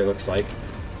alive here, looks like.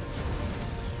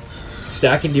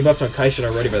 Stacking debuffs on Kaishin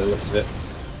already by the looks of it.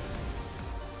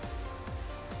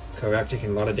 Kovac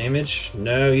taking a lot of damage.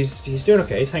 No, he's doing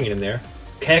okay, he's hanging in there.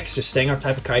 Kex just staying on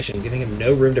top of Kaishin, giving him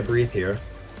no room to breathe here.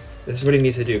 This is what he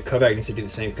needs to do. Kovac needs to do the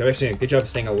same. Kovac's doing a good job of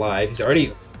staying alive. He's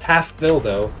already half filled,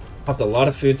 though. Popped a lot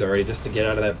of foods already just to get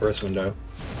out of that burst window.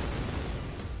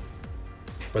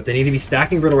 But they need to be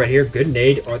stacking Riddle right here. Good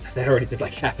nade. Oh, that already did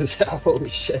like half his health. Holy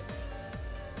shit.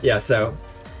 Yeah, so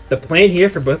the plan here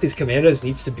for both these commandos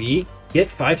needs to be get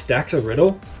 5 stacks of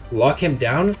Riddle, lock him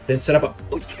down, then set up a...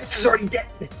 Oh, Kex is already dead!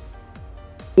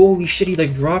 Holy shit, he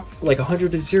like dropped like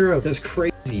 100 to 0. That's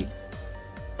crazy.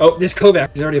 Oh, this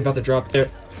Kovac is already about to drop there.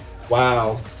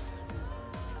 Wow,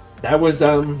 that was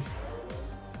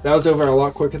over a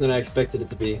lot quicker than I expected it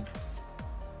to be.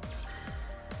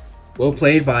 Well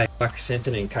played by Black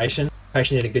Chrysanthemum and Kaishin.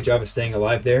 Kaishin did a good job of staying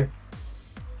alive there.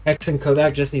 Hex and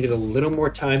Kovac just needed a little more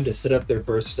time to set up their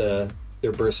burst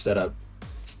setup,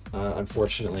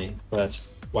 unfortunately. But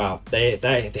wow, they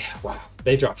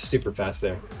dropped super fast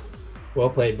there. Well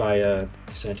played by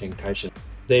Chrysanthemum and Kaishin.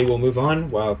 They will move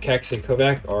on while Kex and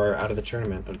Kovac are out of the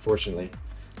tournament, unfortunately.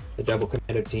 The Double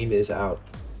Commando team is out.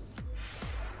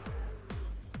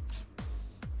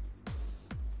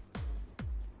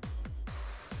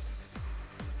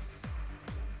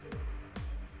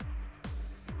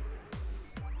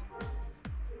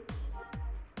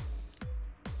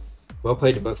 Well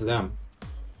played to both of them.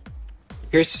 I'm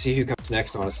curious to see who comes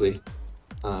next, honestly.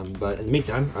 But in the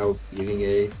meantime, I'll be eating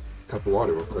a cup of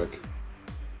water real quick.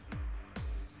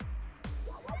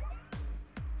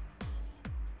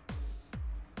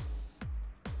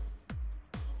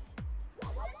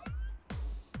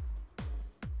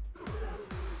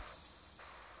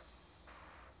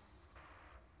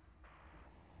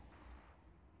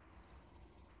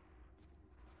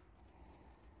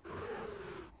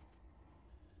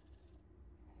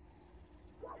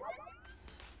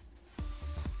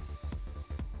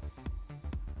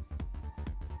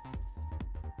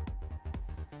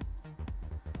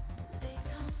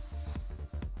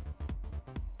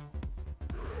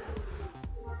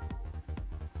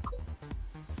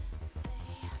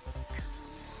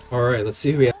 Alright, let's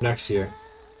see who we have next here.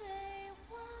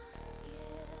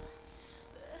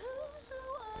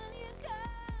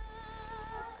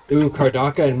 Ooh,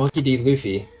 Kardaka and Monkey D.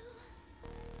 Luffy. Are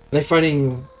they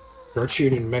fighting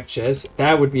Gertrude and Mech Chez?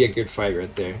 That would be a good fight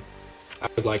right there. I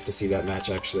would like to see that match,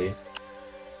 actually.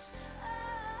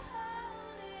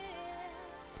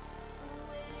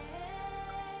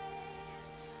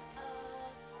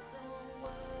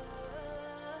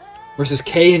 versus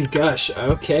K and Gush.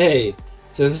 Okay,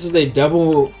 so this is a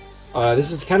double.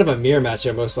 This is kind of a mirror match,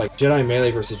 almost like Jedi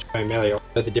Melee versus Jedi Melee.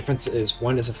 But the difference is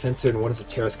one is a fencer and one is a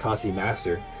Terraskasi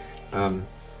master.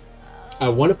 I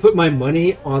want to put my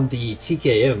money on the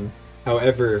TKM.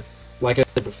 However, like I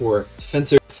said before,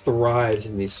 fencer thrives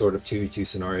in these sort of 2v2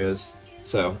 scenarios.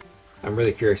 So I'm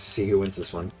really curious to see who wins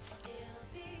this one.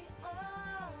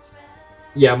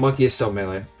 Yeah, Monkey is still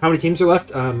melee. How many teams are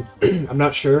left? I'm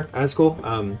not sure. As cool.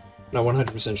 Not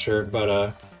 100% sure,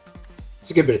 but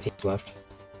it's a good bit of teams left.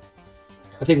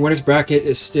 I think winner's bracket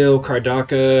is still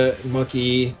Kardaka,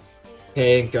 Monkey,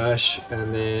 K, and Gush,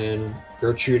 and then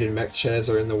Gertrude and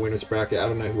Mekchez are in the winners bracket. I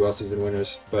don't know who else is in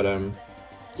winners, but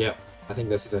yeah, I think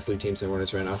that's the 3 teams in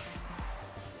winners right now.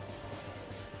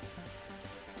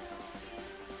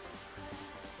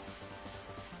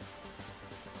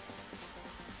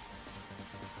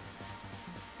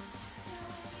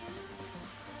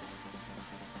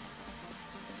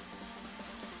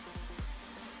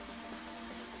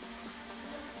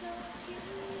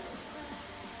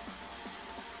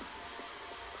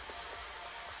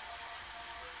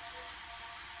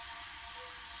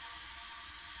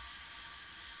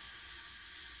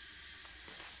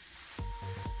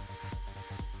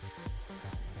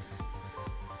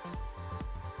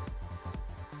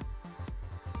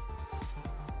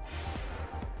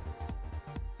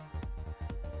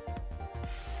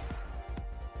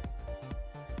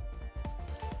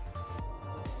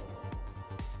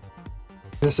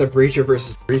 Is this a Breacher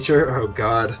versus Breacher? Oh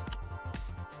god.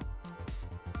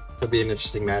 It'll be an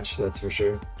interesting match, that's for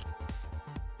sure.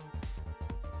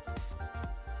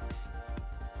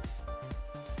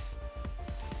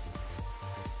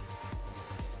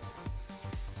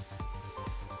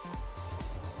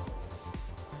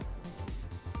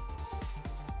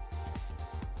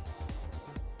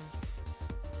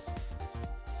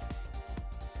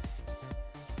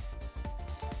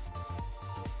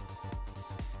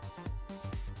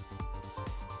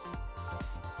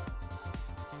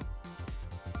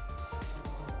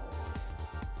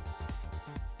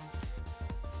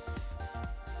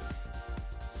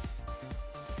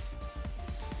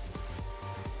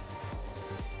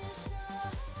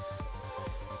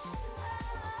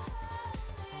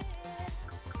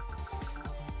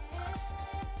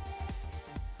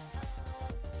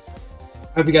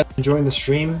 I hope you guys are enjoying the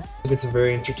stream. It's been some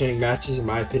very entertaining matches in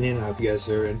my opinion. I hope you guys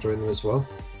are enjoying them as well.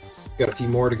 Got a few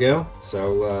more to go,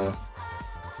 so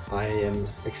I am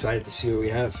excited to see what we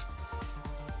have.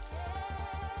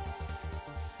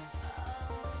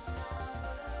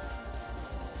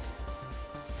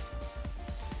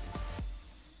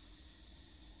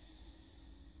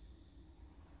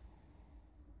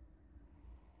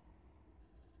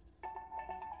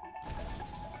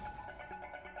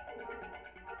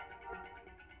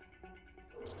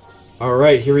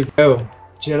 Alright, here we go.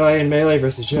 Jedi and Melee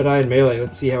versus Jedi and Melee.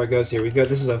 Let's see how it goes here. We've got,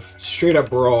 this is a straight up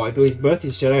brawl. I believe both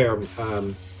these Jedi are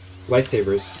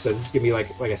lightsabers, so this is gonna be like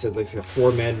I said, looks like a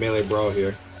 4-man melee brawl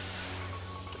here.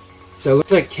 So it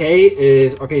looks like K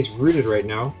is, okay, he's rooted right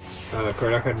now.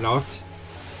 Kardaka knocked.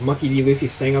 Monkey D. Luffy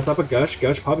staying on top of Gush.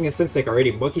 Gush popping a stun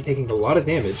already. Monkey taking a lot of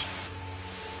damage.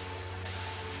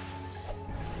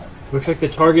 Looks like the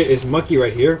target is Monkey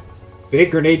right here. Big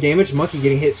grenade damage. Monkey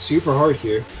getting hit super hard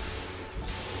here.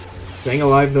 Staying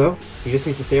alive though. He just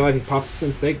needs to stay alive. He popped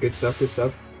Sensei. Good stuff, good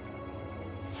stuff.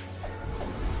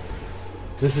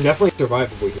 This is definitely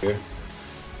survivable here.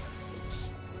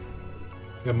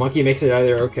 The Monkey makes it out of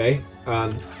there okay.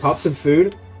 Popped some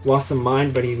food. Lost some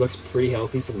mind, but he looks pretty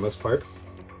healthy for the most part.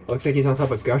 Looks like he's on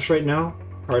top of Gush right now.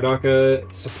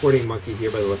 Kardaka supporting Monkey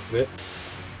here by the looks of it.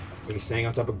 He's staying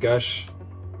on top of Gush.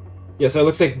 Yeah, so it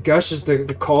looks like Gush is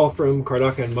the call from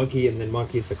Kardaka and Monkey, and then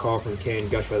Monkey is the call from K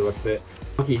and Gush by the looks of it.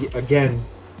 Monkey, again,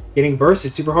 getting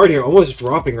bursted super hard here, almost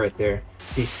dropping right there.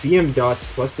 These CM dots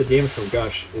plus the damage from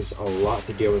Gush is a lot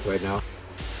to deal with right now.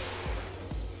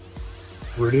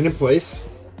 Rooted in place.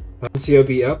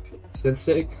 COB up.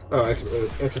 Sensei. Oh,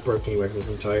 extra protein weapons,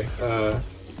 I'm sorry.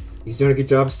 He's doing a good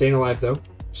job staying alive though.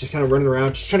 He's just kind of running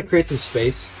around, just trying to create some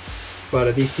space.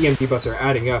 But these CM debuffs are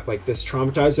adding up. Like this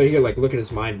traumatized right here, like look at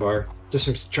his mind bar. Just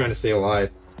from trying to stay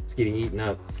alive. It's getting eaten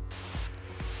up.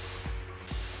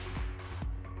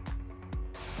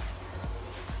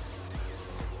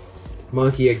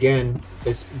 Monkey again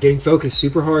is getting focused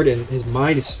super hard and his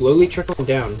mind is slowly trickling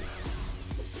down.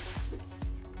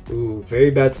 Ooh,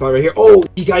 very bad spot right here. Oh,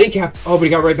 he got incapped. Oh, but he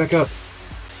got right back up.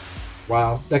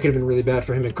 Wow, that could have been really bad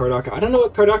for him and Kardaka. I don't know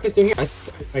what Kardaka's doing here.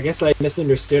 I guess I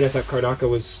misunderstood. I thought Kardaka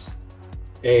was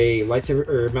a lightsaber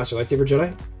or master lightsaber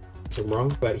Jedi. So I'm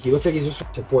wrong, but he looks like he's just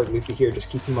trying to support Luffy here, just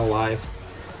keep him alive.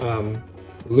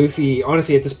 Luffy,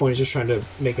 honestly, at this point, is just trying to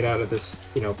make it out of this,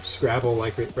 you know, Scrabble,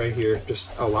 like right here, just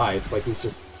alive. Like, he's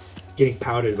just getting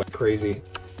pounded like crazy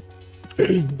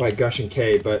by Gush and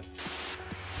K. But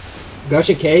Gush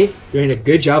and K doing a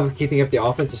good job of keeping up the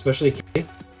offense, especially K.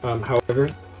 However,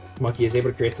 Monkey is able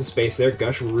to create some space there.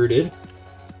 Gush rooted.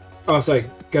 Oh, I'm sorry,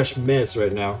 Gush Mez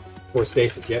right now. Or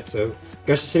Stasis, yep. So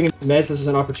Gush is sitting in Mez. This is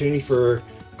an opportunity for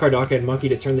Kardaka and Monkey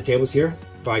to turn the tables here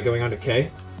by going on to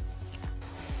K.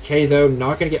 K, though,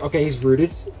 not going to get... Okay, he's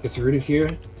rooted. Gets rooted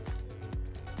here.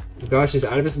 Gush is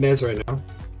out of his Mez right now.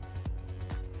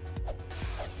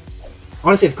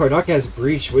 Honestly, if Kardaka has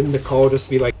Breach, wouldn't the call just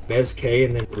be like Mez K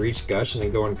and then Breach Gush and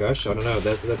then go on Gush? I don't know.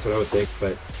 That's what I would think,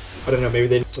 but I don't know. Maybe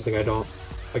they do something I don't.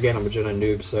 Again, I'm a Jedi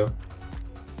noob, so...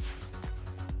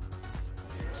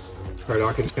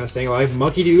 Kardaka just kind of staying alive.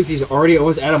 Monkey dude, he's already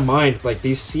almost out of mind. Like,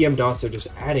 these CM dots are just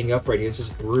adding up right here. This is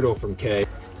brutal from K.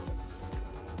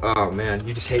 Oh, man.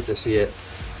 You just hate to see it.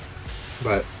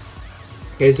 But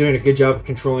K's doing a good job of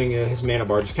controlling his mana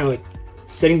bar. Just kind of like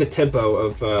setting the tempo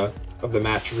of the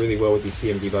match really well with these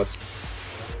CM debuffs.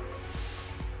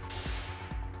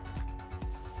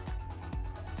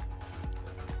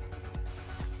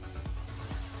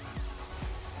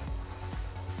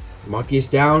 Monkey's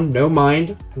down, no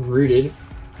mind, rooted,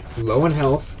 low on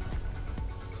health.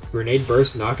 Grenade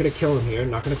burst, not going to kill him here,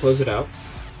 not going to close it out.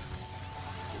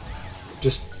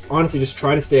 Just, honestly, just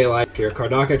trying to stay alive here.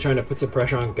 Kardaka trying to put some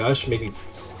pressure on Gush, maybe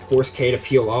force K to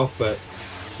peel off, but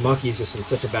Monkey's just in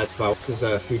such a bad spot. This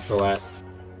is food for that.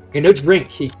 Okay, no drink.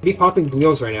 He could be popping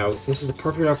Bleals right now. This is a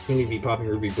perfect opportunity to be popping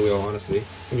Ruby Bleel, honestly,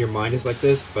 when your mind is like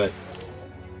this, but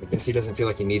I guess he doesn't feel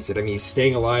like he needs it. I mean, he's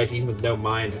staying alive even with no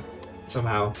mind,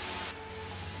 somehow.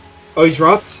 Oh, he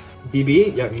dropped?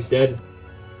 DB? Yeah, he's dead.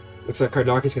 Looks like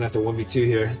Kardaka's gonna have to 1v2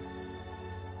 here.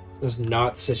 That's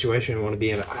not the situation I want to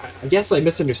be in. I guess I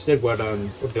misunderstood what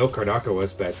build Kardaka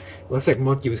was, but it looks like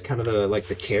Monkey was kind of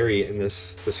the carry in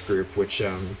this group, which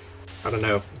I don't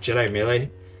know, Jedi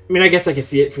melee. I mean, I guess I could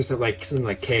see it for something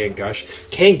like K and Gush.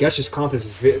 K and Gush's comp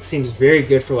seems very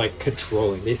good for like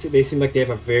controlling. They seem like they have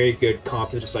a very good comp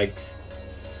to just like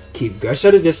keep Gush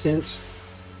at a distance,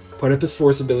 put up his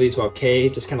force abilities while K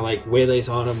just kind of like waylays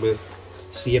on him with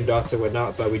CM dots and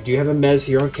whatnot. But we do have a Mez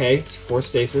here on K. It's force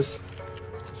stasis.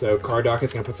 So Kardaka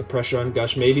is going to put some pressure on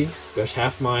Gush maybe. Gush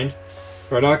half mind.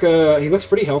 Kardaka, he looks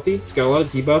pretty healthy. He's got a lot of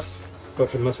debuffs, but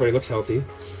for the most part he looks healthy.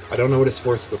 I don't know what his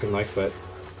force is looking like, but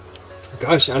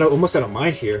Gush, almost out of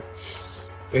mind here.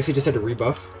 I guess he just had to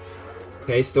rebuff.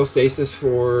 Okay, still stasis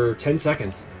for 10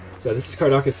 seconds. So this is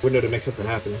Kardaka's window to make something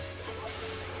happen.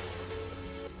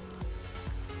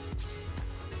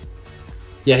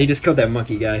 Yeah, he just killed that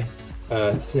monkey guy.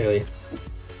 Snaily,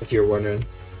 if you're wondering.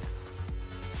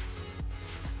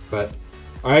 But,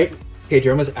 alright. Okay,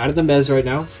 Jeroma's out of the Mez right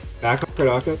now. Back on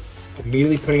Kardaka.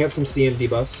 Immediately putting up some CM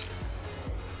debuffs.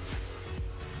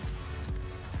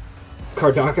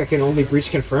 Kardaka can only breach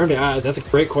confirmed? That's a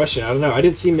great question. I don't know. I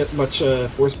didn't see much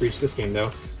force breach this game,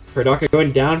 though. Kardaka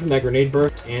going down from that grenade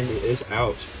burst, and it is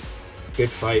out. Good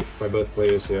fight by both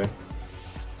players here.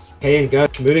 K and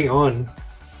Gush moving on.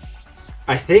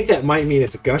 I think that might mean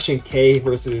it's Gush and K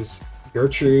versus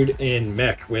Gertrude and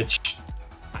Mech, which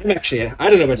I'm actually, I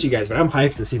don't know about you guys, but I'm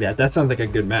hyped to see that. That sounds like a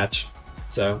good match.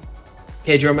 So,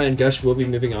 K, Droma, and Gush will be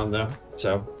moving on, though.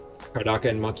 So, Kardaka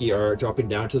and Monkey are dropping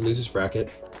down to the loser's bracket.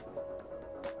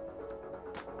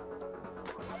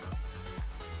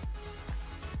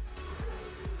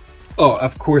 Oh,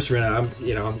 of course, Rena.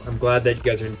 I'm glad that you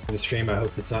guys are enjoying the stream. I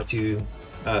hope it's not too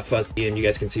fuzzy and you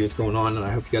guys can see what's going on, and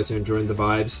I hope you guys are enjoying the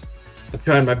vibes. I'm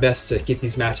trying my best to keep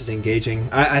these matches engaging.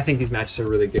 I think these matches are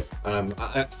really good.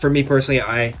 For me personally,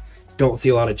 I don't see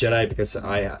a lot of Jedi because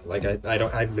I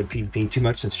haven't been PvPing too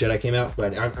much since Jedi came out,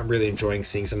 but I'm really enjoying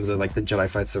seeing some of the Jedi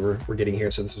fights that we're getting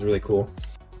here. So this is really cool,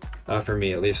 for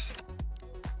me at least.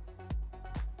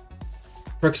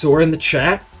 Crooksor in the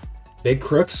chat, big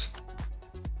Crooks.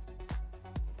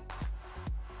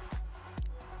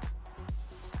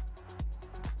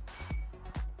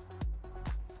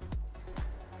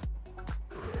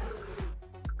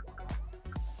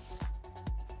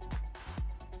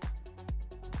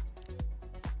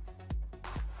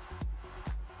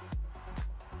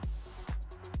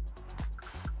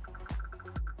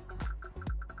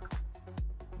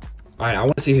 Alright, I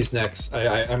want to see who's next.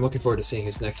 I'm looking forward to seeing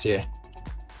who's next here.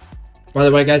 By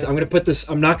the way, guys, I'm going to put this...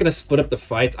 I'm not going to split up the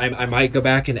fights. I might go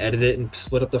back and edit it and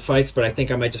split up the fights, but I think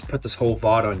I might just put this whole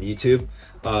VOD on YouTube.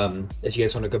 If you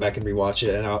guys want to go back and rewatch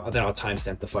it, and then I'll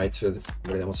timestamp the fights for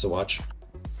anybody that wants to watch.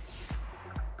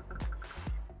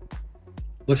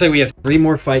 Looks like we have 3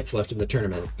 more fights left in the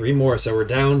tournament. 3 more, so we're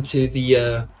down to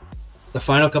the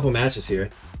final couple matches here.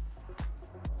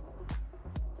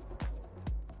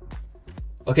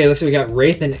 Okay, looks like we got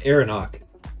Wraith and Aeronok.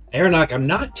 Aeronok, I'm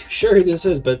not too sure who this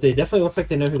is, but they definitely look like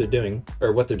they know who they're doing,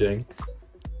 or what they're doing.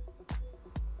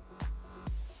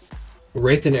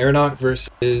 Wraith and Aeronok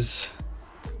versus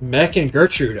Mech and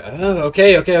Gertrude. Oh,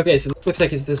 okay. So this looks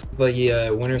like this is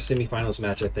the winner semifinals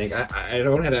match, I think. I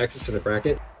don't have access to the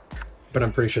bracket, but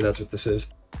I'm pretty sure that's what this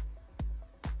is.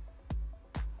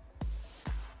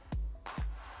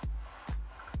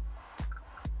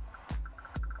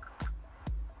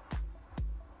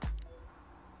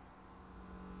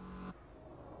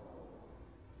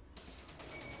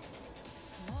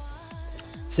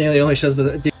 Stanley only shows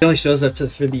up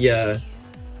for the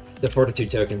Fortitude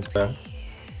tokens, bro.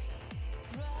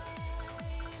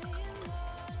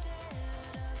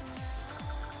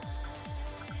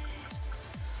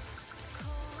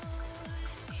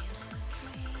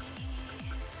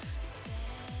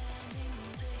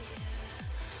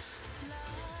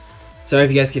 Sorry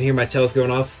if you guys can hear my tails going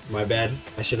off. My bad.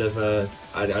 I should have.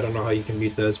 I don't know how you can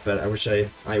mute those, but I wish I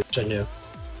knew.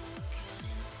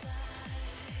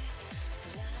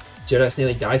 Jedi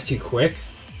Stanley dies too quick?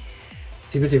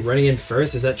 Too busy running in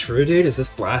first? Is that true, dude? Is this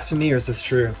blasphemy or is this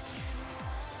true?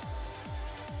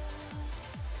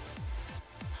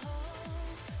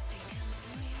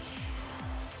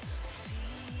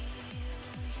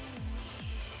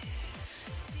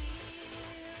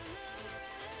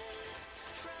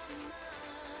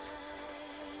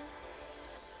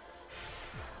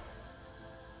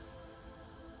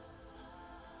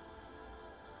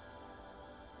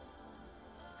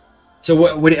 So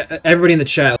what everybody in the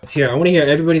chat, let's hear. I want to hear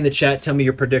everybody in the chat tell me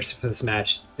your prediction for this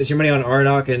match. Is your money on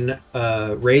Aeronok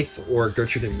and Wraith or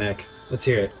Gertrude and Mech? Let's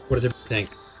hear it. What does everybody think?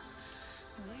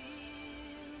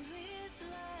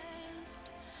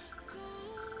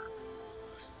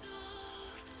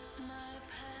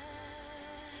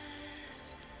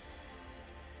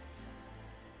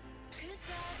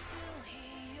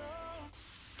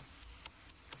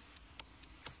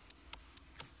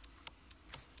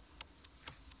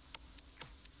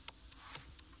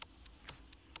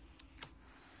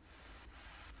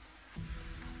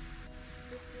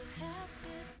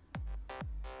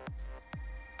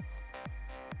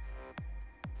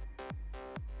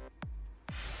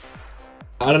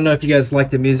 I don't know if you guys like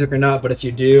the music or not, but if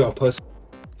you do, I'll post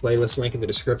a playlist link in the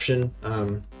description.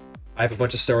 I have a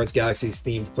bunch of Star Wars Galaxies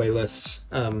themed playlists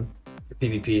for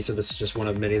PvP, so this is just one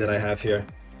of many that I have here.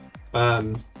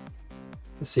 Let's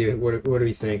see, what do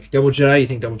we think? Double Jedi, you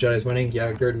think Double Jedi is winning?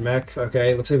 Yeah, Gert and Mech.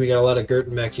 Okay, looks like we got a lot of Gert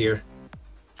and Mech here.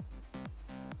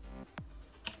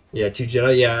 Yeah, 2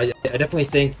 Jedi. Yeah, I definitely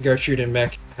think Gertrude and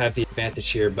Mech have the advantage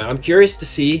here, but I'm curious to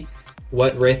see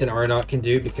what Wraith and Aeronok can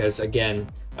do because, again,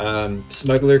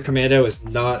 Smuggler Commando is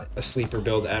not a sleeper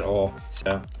build at all,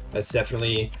 so that's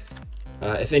definitely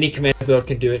if any commando build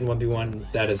can do it in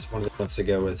 1v1, that is one of the ones to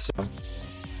go with. So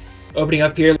opening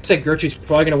up here, looks like Gertrude's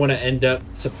probably going to want to end up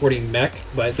supporting Mech,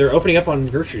 but they're opening up on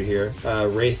Gertrude here.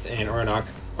 Wraith and Aeronok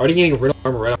already getting a riddle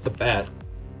armor right off the bat.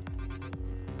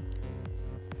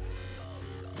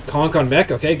 Conk on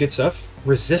Mech, okay, good stuff.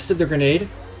 Resisted the grenade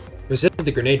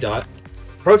dot.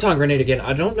 Proton grenade again.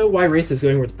 I don't know why Wraith is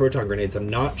going with proton grenades. I'm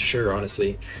not sure,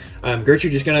 honestly.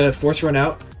 Gertrude just gonna force run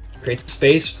out, create some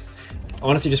space.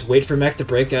 Honestly, just wait for Mech to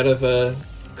break out of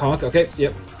Conk. Okay,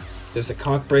 yep. There's a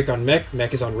Conk break on Mech.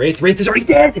 Mech is on Wraith. Wraith is already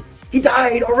dead! He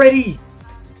died already!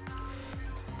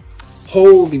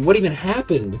 Holy, what even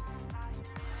happened?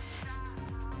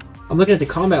 I'm looking at the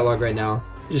combat log right now.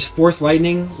 Just force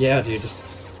lightning. Yeah, dude, just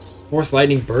force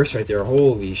lightning burst right there.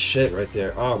 Holy shit right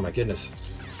there. Oh my goodness.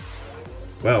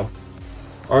 Well,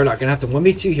 Aeronok gonna have to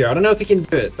 1v2 here. I don't know if he can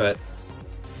do it, but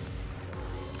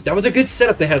that was a good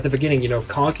setup they had at the beginning. You know,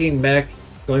 conking Mech,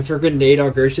 going for a grenade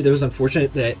on Gertrude. It was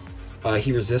unfortunate that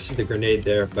he resisted the grenade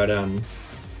there, but I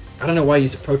don't know why he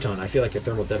used a proton. I feel like a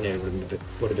thermal detonator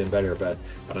would have been better, but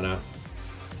I don't know.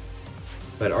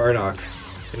 But Aeronok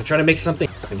gonna try to make something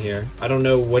happen here. I don't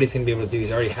know what he's gonna be able to do.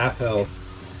 He's already half health.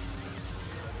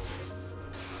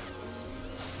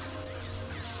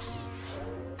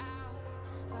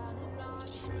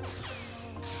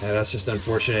 Yeah, that's just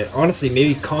unfortunate. Honestly,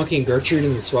 maybe conking Gertrude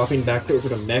and then swapping back over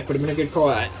to Mech would have been a good call.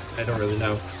 I don't really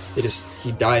know.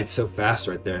 He died so fast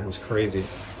right there. It was crazy.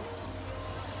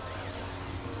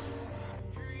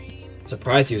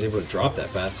 Surprised he was able to drop that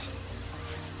fast.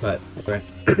 But, okay.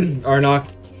 Aeronok,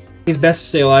 he's best to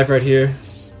stay alive right here.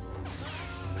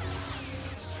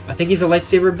 I think he's a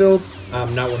lightsaber build.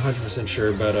 I'm not 100%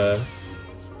 sure, but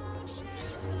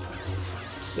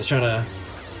he's trying to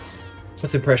put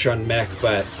some pressure on Mech,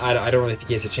 but I don't really think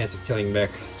he has a chance of killing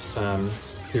Mech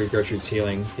through Gertrude's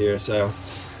healing here, so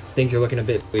things are looking a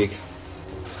bit weak.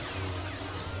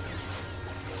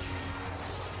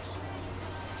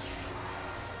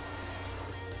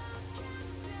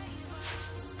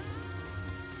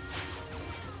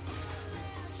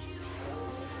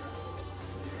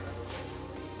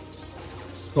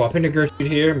 Swapping to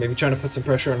Gertrude here, maybe trying to put some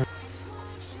pressure on her.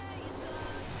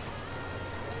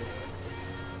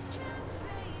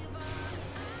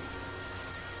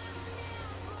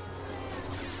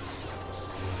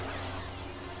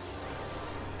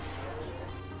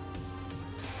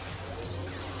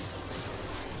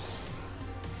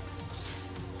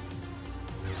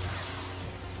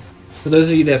 For those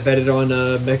of you that betted on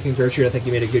Mech and Gertrude, I think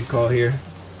you made a good call here.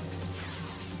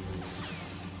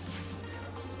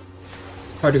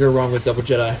 Hard to go wrong with Double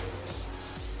Jedi.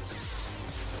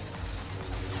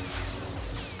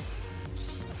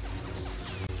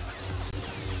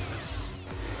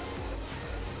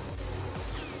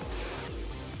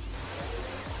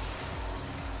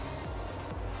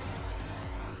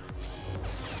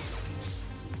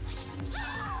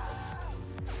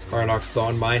 Arnock's low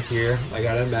on mine here. I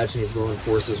gotta imagine he's low in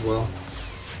force as well.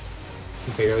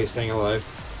 Barely staying alive.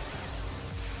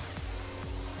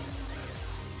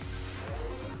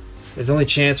 His only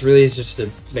chance really is just to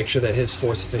make sure that his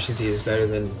force efficiency is better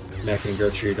than Mech and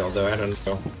Gertrude, although I don't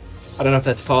know. I don't know if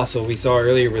that's possible. We saw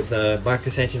earlier with Black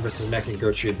Ascension versus Mech and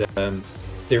Gertrude that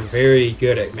they're very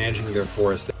good at managing their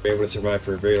force. They were able to survive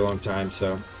for a very long time,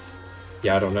 so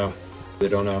yeah, I don't know. I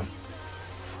don't know.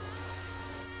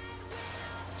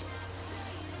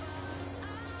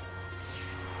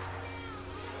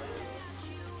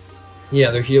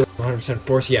 Yeah, they're healing 100%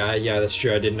 force. Yeah, that's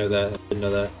true. I didn't know that. I didn't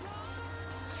know that.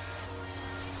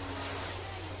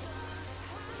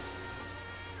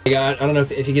 I don't know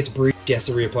if he gets breached, he has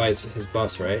to reapply his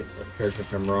buffs, right? Correct me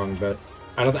if I'm wrong, but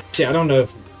I don't know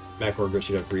if Mac or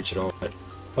should have breach at all. But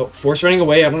oh, force running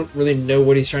away. I don't really know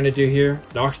what he's trying to do here.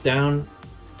 Knocked down.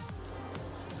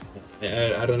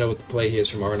 I don't know what the play here is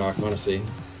from Arnock, honestly.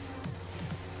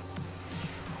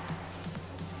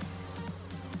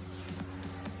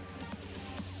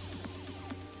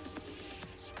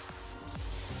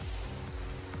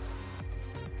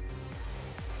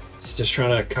 Just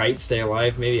trying to kite, stay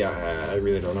alive, maybe? I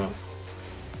really don't know.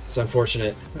 It's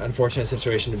unfortunate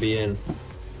situation to be in.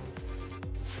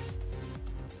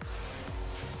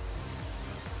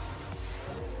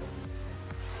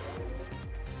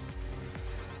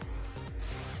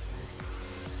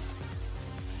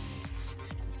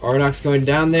 Arnock's going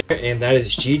down there, and that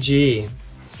is GG.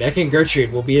 Beck and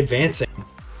Gertrude will be advancing.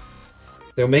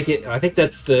 They'll make it. I think they're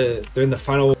in the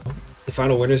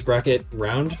final winners bracket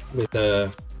round with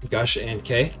Gush and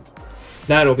K.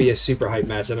 That'll be a super hype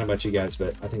match. I don't know about you guys,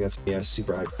 but I think that's gonna be a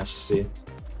super hype match to see.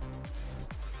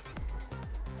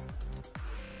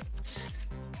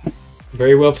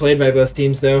 Very well played by both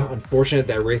teams, though. Unfortunate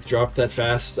that Wraith dropped that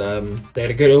fast. They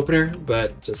had a good opener,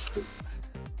 but just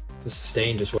the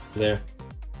sustain just wasn't there.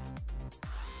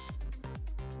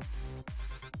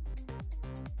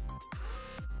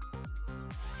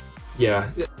 Yeah.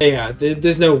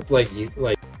 There's no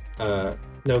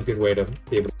no good way to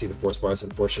be able to see the force bars,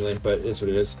 unfortunately, but it is what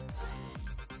it is.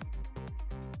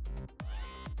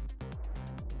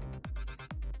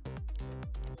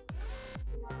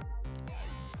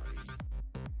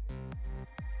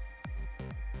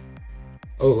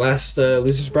 Oh, last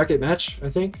losers bracket match, I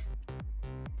think.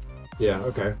 Yeah.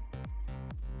 Okay.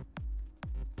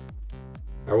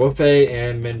 Arwofe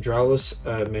and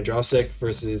Mandralsik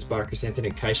versus Bakr Santin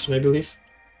and Kaishin, I believe.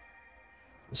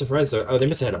 I'm surprised though. Oh, they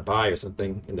must have had a bye or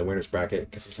something in the winners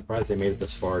bracket, because I'm surprised they made it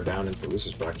this far down into the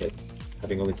losers bracket,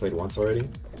 having only played once already.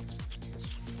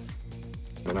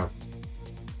 I don't know.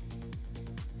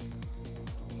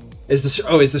 Is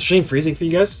the stream freezing for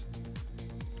you guys?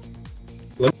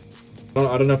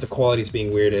 I don't know if the quality's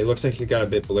being weird. It looks like it got a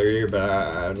bit blurrier, but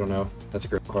I don't know. That's a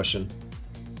great question.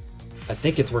 I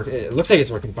think it's working. It looks like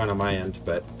it's working fine on my end,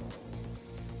 but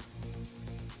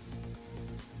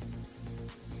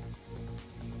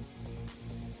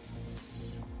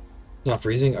it's not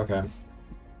freezing? Okay.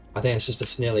 I think it's just a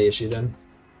snaily issue then.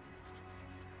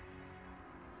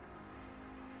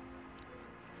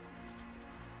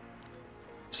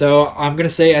 So I'm gonna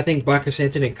say I think Black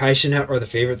Chrysanthemum and Kaishin are the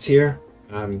favorites here.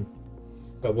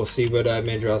 But we'll see what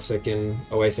Mandralsik and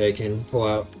Oefe can pull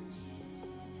out.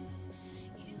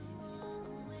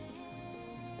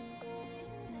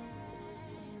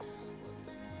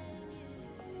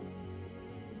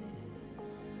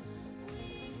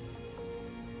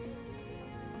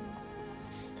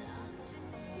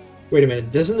 Wait a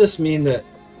minute, doesn't this mean that...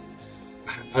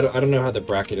 I don't know how the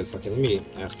bracket is looking. Let me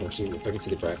ask Marcy if I can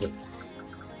see the bracket.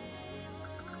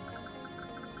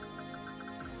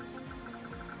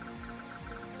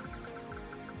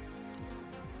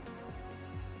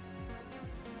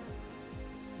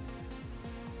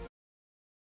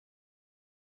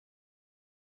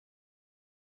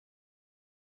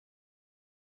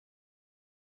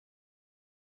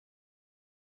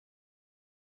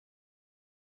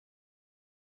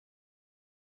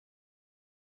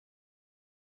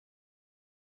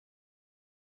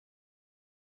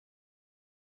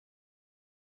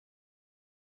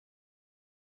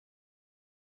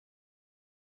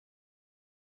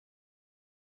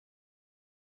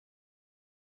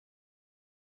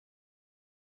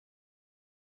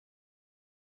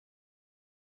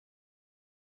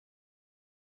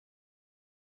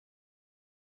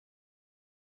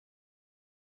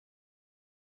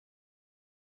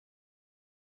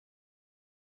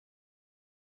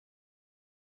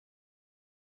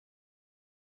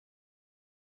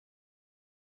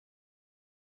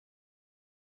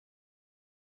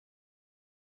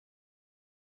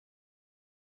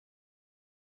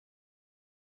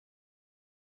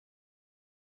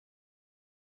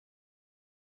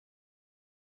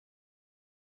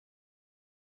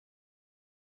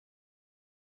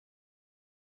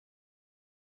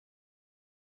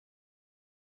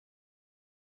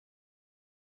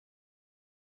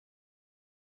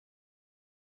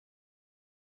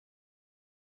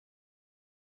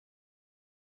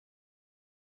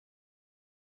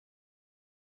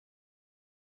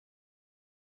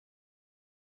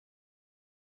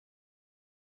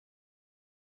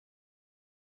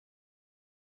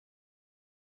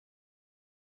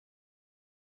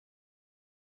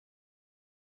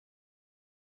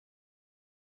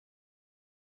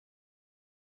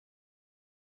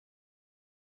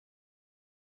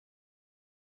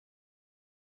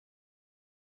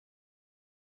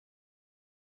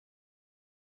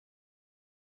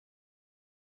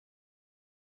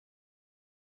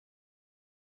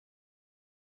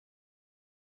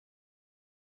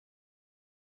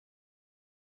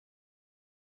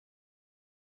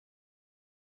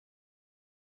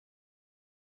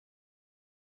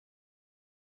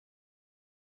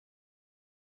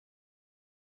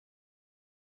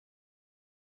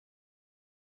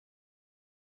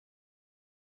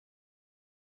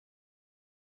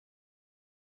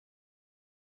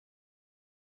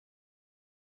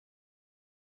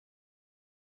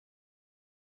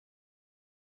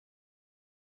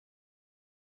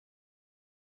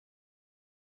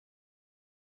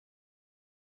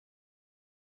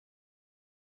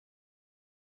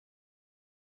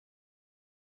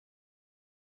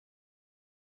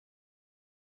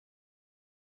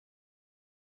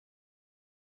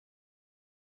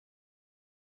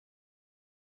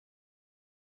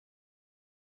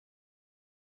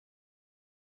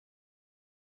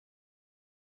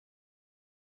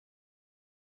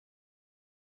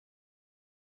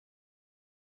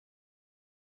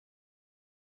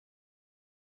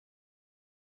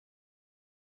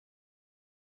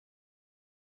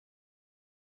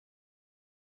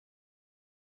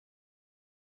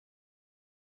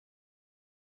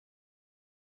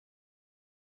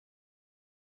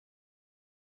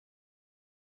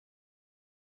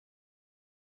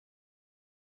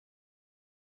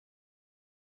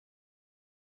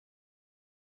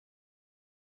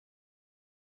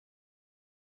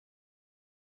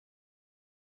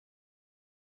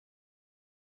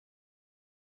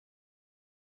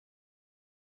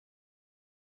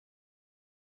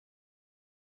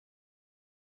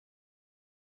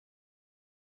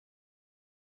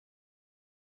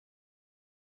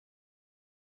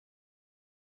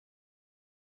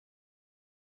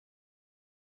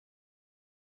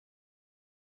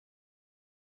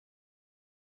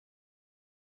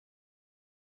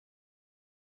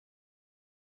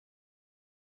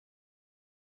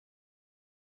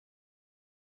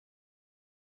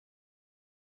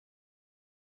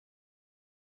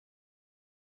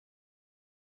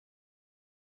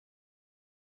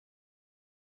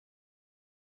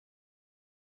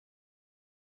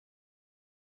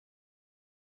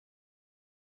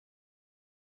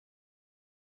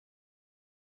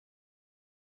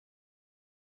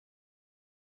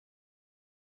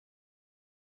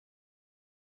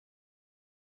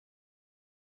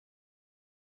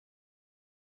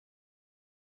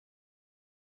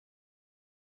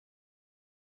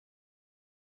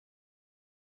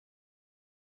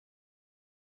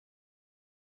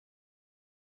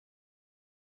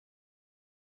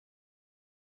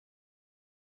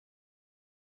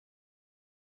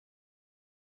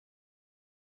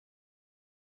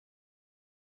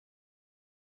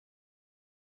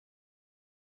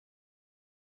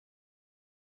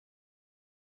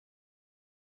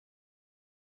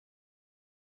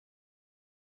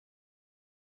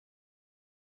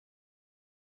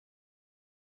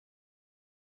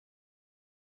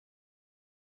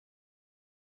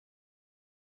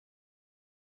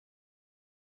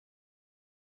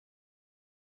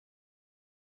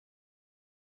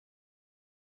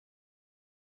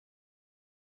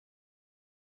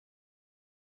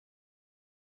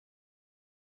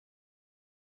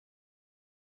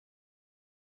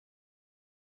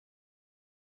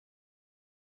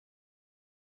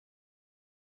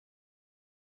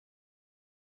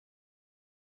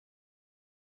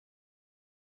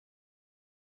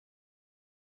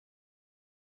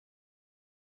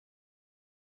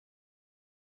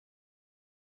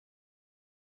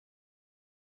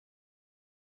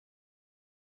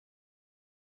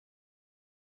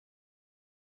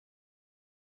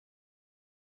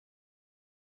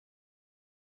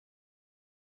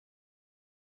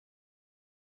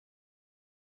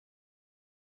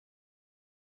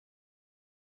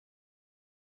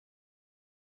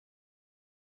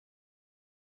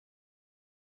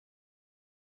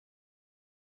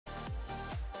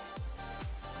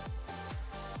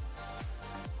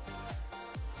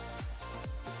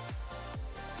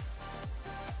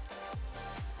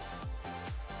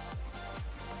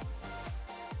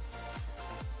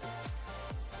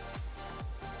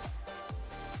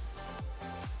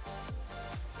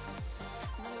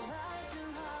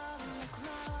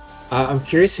 I'm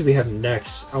curious who we have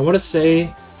next. I want to say,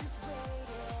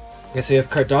 I guess we have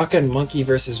Kardaka and Monkey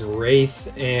versus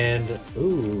Wraith and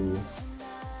ooh,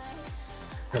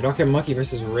 Kardaka and Monkey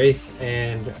versus Wraith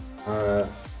and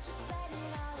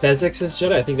Fezix is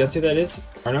Jedi. I think that's who that is.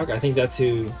 Arnok. I think that's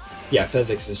who. Yeah,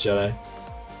 Fezix is Jedi.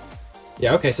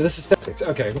 Yeah. Okay. So this is Fezix.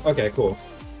 Okay. Okay. Cool.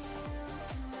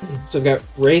 So we've got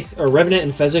Wraith or Revenant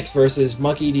and Fezix versus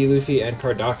Monkey D. Luffy and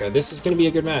Kardaka. This is going to be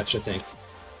a good match, I think.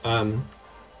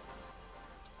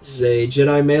 This is a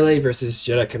Jedi Melee versus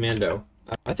Jedi Commando.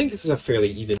 I think this is a fairly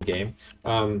even game.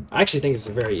 I actually think it's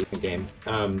a very even game.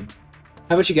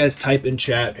 How about you guys type in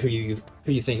chat who you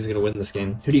think is going to win this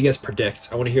game? Who do you guys predict?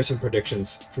 I want to hear some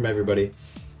predictions from everybody.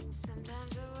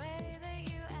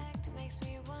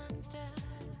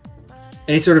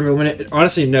 Any sort of a win?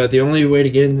 Honestly, no. The only way to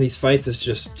get into these fights is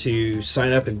just to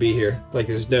sign up and be here. Like,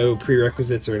 there's no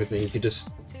prerequisites or anything. You could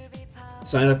just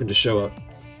sign up and just show up.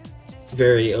 It's a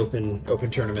very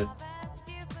open tournament.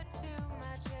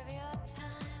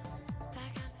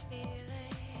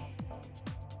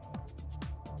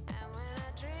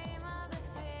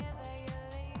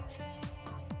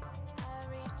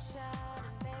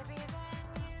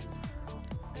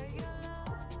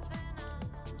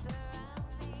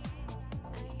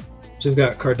 So we've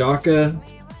got Kardaka,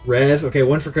 Rev. Okay,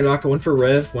 one for Kardaka, one for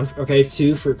Rev. Okay,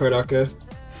 two for Kardaka.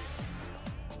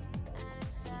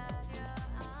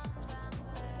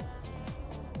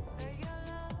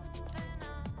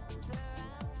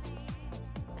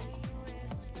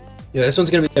 Yeah, this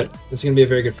one's going to be good. This is going to be a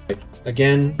very good fight.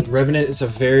 Again, Revenant is a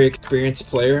very experienced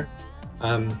player.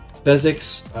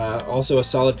 Fezix, also a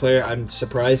solid player. I'm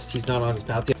surprised he's not on his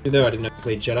path yet, though. I didn't know he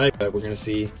played Jedi, but we're going to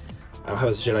see how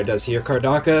his Jedi does here.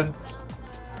 Kardaka,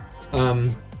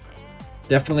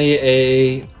 definitely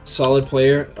a solid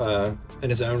player in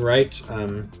his own right.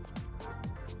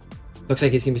 Looks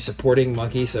like he's going to be supporting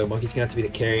Monkey, so Monkey's going to have to be the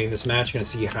carry in this match. Going to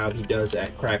see how he does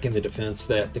at cracking the defense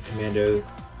that the Commando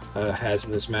has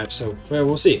in this match. So well,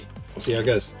 we'll see. We'll see how it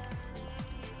goes.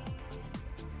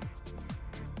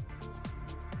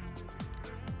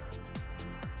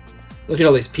 Look at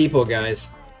all these people, guys.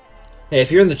 Hey,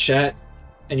 if you're in the chat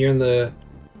and you're in the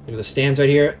stands right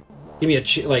here, give me a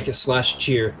a slash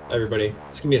cheer, everybody.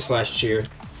 It's gonna be a slash cheer.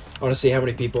 I want to see how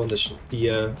many people in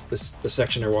the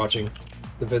section are watching,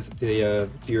 the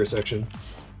viewer section.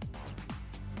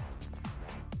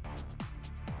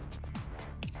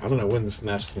 I don't know when this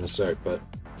match is gonna start, but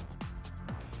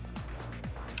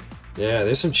yeah,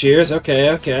 there's some cheers. Okay,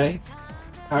 okay,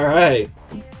 all right.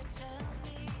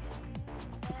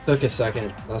 Took a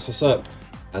second. That's what's up.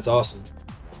 That's awesome.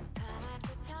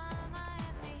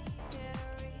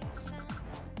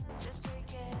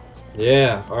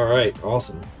 Yeah, alright,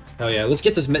 awesome. Hell yeah, let's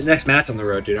get this next match on the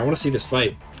road, dude. I want to see this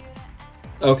fight.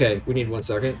 Okay, we need 1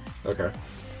 second. Okay.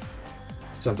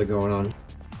 Something going on.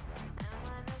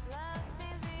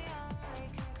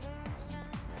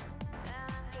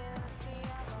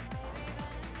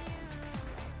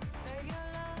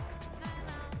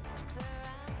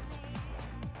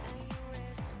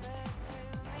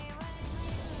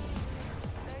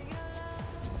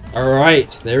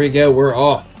 Alright, there we go, we're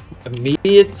off.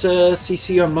 Immediate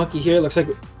CC on Monkey here. Looks like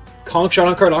Kong shot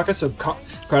on Kardaka, so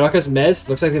Kardaka's Mez.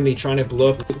 Looks like they're going to be trying to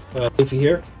blow up Luffy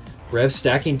here. Rev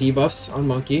stacking debuffs on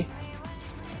Monkey.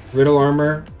 Riddle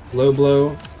armor, low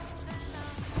blow.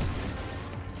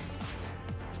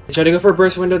 Tried to go for a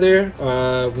burst window there.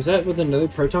 Was that with another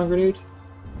proton grenade?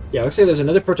 Yeah, looks like there's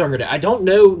another proton grenade. I don't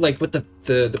know like what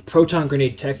the proton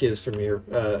grenade tech is from here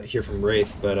from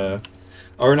Wraith, but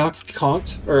Arnok's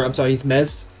conked, or I'm sorry, he's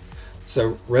mezzed.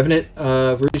 So Revenant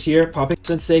rooted here, popping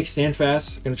Sensei, stand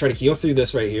fast. Gonna try to heal through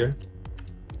this right here.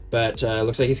 But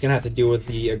looks like he's gonna have to deal with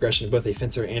the aggression of both a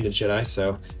Fencer and a Jedi.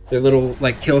 So their little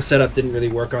like kill setup didn't really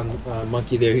work on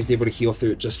Monkey there. He's able to heal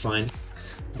through it just fine.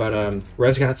 But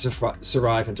Rev's gonna have to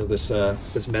survive until this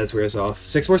this Mez wears off.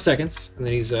 6 more seconds, and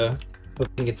then he's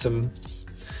hoping to get some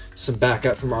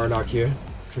backup from Arnok here,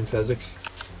 from Fezix.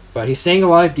 But he's staying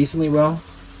alive decently well.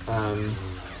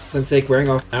 Sensei wearing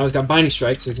off now. He's got Binding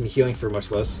Strike, so he's gonna be healing for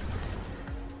much less.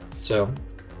 So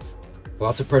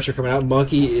lots of pressure coming out.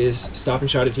 Monkey is stop and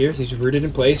shotted here. He's rooted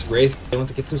in place. Wraith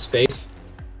wants to get some space.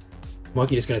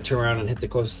 Monkey just gonna turn around and hit the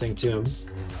closest thing to him.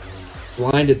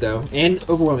 Blinded though, and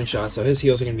overwhelming shot, so his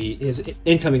heals are gonna be his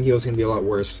incoming heals are gonna be a lot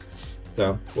worse.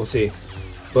 So we'll see.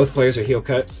 Both players are heal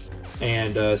cut,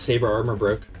 and Saber armor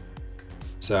broke.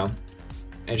 So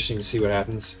interesting to see what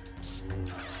happens.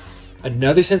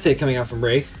 Another Sensei coming out from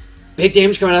Wraith. Big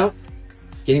damage coming out.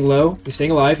 Getting low. He's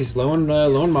staying alive. He's low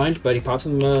on mind, but he pops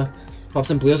some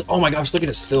bleeds. Oh my gosh, look at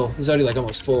his fill. He's already like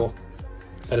almost full.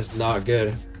 That is not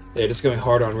good. Yeah, just going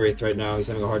hard on Wraith right now. He's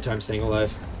having a hard time staying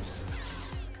alive.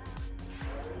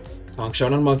 Conk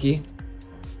shot on Monkey.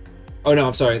 Oh no,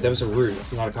 I'm sorry. That was a root,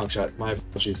 not a conk shot. My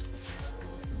apologies.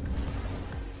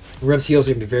 Rev's heals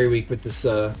are going to be very weak with this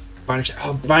Binding Strike.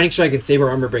 Oh, Binding Strike and Saber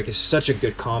Armor Break is such a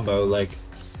good combo. Like,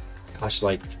 gosh,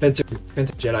 like, defensive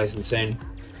Jedi is insane.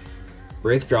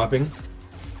 Wraith dropping.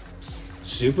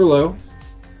 Super low.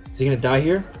 Is he going to die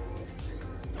here?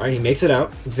 Alright, he makes it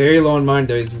out. Very low on mind,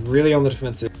 though. He's really on the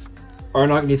defensive.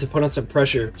 Arnok needs to put on some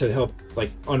pressure to help,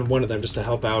 like, on one of them, just to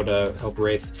help out, help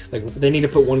Wraith. Like, they need to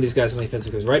put one of these guys on the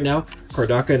offensive, because right now,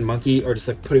 Kardaka and Monkey are just,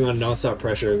 like, putting on non-stop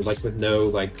pressure, like, with no,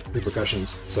 like,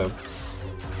 repercussions, so.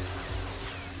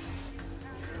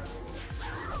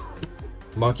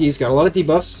 Monkey's got a lot of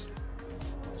debuffs.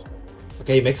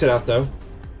 Okay, he makes it out, though.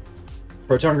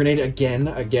 Proton Grenade again.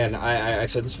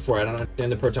 I've said this before, I don't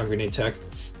understand the Proton Grenade tech.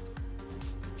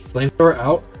 Flamethrower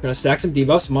out. Gonna stack some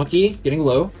debuffs. Monkey getting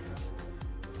low.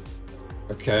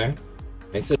 Okay.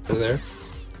 Makes it out of there.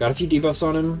 Got a few debuffs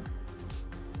on him.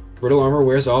 Brittle Armor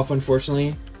wears off,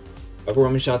 unfortunately.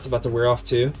 Overwhelming Shot's about to wear off,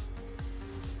 too.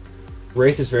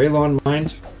 Wraith is very low on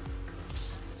mind.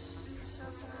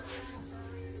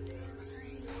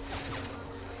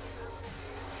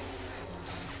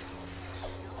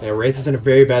 Yeah, Wraith is in a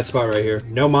very bad spot right here.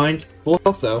 No mind. Full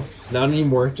health, though. Not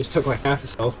anymore. Just took like half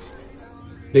his health.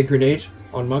 Big grenade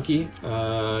on Monkey.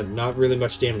 Not really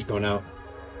much damage going out.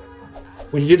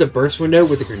 When you do the burst window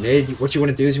with the grenade, what you want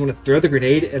to do is you want to throw the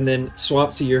grenade and then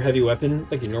swap to your heavy weapon,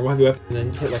 like your normal heavy weapon, and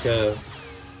then hit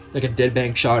like a dead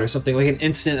bang shot or something, like an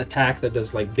instant attack that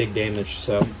does like big damage.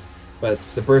 So, but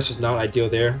the burst was not ideal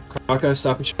there. Karaka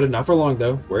stop and shot it, not for long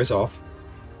though. Wears off.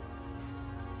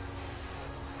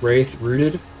 Wraith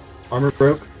rooted, armor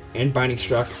broke, and binding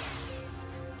struck.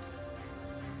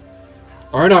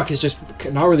 Arnok has just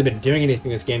not really been doing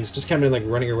anything this game. It's just kind of been like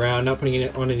running around, not putting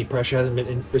it on any pressure, hasn't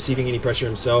been receiving any pressure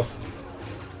himself.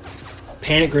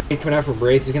 Panic grenade coming out from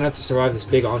Wraith. He's gonna have to survive this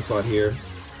big onslaught here.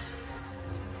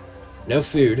 No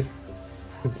food.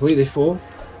 Completely full.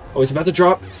 Oh, he's about to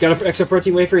drop. He's got an extra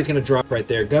protein wafer. He's gonna drop right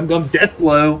there. Gum Gum death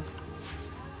blow.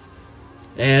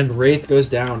 And Wraith goes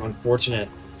down. Unfortunate.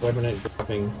 Weapon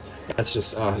dropping. That's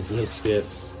just, you hate to see it.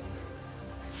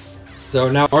 So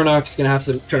now Arnok's going to have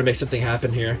to try to make something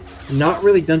happen here. Not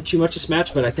really done too much this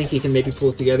match, but I think he can maybe pull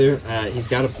it together. He's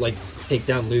got to like take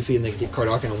down Luffy and then get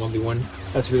Kardaka in a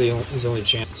 1v1. That's really his only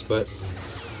chance, but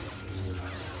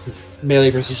melee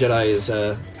versus Jedi is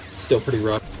still pretty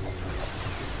rough.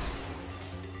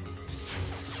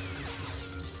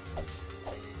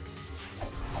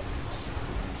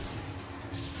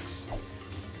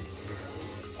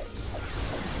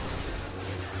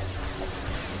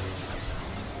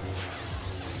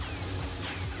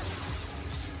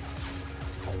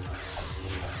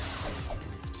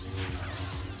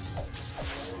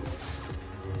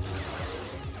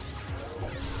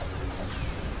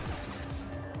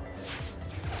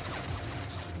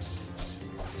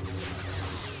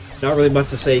 Not really much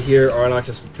to say here. Arnok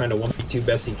just trying to 1v2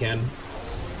 best he can.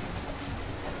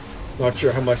 Not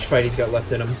sure how much fight he's got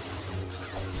left in him.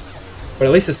 But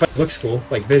at least this fight looks cool,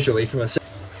 like visually, from a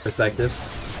perspective.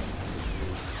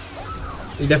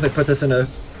 You definitely put this in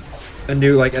a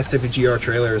new like SWGR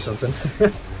trailer or something.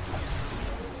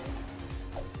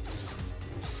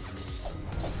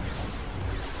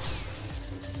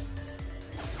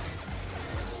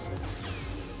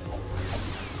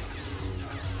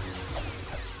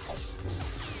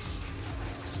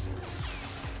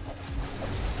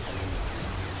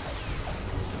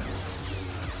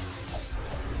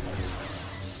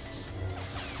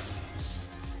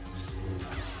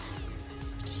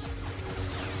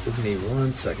 Give me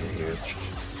 1 second here.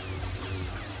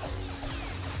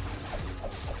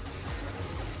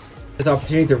 This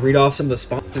opportunity to read off some of the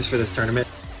sponsors for this tournament.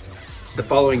 The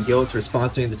following guilds are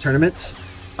sponsoring the tournaments: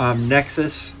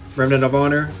 Nexus, Remnant of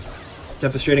Honor,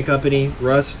 Tempest Trading Company,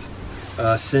 Rust,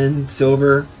 Sin,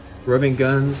 Silver, Roving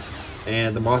Guns,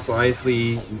 and the Mos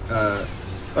Eisley.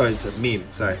 Oh, it's a meme.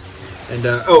 Sorry. And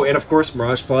and of course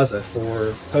Mirage Plaza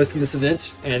for hosting this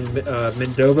event, and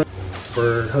Mendova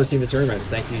for hosting the tournament.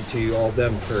 Thank you to all of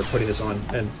them for putting this on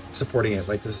and supporting it.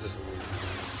 Like this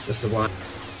is a lot.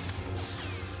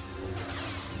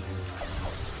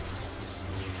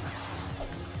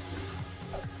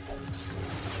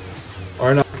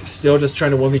 Arnok still just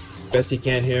trying to 1v best he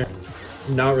can here.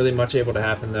 Not really much able to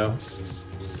happen though.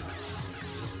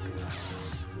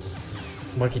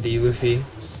 Monkey D. Luffy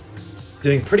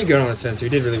doing pretty good on the Spencer. He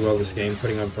did really well this game,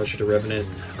 putting on pressure to Revenant.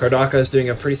 Kardaka is doing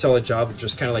a pretty solid job of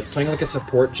just kind of like playing like a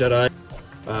support Jedi.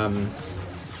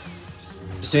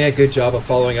 Just doing a good job of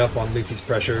following up on Luffy's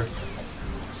pressure.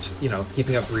 you know,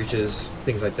 keeping up reaches,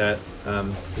 things like that.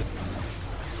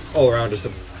 All around, just a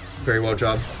very well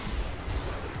job.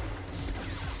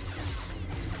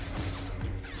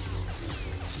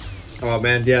 Oh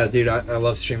man, yeah, dude, I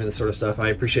love streaming this sort of stuff. I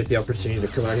appreciate the opportunity to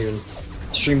come out here and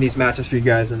stream these matches for you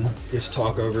guys and just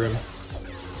talk over them.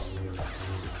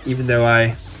 Even though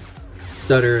I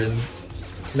stutter and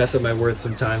mess up my words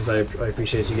sometimes, I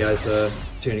appreciate you guys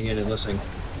tuning in and listening.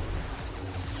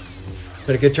 It's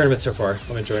been a good tournament so far.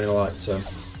 I'm enjoying it a lot, so.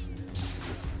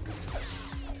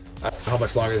 I don't know how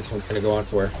much longer this one's going to go on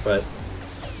for, but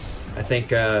I think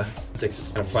 6 is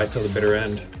going to fight till the bitter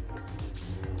end.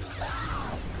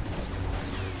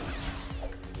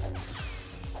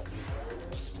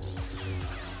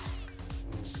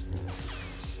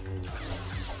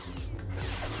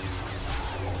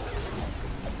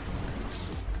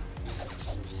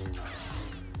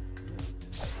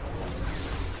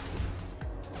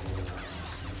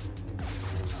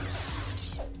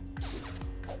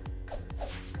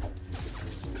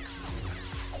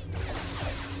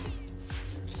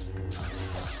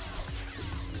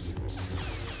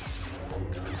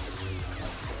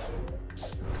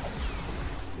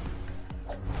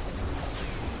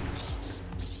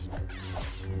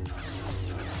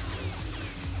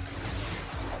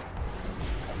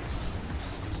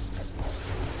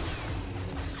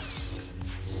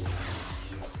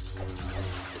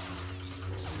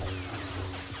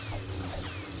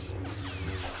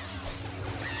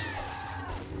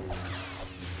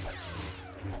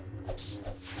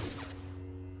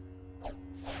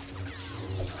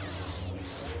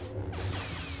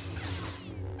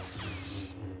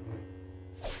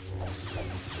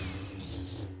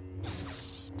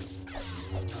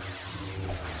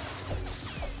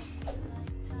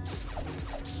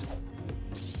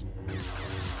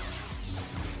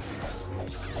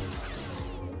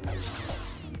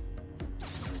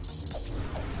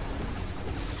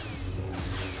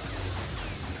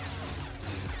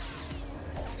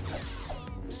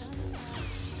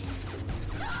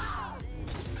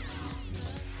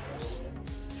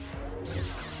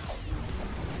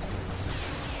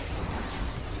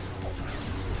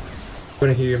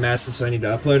 Want to hear your matches, so I need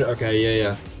to upload? Okay,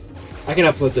 yeah. I can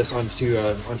upload this onto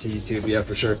YouTube, yeah,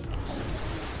 for sure.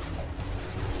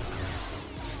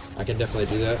 I can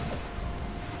definitely do that.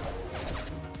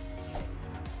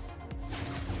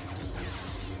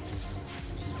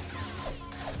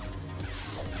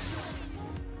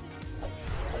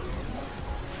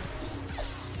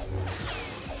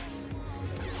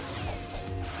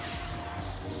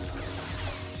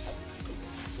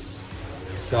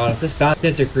 God, if this bounce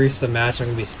didn't decrease the match, I'm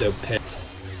gonna be so pissed.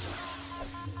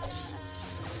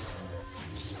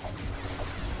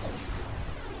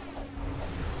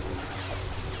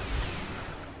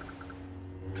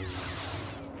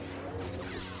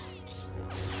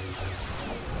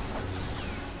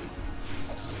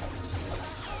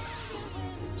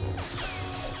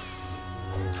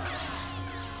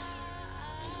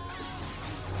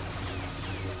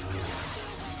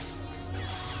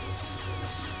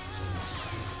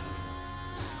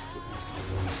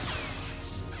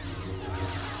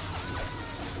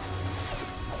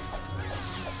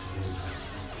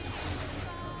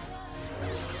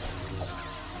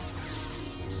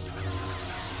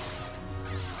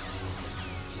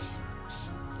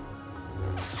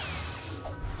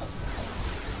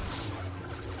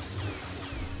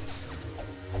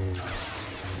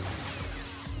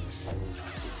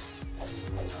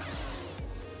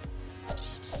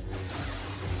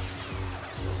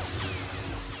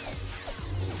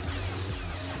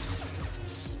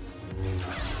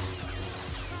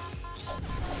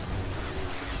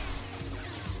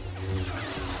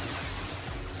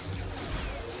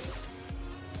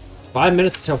 Five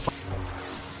minutes till.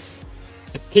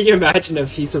 Can you imagine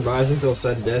if he survives until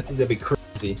sudden death? That'd be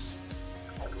crazy.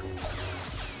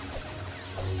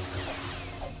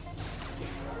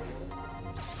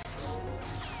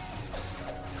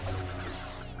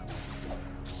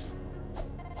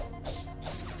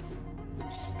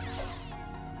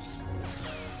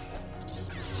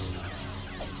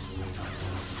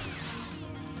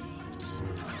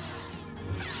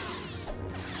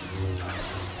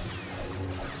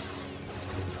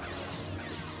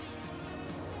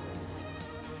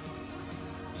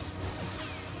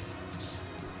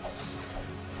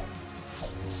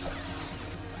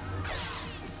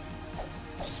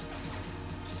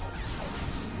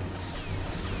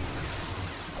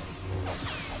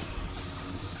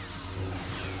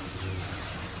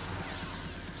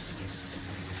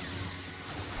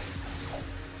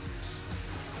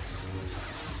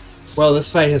 Well,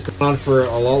 this fight has gone on for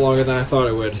a lot longer than I thought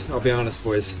it would. I'll be honest,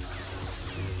 boys.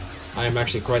 I am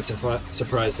actually quite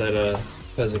surprised that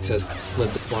Fezzik has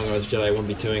lived this long as Jedi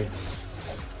 1v2ing.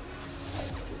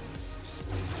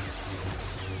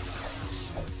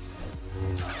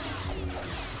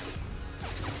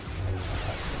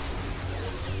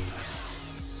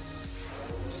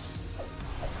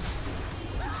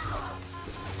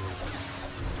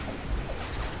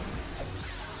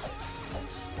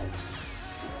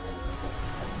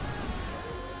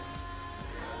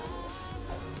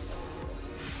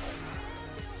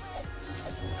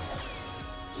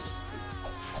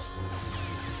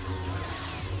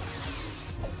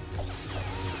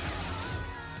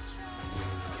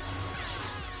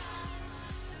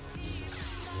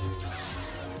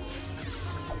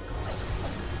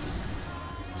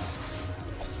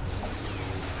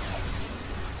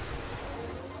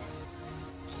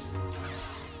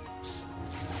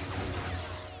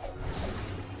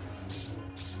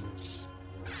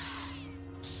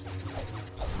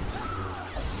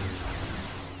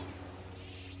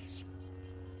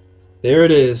 There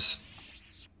it is.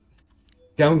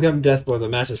 Gum Gum Death Blow, the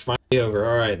match is finally over.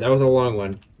 Alright, that was a long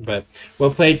one. But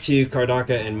well played to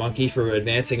Kardaka and Monkey for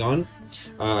advancing on.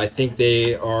 I think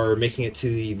they are making it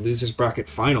to the Losers Bracket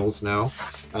Finals now.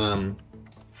 And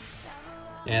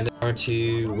they're going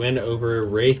to win over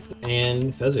Wraith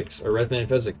and Fezzik, or Redman and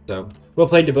Fezzik. So, well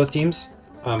played to both teams.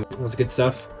 It was good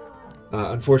stuff.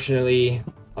 Unfortunately,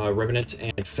 Revenant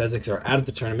and Fezzik are out of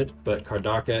the tournament, but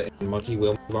Kardaka and Monkey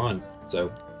will move on.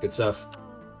 So, good stuff.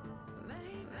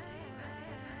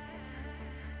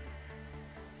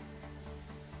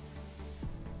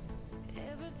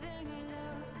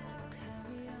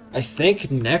 I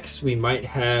think next we might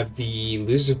have the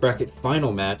Losers Bracket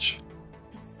final match.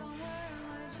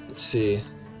 Let's see.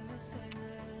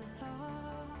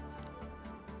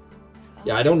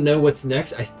 Yeah, I don't know what's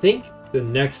next. I think the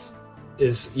next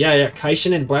is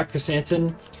Kaishin and Black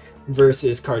Chrysanthemum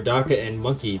versus Kardaka and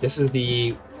Monkey. This is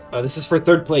the this is for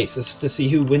third place. This is to see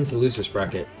who wins the Losers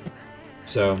Bracket.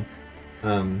 So,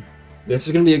 this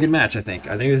is gonna be a good match. I think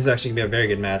this is actually gonna be a very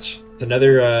good match. It's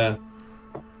another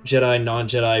Jedi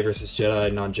non-Jedi versus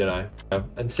Jedi non-Jedi.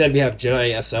 Instead, we have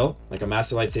Jedi SL, like a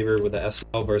Master Lightsaber with a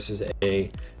SL versus a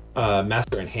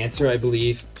Master Enhancer, I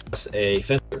believe, plus a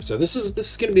Fencer. So this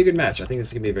is going to be a good match. I think this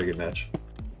is going to be a very good match.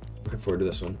 Looking forward to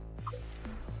this one.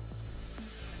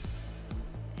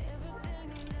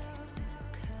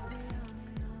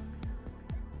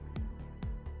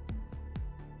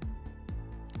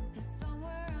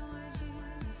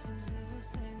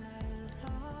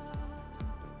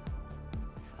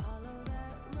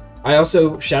 I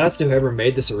also, shoutouts to whoever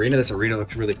made this arena. This arena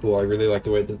looks really cool. I really like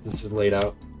the way that this is laid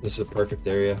out. This is a perfect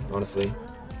area, honestly.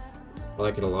 I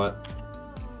like it a lot.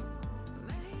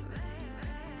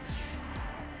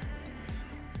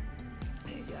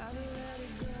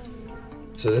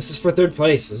 So this is for third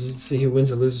place. This is to see who wins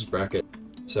the Losers Bracket.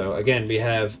 So again, we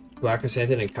have Black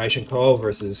Chrysanthemum and Kaishin Call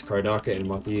versus Kardaka and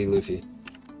Monkey Luffy.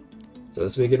 So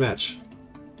this will be a good match.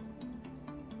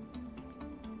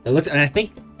 And I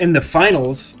think in the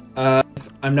finals, if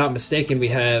I'm not mistaken, we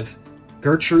have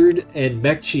Gertrude and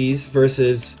Mech Cheese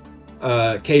versus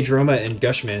K-Droma and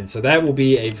Gushman. So that will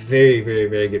be a very, very,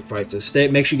 very good fight. So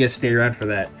make sure you guys stay around for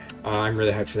that. I'm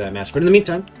really hyped for that match. But in the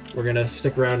meantime, we're gonna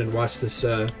stick around and watch this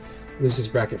Losers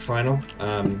Bracket final.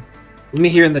 Let me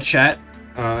hear in the chat.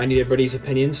 I need everybody's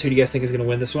opinions. Who do you guys think is gonna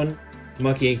win this one?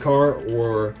 Monkey and Car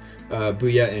or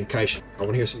Booyah and Kaishin? I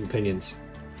want to hear some opinions.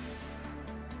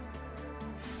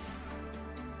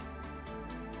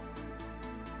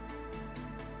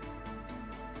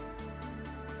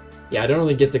 Yeah, I don't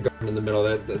really get the garden in the middle.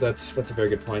 That's a very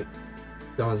good point.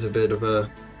 Dawn's a bit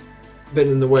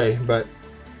in the way, but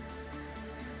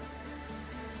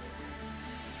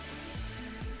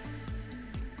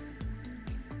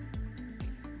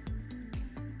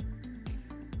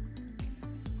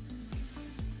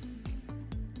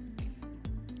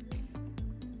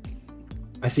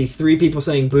I see 3 people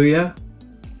saying Booyah.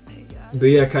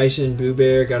 Booyah, Kaishin, Boo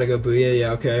Bear, gotta go Booyah.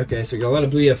 Yeah, okay. So we got a lot of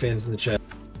Booyah fans in the chat.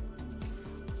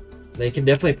 They can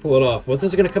definitely pull it off. What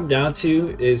this is going to come down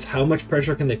to is how much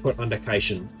pressure can they put onto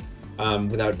Kaishin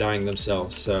without dying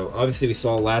themselves. So obviously we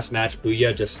saw last match,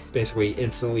 Booyah just basically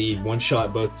instantly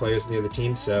one-shot both players in the other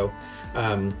team. So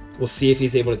we'll see if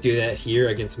he's able to do that here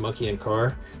against Monkey and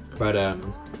Car. But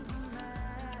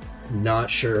not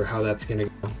sure how that's going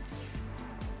to go.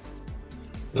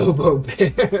 Bobo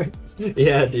Bear.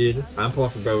 Yeah, dude. I'm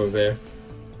pulling for Bobo Bear.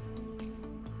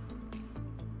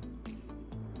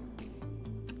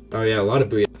 Oh yeah, a lot of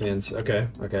Booyah fans. Okay.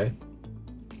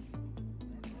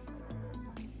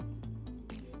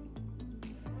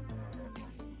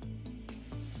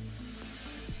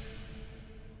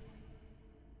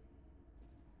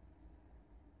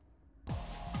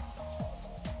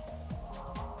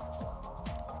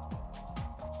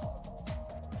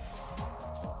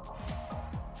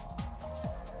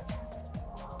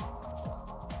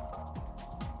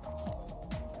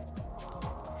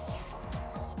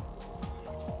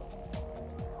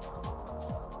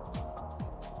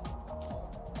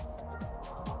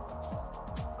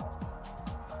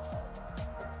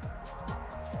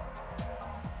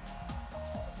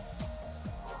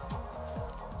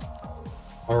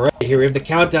 Alright, here we have the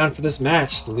countdown for this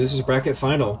match, the losers bracket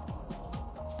final.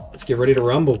 Let's get ready to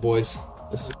rumble, boys.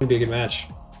 This is gonna be a good match.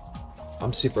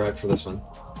 I'm super hyped for this one.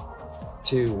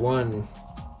 2, 1,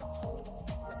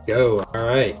 go.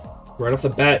 Alright. Right off the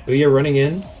bat, Booyah running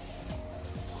in.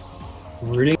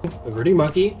 Rooting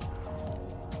Monkey.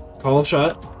 Call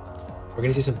shot. We're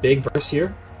gonna see some big bursts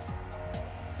here.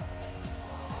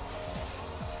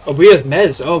 Oh, Booyah's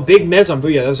Mez. Oh, big Mez on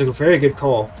Booyah. That was a very good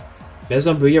call. Mez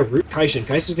on Booyah. Root Kaishin.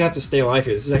 Kaishin's gonna have to stay alive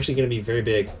here. This is actually gonna be very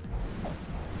big.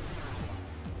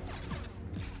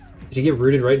 Did he get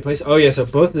rooted right in place? Oh yeah, so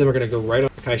both of them are gonna go right on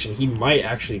Kaishin. He might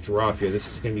actually drop here. This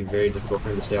is gonna be very difficult for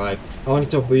him to stay alive. How long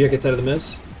until Booyah gets out of the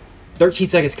Mez? 13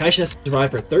 seconds. Kaishin has to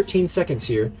survive for 13 seconds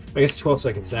here. I guess 12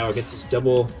 seconds now against this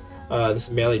double, this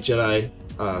melee Jedi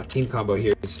team combo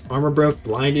here. His armor broke,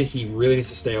 blinded. He really needs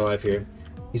to stay alive here.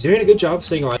 He's doing a good job of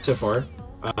staying alive so far.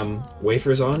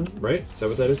 Wafers on, right? Is that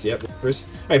what that is? Yep, wafers.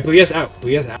 Alright, Booyah's out.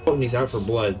 Booyah's out and he's out for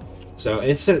blood. So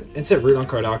instant root on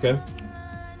Kardaka.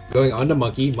 Going on to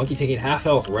Monkey. Monkey taking half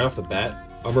health right off the bat.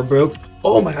 Armor broke.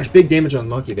 Oh my gosh, big damage on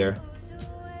Monkey there.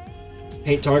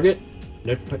 Paint target.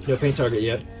 No paint target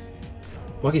yet.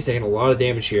 Monkey's taking a lot of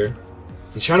damage here.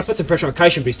 He's trying to put some pressure on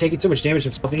Kaishin, but he's taking so much damage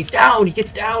himself, and he's down! He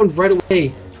gets down right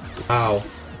away! Wow.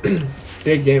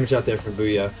 Big damage out there from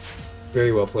Booyah.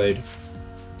 Very well played.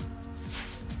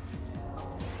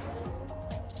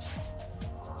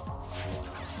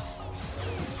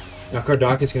 Now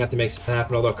Kardaka's gonna have to make something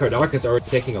happen, although Kardaka's already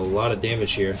taking a lot of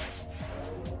damage here.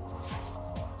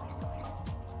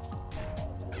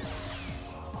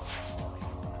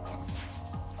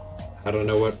 I don't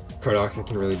know what Kardaka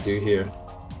can really do here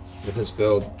with his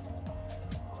build.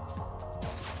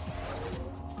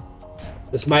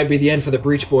 This might be the end for the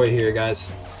Breach Boy here,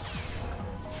 guys.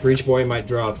 Breach Boy might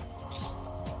drop.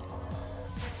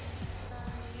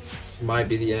 This might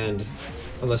be the end.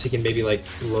 Unless he can maybe, like,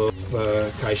 blow up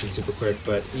Kaishin super quick,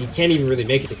 but he can't even really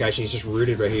make it to Kaishin. He's just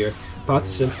rooted right here.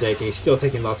 Pots Sensei, and he's still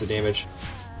taking lots of damage.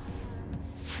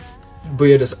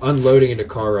 Booyah just unloading into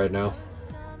Car right now.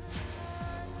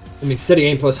 I mean, steady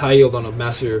aim plus high yield on a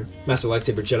Master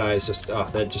Lightsaber Jedi is just,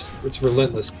 it's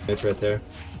relentless damage right there.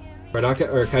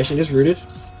 Kaishin is rooted.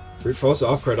 Root falls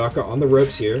off. Kardaka on the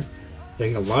ropes here.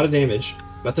 Taking a lot of damage.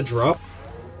 About to drop.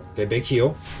 Okay, big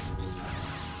heal.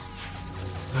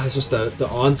 It's just the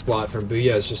onslaught from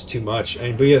Booyah is just too much. I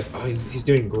mean, Booyah's, he's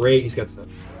doing great.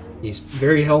 He's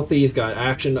very healthy. He's got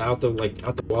action out the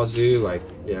wazoo. Like,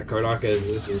 yeah, Kardaka,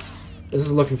 this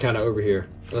is looking kind of over here.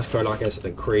 Unless Kardaka has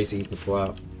something crazy he can pull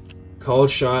out.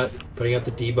 Called shot, putting up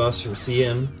the debuffs from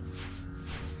CM.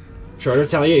 Shard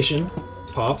Retaliation,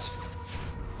 popped.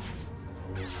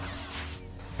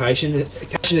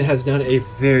 Kaishin has done a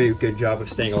very good job of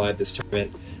staying alive this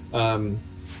tournament.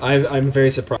 I'm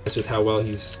very surprised with how well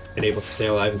he's been able to stay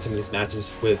alive in some of these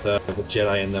matches with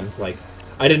Jedi in them. Like,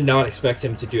 I did not expect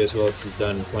him to do as well as he's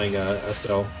done playing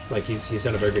SL. Like, he's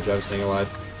done a very good job of staying alive.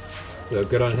 So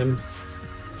good on him.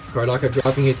 Kardaka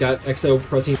dropping. He's got Exo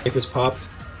Protein Vapors popped.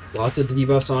 Lots of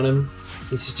debuffs on him.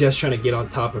 He's just trying to get on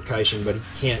top of Kaishin, but he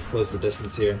can't close the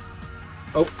distance here.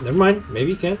 Oh, never mind.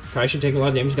 Maybe he can. Kaishin taking a lot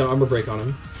of damage. He's got armor break on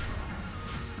him.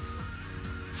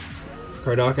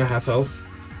 Kardaka half health.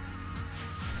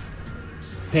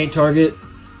 Paint target.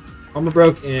 Armor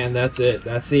broke, and that's it.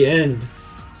 That's the end.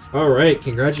 Alright,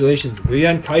 congratulations.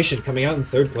 Booyah and Kaishin coming out in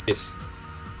 3rd place.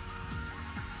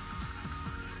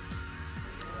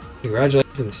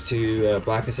 Congratulations to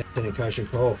Black Assassin and Kaishin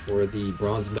Call for the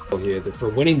bronze medal here, for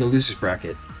winning the losers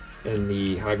bracket in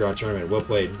the High Ground tournament. Well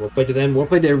played. Well played to them. Well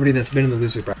played to everybody that's been in the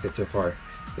losers bracket so far.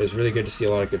 It was really good to see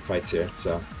a lot of good fights here.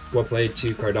 So, well played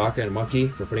to Kardaka and Monkey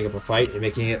for putting up a fight and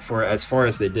making it for as far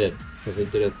as they did, because they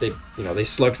did it. They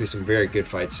slugged through some very good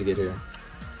fights to get here.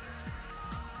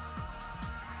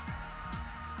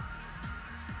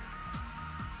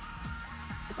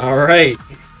 All right.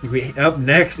 Up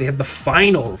next, we have the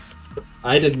finals.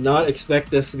 I did not expect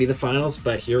this to be the finals,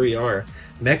 but here we are.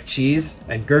 Mech Cheese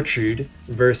and Gertrude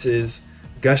versus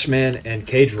Gushman and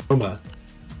Cage Roma.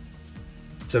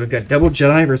 So we've got Double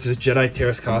Jedi versus Jedi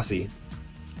Terraskasi.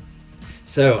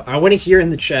 So I want to hear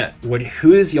in the chat,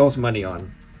 who is y'all's money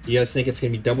on? Do you guys think it's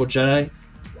going to be Double Jedi,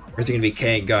 or is it going to be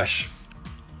K and Gush?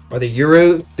 Are the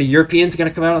Europeans going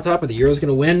to come out on top? Are the Euros going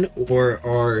to win, or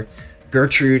are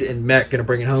Gertrude and Mech gonna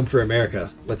bring it home for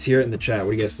America? Let's hear it in the chat.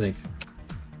 What do you guys think?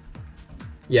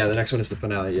 Yeah, the next one is the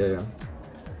finale. Yeah.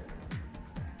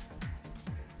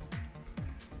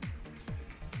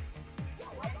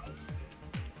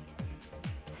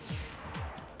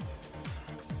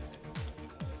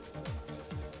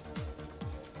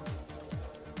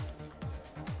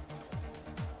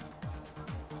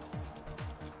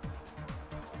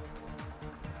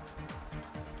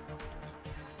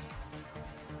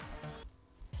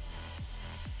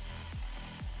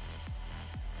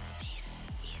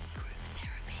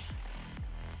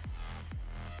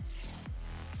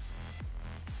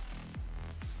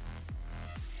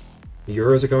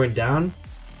 Euros are going down.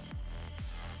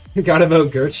 Gotta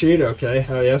vote Gertrude. Okay.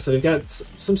 Oh yeah. So we've got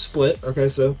some split. Okay.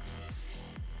 So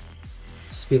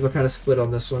people are kind of split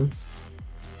on this one.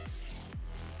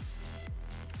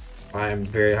 I'm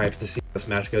very hyped to see how this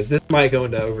match goes. This might go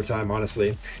into overtime,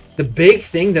 honestly. The big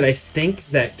thing that I think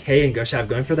that Kay and Gush have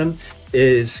going for them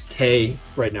is Kay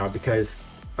right now, because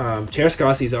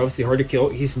Terrascasi is obviously hard to kill.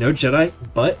 He's no Jedi,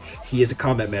 but he is a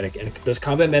combat medic, and those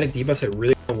combat medic debuffs are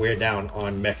really going to wear down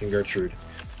on Mech and Gertrude,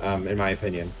 in my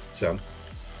opinion. So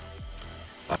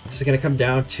this is going to come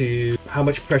down to how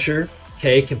much pressure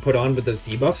Kay can put on with those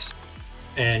debuffs,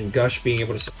 and Gush being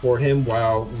able to support him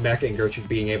while Mech and Gertrude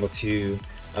being able to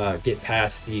get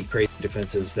past the crazy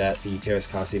defenses that the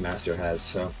Terrascasi Master has.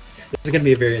 So this is going to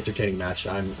be a very entertaining match.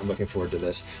 I'm looking forward to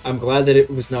this. I'm glad that it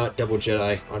was not double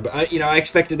Jedi on, but I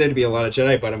expected there to be a lot of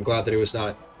Jedi, but I'm glad that it was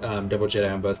not double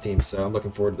Jedi on both teams. So I'm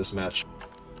looking forward to this match.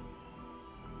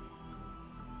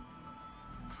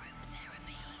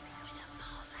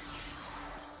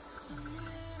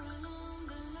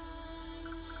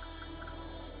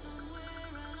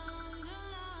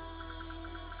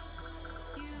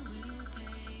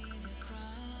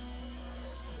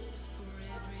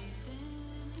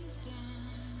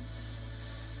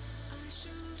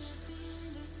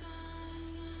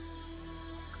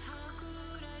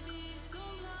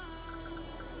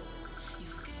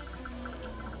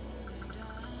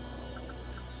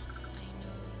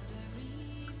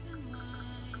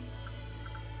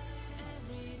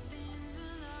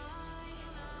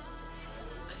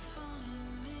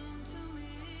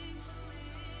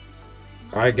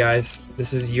 Alright guys,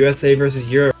 this is USA versus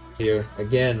Europe here.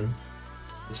 Again,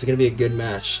 this is going to be a good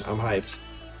match. I'm hyped.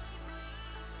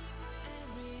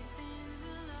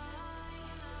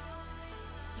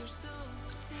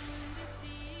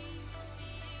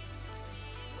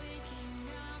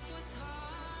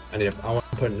 I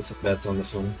want to put in some bets on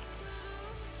this one.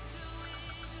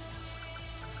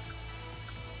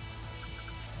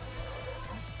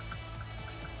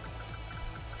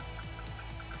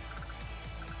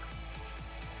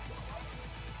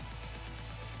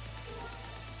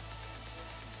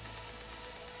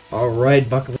 Alright,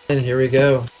 buckle in, here we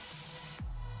go.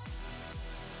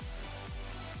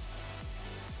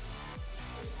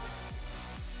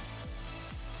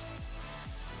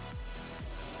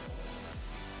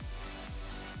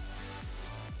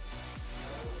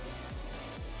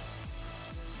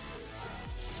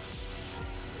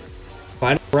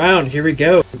 Final round, here we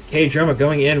go. K-Drama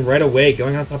going in right away,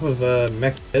 going on top of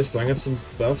Mech, throwing up some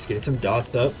buffs, getting some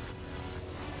dots up.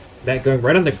 Mech going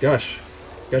right on the Gush.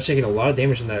 Gush taking a lot of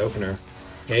damage in that opener.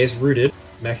 K is rooted.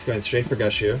 Mech's going straight for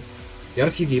Gush here. Got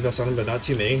a few debuffs on him, but not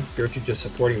too many. Gertrude just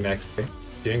supporting Mech here,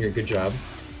 doing a good job.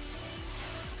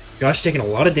 Gush taking a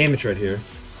lot of damage right here.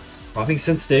 Popping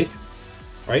Synth Stake.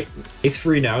 Right, Ace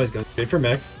free now. He's going straight for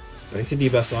Mech. Getting some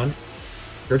debuffs on.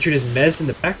 Gertrude is mezzed in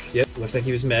the back. Yep, looks like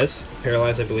he was mezzed.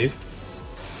 Paralyzed, I believe.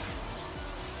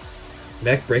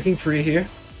 Mech breaking free here.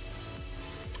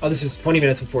 Oh, this is 20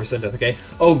 minutes before sundeath, okay.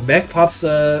 Oh, Mech pops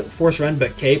Force Run,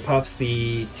 but K pops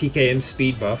the TKM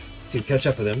speed buff to catch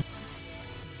up with him.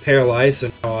 Paralyzed,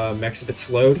 so now Mech's a bit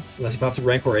slowed, unless he pops a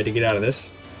Rancor Ray to get out of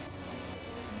this.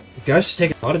 Gush is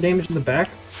taking a lot of damage in the back.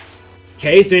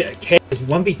 K is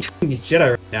 1v2ing these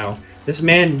Jedi right now. This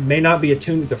man may not be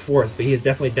attuned with the Force, but he is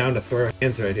definitely down to throw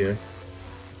hands right here.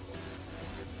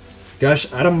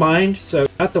 Gush out of mind, so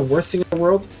not the worst thing in the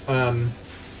world.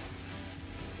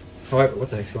 However, what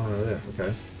the heck's going on over there?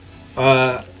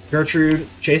 Okay. Gertrude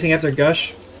chasing after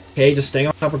Gush. K just staying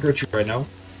on top of Gertrude right now.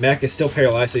 Mech is still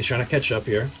paralyzed, so he's trying to catch up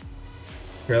here.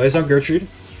 Paralyzed on Gertrude.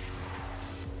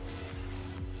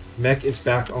 Mech is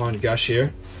back on Gush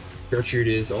here. Gertrude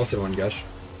is also on Gush.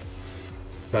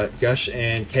 But Gush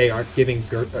and K aren't giving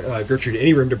Gertrude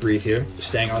any room to breathe here. Just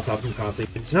staying on top of him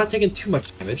constantly. It's not taking too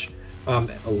much damage. A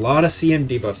lot of CM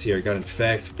debuffs here. Got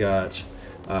Infect, got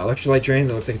Electrolyte Drain.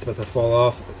 That looks like it's about to fall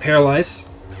off. Paralyze.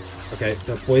 Okay,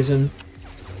 got Poison.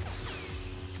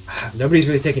 Nobody's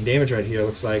really taking damage right here,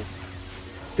 looks like.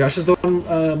 Gush is the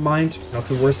one mined. Not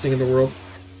the worst thing in the world.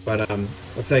 But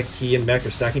looks like he and Mech are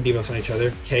stacking debuffs on each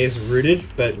other. K is rooted,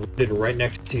 but rooted right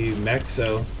next to Mech,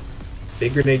 so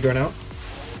big grenade going out.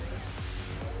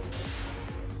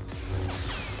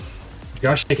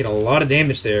 Gush taking a lot of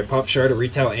damage there. Pop Shard, a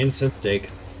Retail, and Synth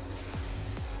Stake.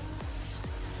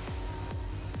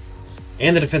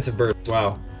 And the defensive burst,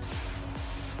 wow.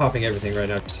 Popping everything right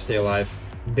now just to stay alive.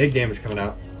 Big damage coming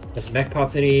out. Has Mech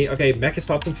popped any? Okay, Mech has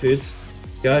popped some foods.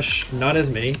 Gush, not as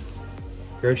many.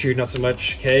 Gertrude, not so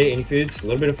much. K, any foods? A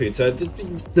little bit of food. So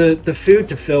the food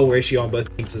to fill ratio on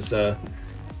both teams is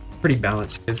pretty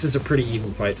balanced. This is a pretty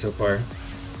even fight so far.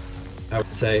 I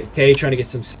would say. K trying to get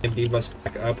some same debuffs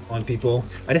back up on people.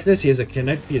 I just noticed he has a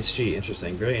Connect PSG.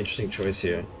 Interesting. Very interesting choice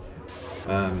here.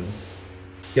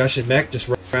 Gush and Mech just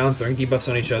run around throwing debuffs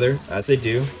on each other, as they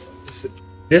do.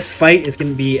 This fight is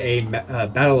going to be a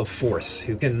battle of force.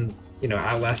 Who can, you know,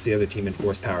 outlast the other team in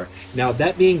force power. Now,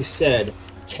 that being said,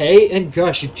 K and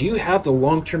Gush do have the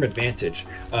long-term advantage.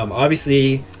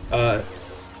 Obviously,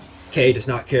 K does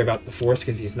not care about the Force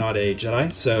because he's not a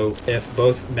Jedi, so if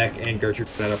both Mech and Gertrude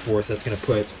run out of Force, that's going to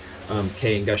put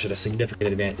K and Gush at a significant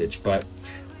advantage. But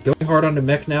going hard on the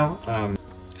Mech now,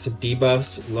 some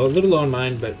debuffs, a little low on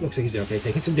mine, but looks like he's doing okay.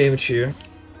 Taking some damage here.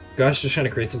 Gush just trying to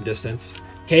create some distance.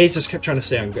 K's just kept trying to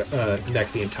stay on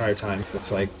Mech the entire time,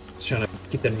 looks like. Just trying to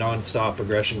keep the non-stop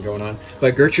aggression going on.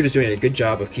 But Gertrude is doing a good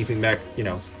job of keeping Mech, you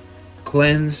know,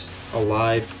 cleansed,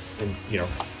 alive, and, you know,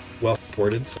 well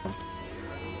supported, so...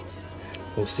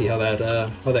 We'll see how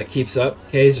that keeps up.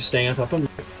 K is just staying on top of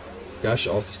Mech. Gush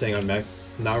also staying on Mech.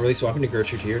 Not really swapping to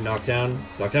Gertrude here. Knockdown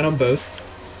on both.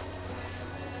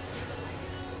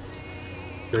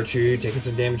 Gertrude taking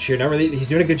some damage here. Not really. He's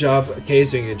doing a good job. K is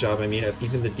doing a good job. I mean, of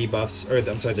keeping the debuffs, or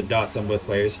I'm sorry, the dots on both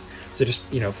players. So just,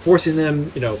 you know, forcing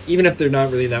them. You know, even if they're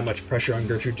not really that much pressure on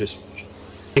Gertrude, just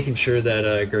making sure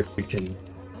that Gertrude can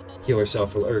heal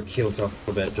herself or heal himself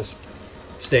a little bit. Just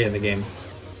stay in the game.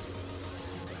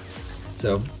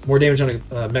 So, more damage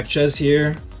on Mech Ches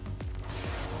here.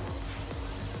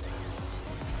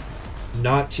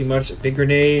 Not too much. A big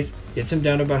grenade. Gets him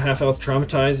down to about half health.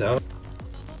 Traumatized out.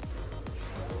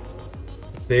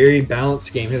 Very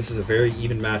balanced game. This is a very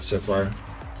even match so far.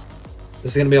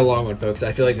 This is going to be a long one, folks.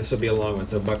 I feel like this will be a long one,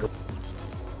 so buckle.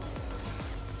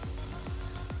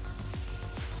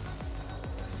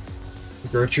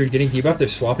 Gertrude getting debuffed. They're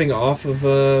swapping off of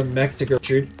Mech to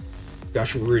Gertrude.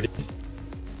 Gosh, rooted.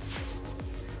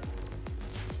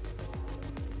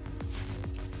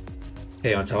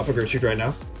 Okay, on top of Gertrude right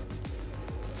now.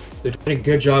 They're doing a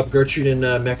good job. Gertrude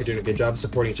and Mech are doing a good job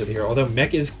supporting each other here. Although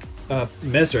Mech is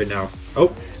Mez right now.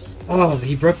 Oh,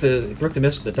 he broke the Mez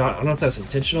with the dot. I don't know if that was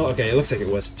intentional. Okay, it looks like it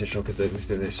was intentional because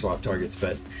they swap targets.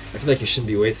 But I feel like you shouldn't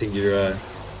be wasting your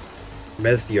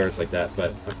Mez DRs like that.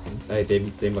 But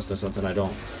they must know something I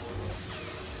don't.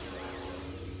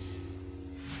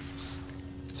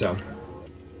 So,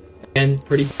 again,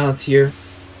 pretty balanced here.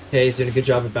 Okay, he's doing a good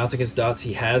job of bouncing his dots.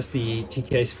 He has the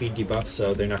TK speed debuff,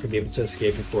 so they're not going to be able to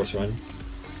escape and force run.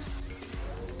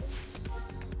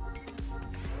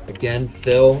 Again,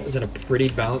 Phil is in a pretty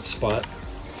balanced spot.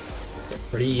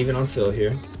 Pretty even on Phil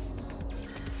here.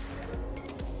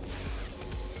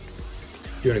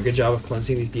 Doing a good job of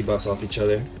cleansing these debuffs off each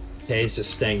other. Okay, he's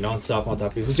just staying non-stop on top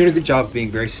of people. He's doing a good job of being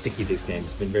very sticky this game.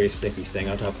 He's been very sticky, staying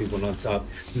on top of people non-stop.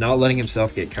 Not letting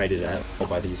himself get kited at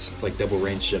by these like double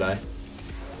range Jedi.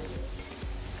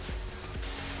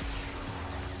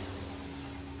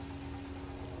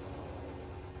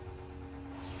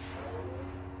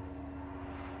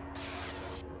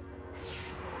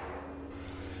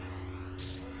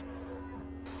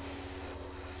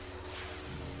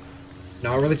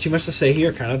 Not really too much to say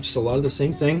here, kind of just a lot of the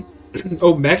same thing.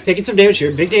 Oh, Mech taking some damage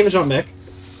here. Big damage on Mech.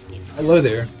 Hello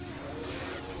there.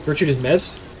 Gertrude is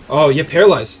Mez. Oh, yeah,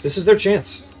 paralyzed. This is their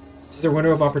chance. This is their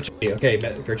window of opportunity. Okay,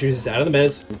 Gertrude is out of the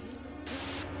Mez.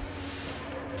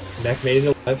 Mech made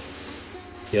it alive.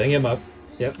 Healing him up.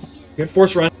 Yep. Good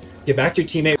force run. Get back to your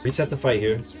teammate. Reset the fight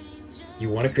here. You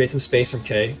want to create some space from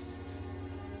K.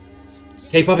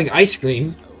 K popping Ice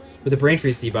Cream with a Brain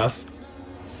Freeze debuff.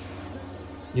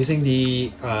 Using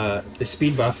the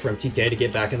speed buff from TK to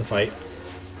get back in the fight.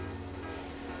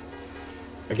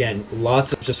 Again,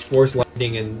 lots of just Force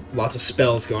Lightning and lots of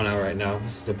spells going out right now.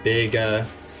 This is a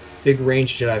big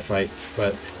ranged Jedi fight.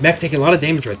 But Mech taking a lot of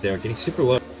damage right there, getting super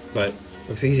low. But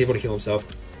looks like he's able to heal himself.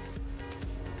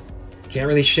 Can't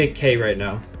really shake K right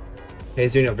now.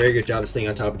 K's doing a very good job of staying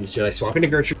on top of these Jedi. Swapping to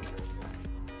Gertrude.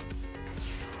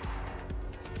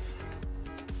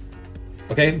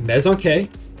 Okay, Mez on K.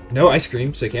 No ice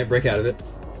cream, so he can't break out of it.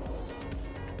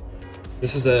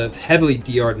 This is a heavily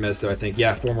DR'd Mez, though, I think.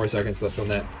 Yeah, 4 more seconds left on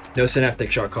that. No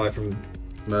synaptic shot collar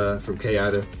from K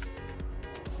either.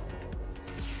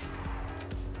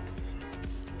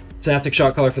 Synaptic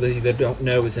shot collar, for those of you that don't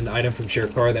know, is an item from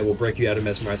Sherkar that will break you out of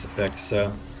mesmerize effects.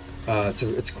 So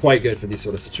it's quite good for these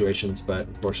sort of situations, but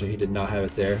unfortunately he did not have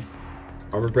it there.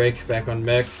 Armor break back on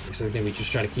Mech. Looks like they're going to be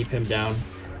just trying to keep him down.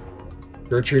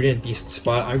 Gertrude in a decent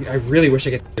spot. I really wish I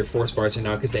could get their force bars here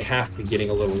now because they have to be getting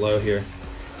a little low here.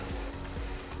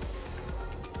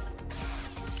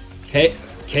 K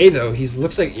though,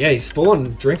 looks like, yeah, he's full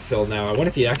on drink filled now. I wonder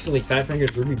if he accidentally fat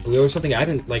fingered Ruby Blue or something. I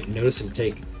haven't like noticed him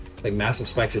take like massive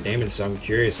spikes of damage, so I'm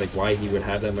curious like why he would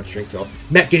have that much strength though.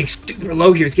 Mech getting super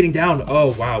low here, he's getting down.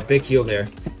 Oh wow, big heal there.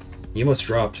 He almost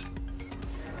dropped.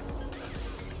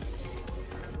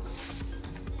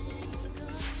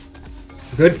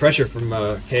 Good pressure from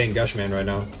K and Gushman right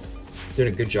now.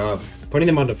 Doing a good job. Putting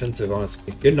them on defensive,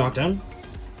 honestly. Good knockdown.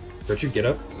 Gertrude, get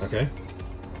up. Okay.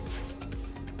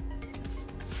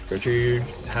 Gertrude,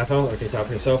 half health. Okay,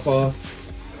 topping yourself off.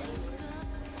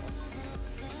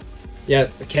 Yeah,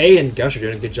 K and Gush are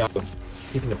doing a good job of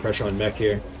keeping the pressure on Mech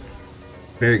here.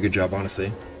 Very good job,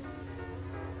 honestly.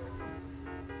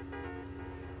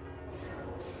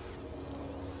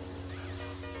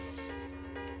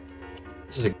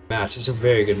 This is a good match. This is a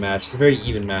very good match. It's a very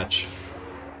even match.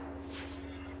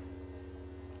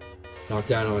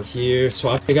 Knockdown on here.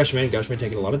 Swap to Gushman. Gushman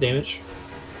taking a lot of damage.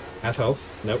 Half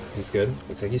health. Nope, he's good.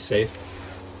 Looks like he's safe.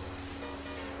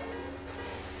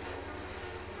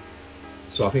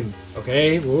 Swapping.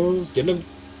 Okay, whoa, getting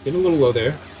a little low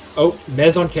there. Oh,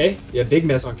 Mez on K. Yeah, big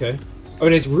Mez on K. Oh,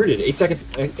 and he's rooted. 8 seconds.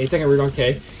 8-second root on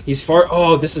K. He's far.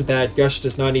 Oh, this is bad. Gush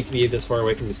does not need to be this far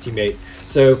away from his teammate.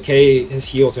 So K, his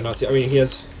heals are not. I mean, he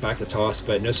has back to toss,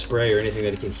 but no spray or anything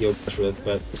that he can heal Gush with.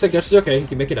 But looks like Gush is okay. He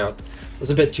can make it out. It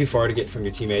was a bit too far to get from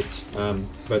your teammates,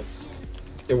 but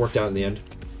it worked out in the end.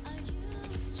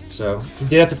 So he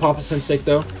did have to pop a sense stake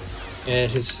though,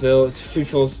 and his food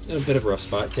fill's in a bit of a rough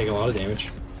spot, taking a lot of damage.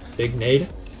 Big nade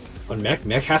on Mech.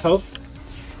 Mech half health.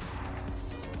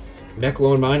 Mech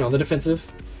low in mine on the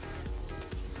defensive.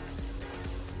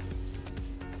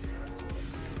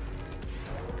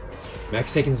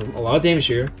 Mech's taking a lot of damage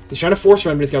here. He's trying to force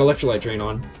run, but he's got electrolyte drain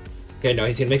on. Okay, no,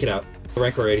 he's gonna make it out.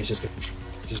 Rank already. He's just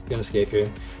gonna escape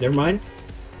here. Never mind.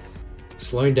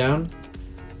 Slowing down.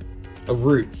 A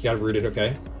root. He got rooted.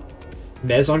 Okay.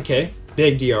 Mez on K.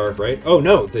 Big DR, right? Oh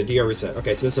no, the DR reset.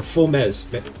 Okay, so it's a full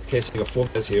Mez. Okay, so a full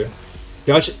Mez here.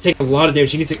 Gosh, taking a lot of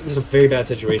damage. This is a very bad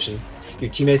situation. Your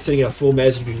teammate's sitting in a full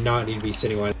Mez. You do not need to be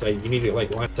sitting line side. You need to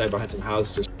like line side behind some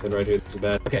houses or something right here. This is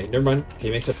bad. Okay, never mind. Okay,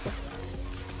 makes it.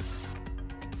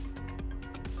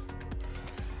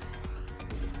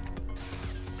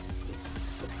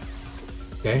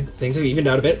 Okay, things have evened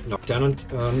out a bit. Knockdown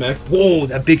on Mech. Whoa,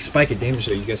 that big spike of damage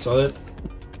there. You guys saw that?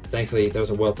 Thankfully, that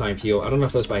was a well-timed heal. I don't know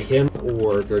if that was by him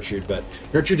or Gertrude, but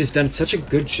Gertrude has done such a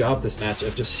good job this match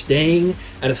of just staying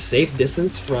at a safe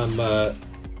distance from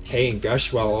K and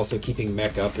Gush while also keeping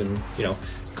Mech up and, you know,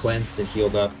 cleansed and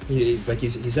healed up.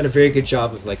 He's done a very good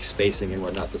job of like spacing and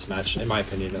whatnot this match, in my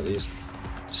opinion at least.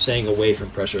 Staying away from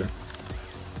pressure.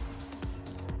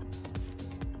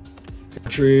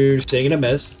 Gertrude staying in a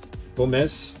Mez. Full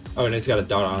Mez. Oh, and he's got a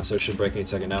dot on, so it should break any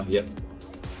second now. Yep.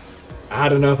 I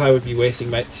don't know if I would be wasting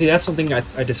my... See, that's something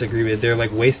I disagree with. They're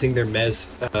like wasting their Mez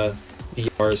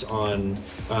DRs on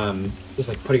just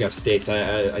like putting up states.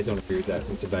 I don't agree with that. I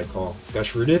think it's a bad call.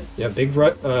 Gush rooted. Yeah, big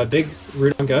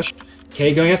root on Gush.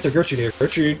 K going after Gertrude here.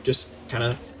 Gertrude just kind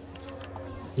of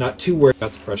not too worried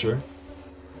about the pressure.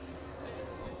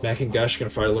 Mech and Gush gonna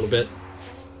fight a little bit.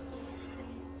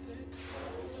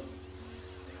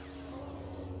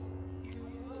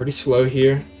 Pretty slow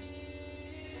here.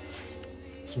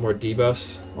 Some more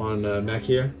debuffs on Mech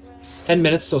here. 10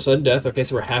 minutes till sudden death. Okay,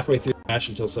 so we're halfway through the match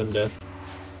until sudden death.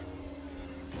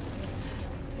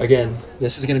 Again,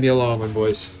 this is going to be a long one,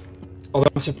 boys. Although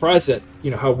I'm surprised at,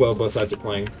 you know, how well both sides are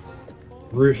playing.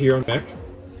 Root here on Mech.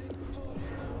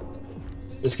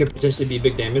 This could potentially be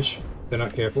big damage if they're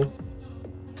not careful.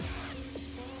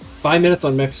 5 minutes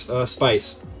on Mech's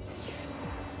Spice.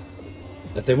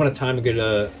 If they want to time a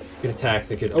good attack,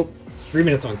 they could... Oh, 3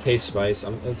 minutes on K Spice.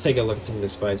 Let's take a look at some of their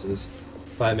spices.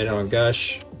 5 minutes on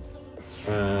Gush.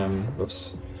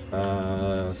 Whoops.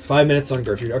 5 minutes on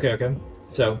Gertrude. Okay.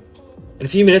 So, in a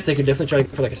few minutes, they could definitely try to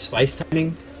go for like a spice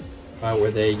timing,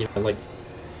 where they, you know, like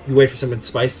you wait for someone's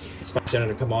spice center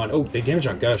to come on. Oh, big damage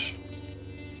on Gush.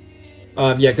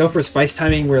 Yeah, go for a spice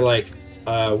timing where like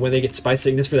when they get spice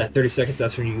sickness for that 30 seconds,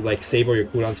 that's when you like save all your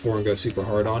cooldowns for and go super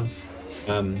hard on.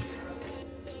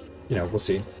 You know, we'll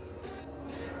see.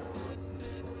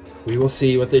 We will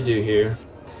see what they do here.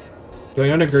 Going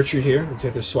on to Gertrude here. Looks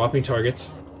like they're swapping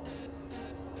targets.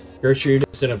 Gertrude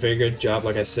has done a very good job,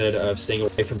 like I said, of staying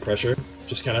away from pressure.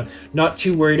 Just kind of not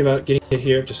too worried about getting hit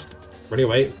here. Just running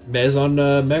away. Mez on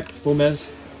Mech. Full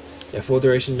Mez. Yeah, full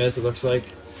duration Mez, it looks like.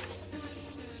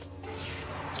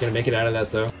 It's going to make it out of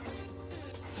that, though.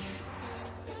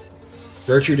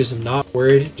 Gertrude is not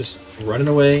worried. Just running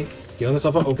away. Healing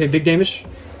herself up. Okay, big damage.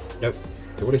 Nope.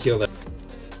 It would have healed that.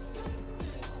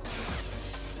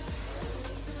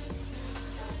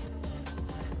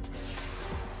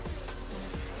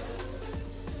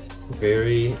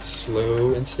 Very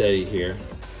slow and steady here.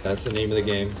 That's the name of the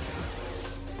game.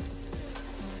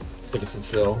 Let's look at some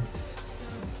Phil.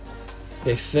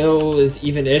 Okay, Phil is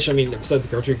even-ish. I mean, besides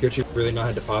Gertrude really not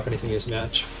had to pop anything in this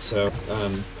match. So,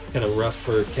 it's kind of rough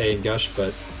for K and Gush,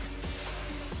 but...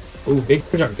 Ooh, big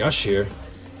push on Gush here.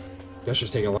 Gush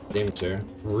is taking a lot of damage there.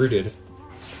 Rooted.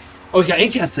 Oh, he's got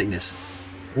incap sickness!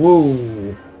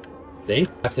 Whoa! They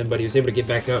incapped him, but he was able to get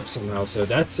back up somehow. So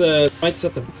that's, might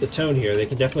set the tone here. They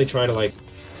can definitely try to, like,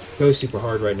 go super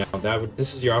hard right now.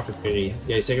 This is your opportunity.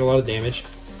 Yeah, he's taking a lot of damage.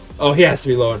 Oh, he has to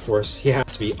be low on force. He has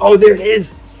to be. Oh, there it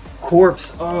is!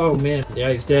 Corpse. Oh, man.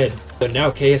 Yeah, he's dead. But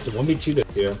now K has to 1v2 this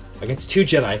here against 2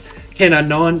 Jedi. Can a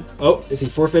non... Oh, is he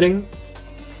forfeiting?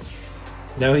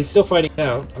 No, he's still fighting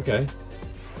out. Okay.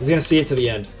 He's gonna see it to the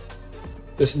end.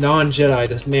 This non-Jedi,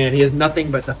 this man, he has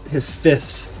nothing but his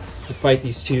fists to fight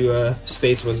these 2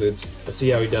 space wizards. Let's see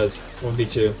how he does.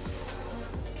 1v2.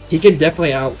 He can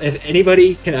definitely if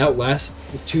anybody can outlast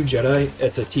 2 Jedi,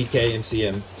 it's a TK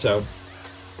MCM. So,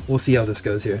 we'll see how this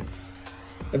goes here.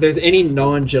 If there's any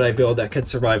non-Jedi build that could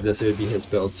survive this, it would be his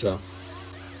build, so.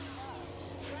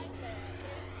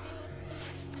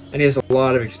 And he has a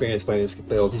lot of experience playing this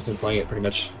build. He's been playing it pretty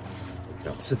much, you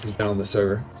know, since he's been on the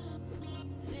server.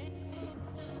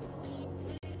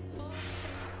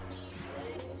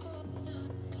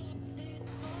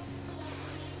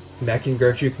 Mac and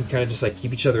Gertrude can kind of just like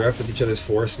keep each other up with each other's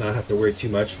force, not have to worry too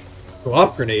much.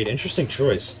 Glop Grenade, interesting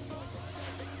choice.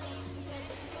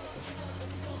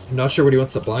 I'm not sure what he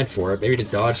wants the blind for. Maybe to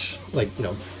dodge, like, you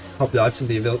know, help dodge some of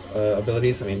the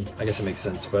abilities. I mean, I guess it makes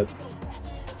sense, but...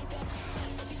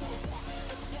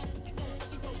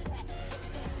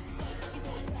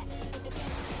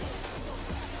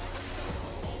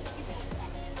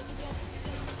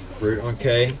 Root on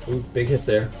K. Ooh, big hit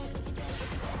there.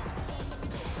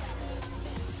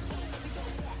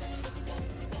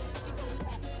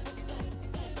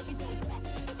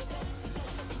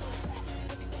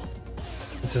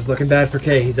 This is looking bad for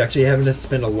K. He's actually having to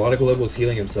spend a lot of globals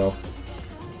healing himself.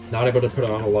 Not able to put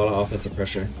on a lot of offensive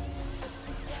pressure.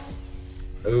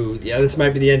 Oh, yeah, this might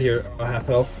be the end here. Oh, half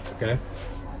health. Okay.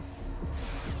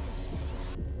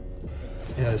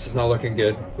 Yeah, this is not looking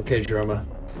good for K Drama.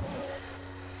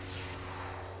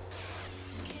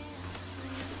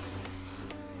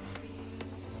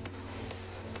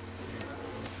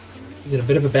 He's in a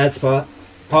bit of a bad spot.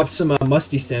 Pops some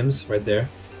musty stems right there.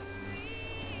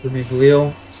 Ruby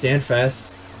Bleal, stand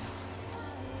fast.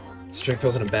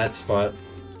 Stringfield's in a bad spot.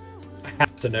 I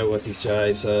have to know what these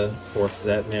guys' force is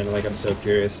at, man. Like, I'm so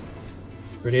curious.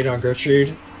 Grenade on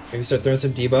Gertrude. Maybe start throwing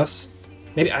some debuffs.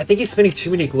 Maybe, I think he's spending too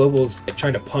many globals, like,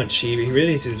 trying to punch. He really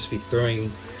needs to just be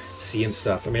throwing CM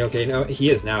stuff. I mean, okay, no,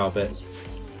 he is now, but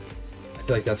I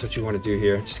feel like that's what you want to do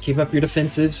here. Just keep up your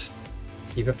defensives,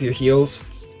 keep up your heals,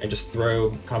 and just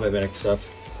throw combat medic stuff.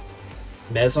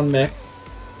 Mez on mech.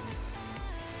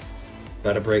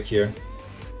 Got a break here.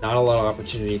 Not a lot of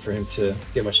opportunity for him to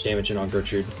get much damage in on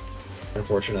Gertrude,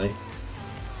 unfortunately.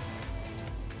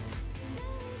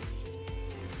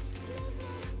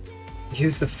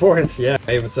 Use the force, yeah.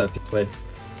 Hey, what's up? Played.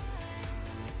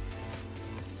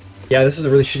 Yeah, this is a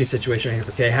really shitty situation right here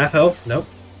for K. Half health? Nope.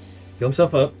 Heal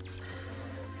himself up.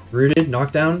 Rooted,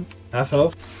 knockdown, half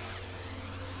health.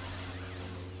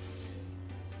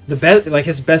 The bet, like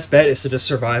his best bet is to just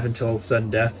survive until sudden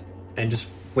death and just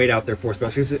wait out their force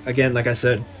buffs. Because again, like I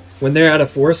said, when they're out of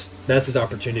force, that's his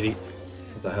opportunity.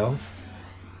 What the hell?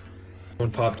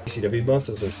 Someone popped ECW buffs.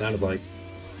 That's what it sounded like.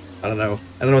 I don't know.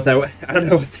 I don't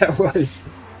know what that was.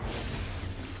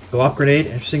 Glop Grenade,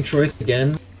 interesting choice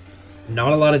again.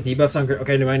 Not a lot of debuffs on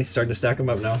okay, never mind, he's starting to stack them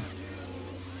up now.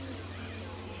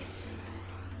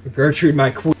 Gertrude,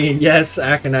 my queen. Yes,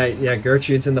 Aconite. Yeah,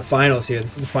 Gertrude's in the finals here.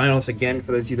 This is the finals again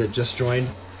for those of you that just joined.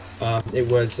 It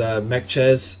was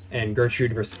Mechchez and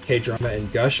Gertrude versus K-Drama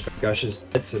and Gush, but Gush is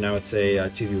dead, so now it's a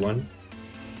 2v1.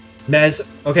 Mez,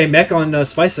 okay, Mech on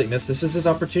Spice Sickness. This is his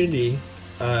opportunity.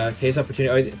 K's opportunity.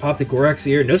 Oh, he popped the Gorax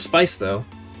ear. No Spice, though.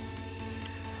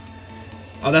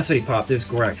 Oh, that's what he popped. There's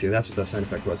Gorax ear. That's what the sound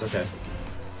effect was. Okay.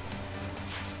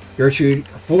 Gertrude,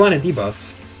 full line of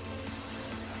debuffs.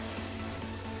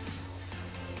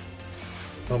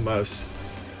 Almost.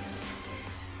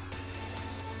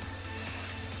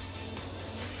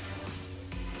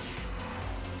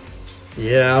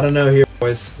 Yeah, I don't know here,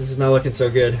 boys. This is not looking so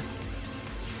good.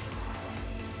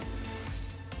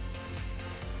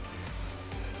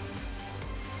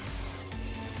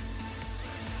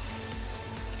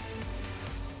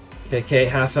 Okay, K,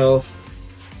 half health.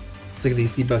 Let's look at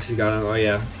these debuffs he got on. Oh,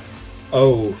 yeah.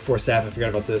 Oh, Force Sap. I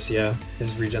forgot about this. Yeah,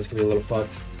 his regen's gonna be a little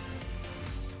fucked.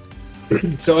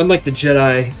 So unlike the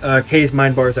Jedi, K's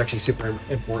Mind Bar is actually super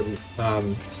important.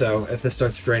 So if this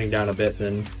starts draining down a bit,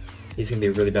 then he's gonna be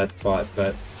a really bad spot.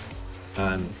 But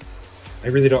I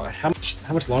really don't. How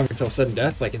much longer until sudden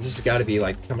death? Like, this has got to be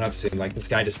like coming up soon. Like, this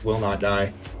guy just will not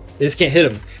die. They just can't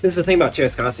hit him. This is the thing about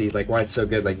Terraskasi, like why it's so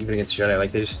good. Like even against Jedi,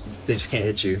 like they just can't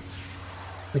hit you.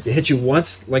 Like they hit you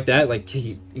once like that, like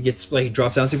he gets like he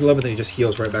drops down super low, but then he just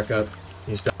heals right back up.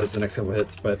 He just dies the next couple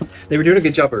hits. But they were doing a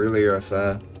good job earlier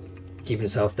of keeping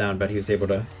his health down, but he was able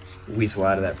to weasel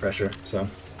out of that pressure. So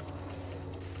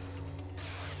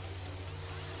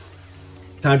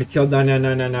time to kill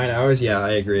 99999 hours. Yeah,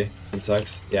 I agree. It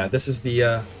sucks. Yeah, this is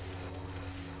the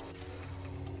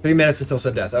 3 minutes until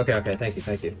sudden death. Okay,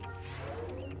 thank you.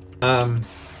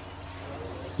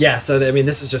 Yeah, so I mean,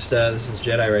 this is just this is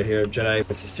Jedi right here. Jedi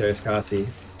versus Terraskasi.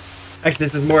 Actually,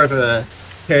 this is more of a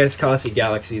Terraskasi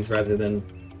Galaxies rather than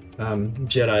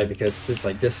Jedi, because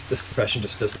this profession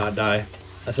just does not die,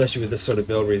 especially with this sort of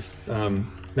build where he's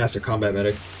Master Combat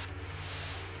Medic.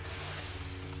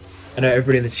 I know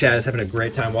everybody in the chat is having a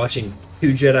great time watching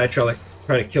 2 Jedi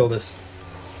try to kill this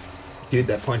dude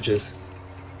that punches.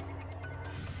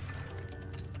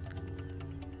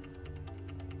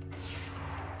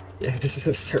 Yeah, this is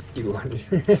a server one.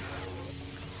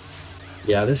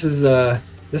 Yeah, this is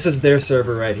their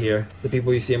server right here. The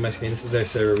people you see on my screen, this is their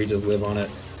server. We just live on it.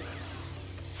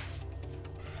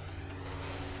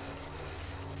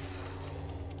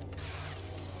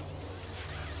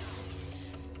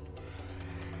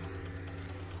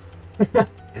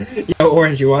 Yo,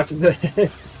 Orange, you watching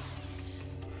this?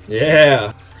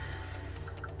 Yeah.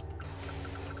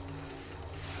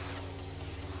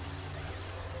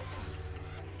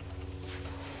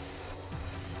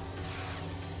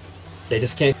 They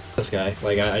just can't kill this guy.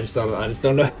 Like I just don't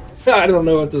know. I don't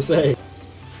know what to say.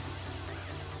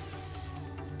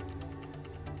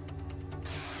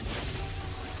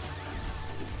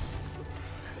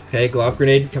 Hey, Glob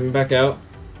Grenade coming back out.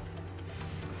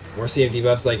 More CMD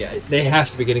buffs. Like they have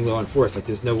to be getting low on force. Like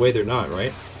there's no way they're not,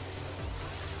 right?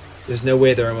 There's no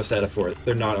way they're almost out of force.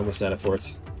 They're not almost out of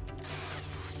force.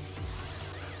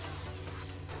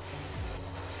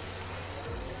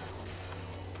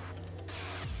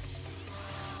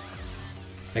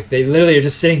 Like they literally are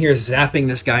just sitting here zapping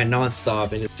this guy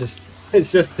nonstop, and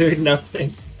it's just doing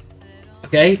nothing.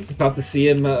 Okay, pop the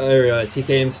CM or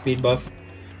TKM speed buff,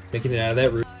 making it out of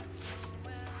that route.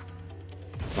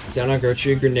 Down on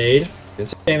Gertrude, grenade. Get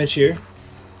some damage here.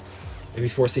 Maybe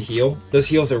force a heal. Those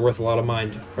heals are worth a lot of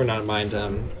mind, or not mind,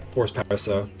 force power.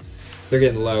 So they're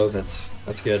getting low. That's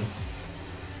good.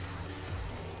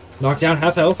 Knockdown,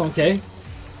 half health. Okay.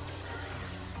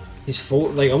 He's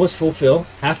full, like almost full fill.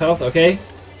 Half health. Okay.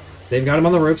 They've got him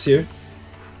on the ropes here.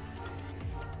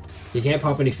 He can't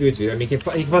pop any foods. I mean, he can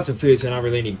pop some foods, but not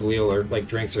really any bleel or like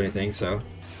drinks or anything. So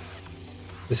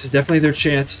this is definitely their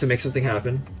chance to make something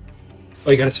happen.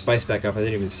 Oh, you got to spice back up. I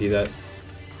didn't even see that.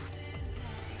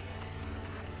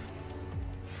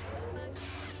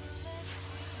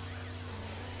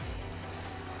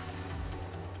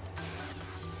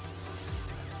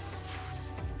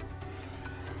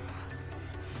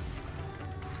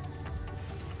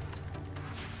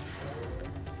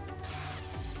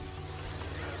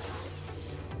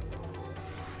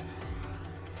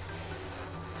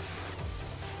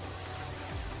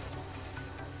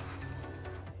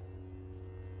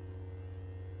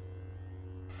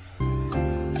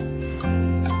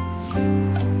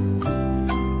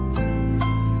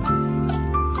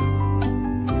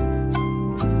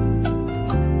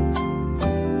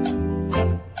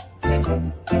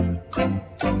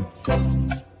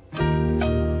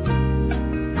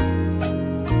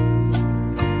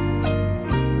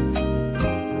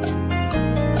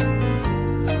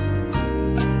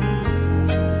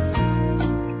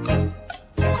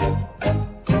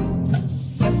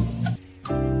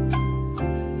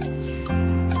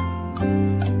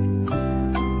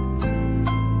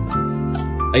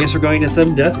 I guess we're going to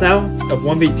sudden death now? Of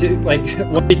 1v2, like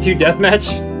 1v2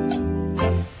 deathmatch?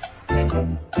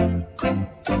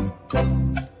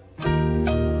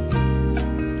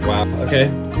 Wow, okay.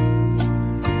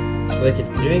 Are they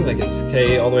continuing? Like is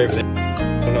K all the way over there?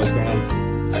 I don't know what's going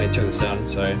on. I need to turn this down,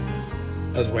 sorry.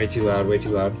 That was way too loud, way too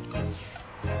loud.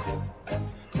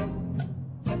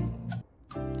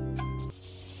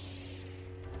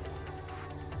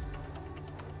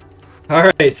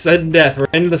 Alright, sudden death. We're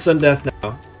into the sudden death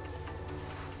now.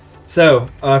 So,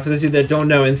 for those of you that don't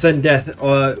know, in sudden death,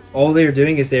 all they're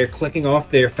doing is they're clicking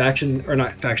off their faction, or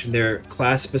not faction, their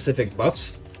class-specific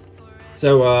buffs.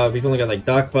 So, we've only got like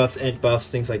doc buffs, ent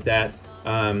buffs, things like that.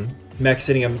 Mech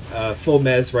sitting him full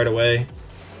mez right away.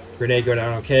 Grenade go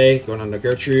down okay, going on to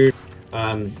Gertrude.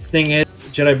 Thing is,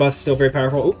 Jedi buff still very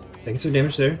powerful. Oh, taking some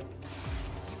damage there.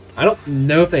 I don't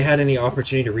know if they had any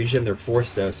opportunity to regen their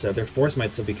force though, so their force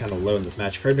might still be kind of low in this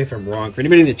match. Correct me if I'm wrong. For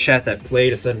anybody in the chat that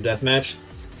played a sudden death match,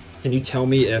 can you tell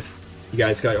me if you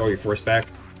guys got all your force back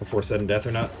before sudden death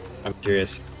or not? I'm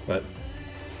curious, but...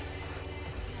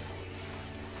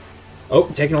 Oh,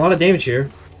 taking a lot of damage here.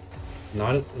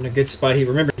 Not in a good spot.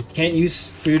 Remember, he can't use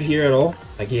food here at all.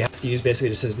 Like, he has to use basically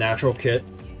just his natural kit.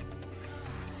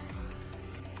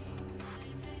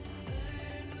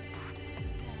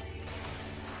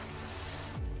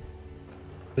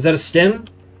 Was that a stem?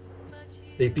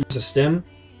 They used a stem?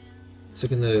 Let's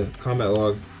look in the combat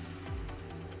log.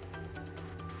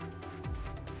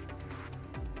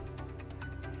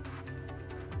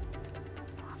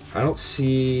 I don't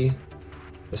see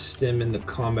a stem in the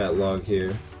combat log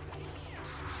here.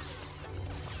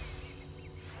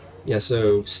 Yeah,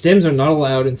 so stems are not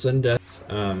allowed in sudden death.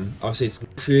 Obviously, it's no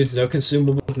foods, no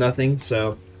consumables, nothing.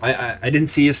 So I didn't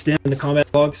see a stem in the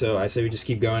combat log, so I say we just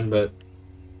keep going. But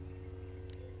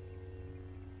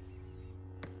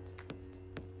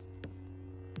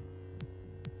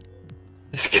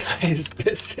this guy is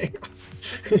pissing.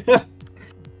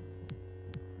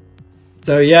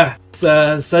 So yeah,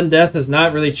 sudden death has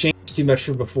not really changed too much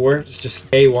from before. It's just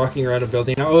Kay walking around a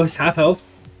building. Oh, he's half health.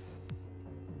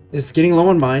 It's getting low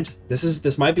on mind.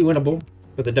 This might be winnable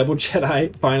for the double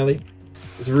Jedi. Finally,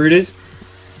 it's rooted.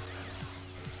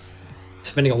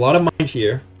 Spending a lot of mind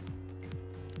here.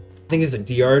 I think it's a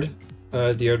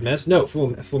Diard mess. No,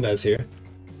 full mess here.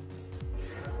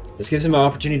 This gives him an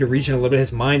opportunity to regen a little bit.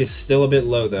 His mind is still a bit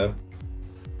low though.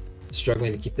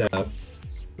 Struggling to keep that up.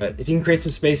 But if you can create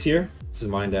some space here, this is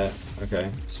mind at.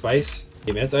 Okay, spice.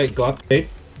 8 minutes. Alright, Glock grenade.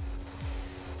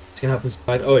 It's gonna help him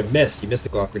survive. Oh, it missed. You missed the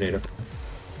Glock grenade. Okay.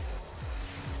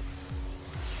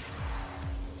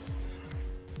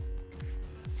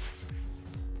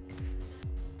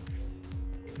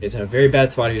 He's in a very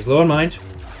bad spot. He's low on mind.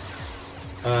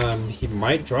 He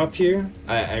might drop here.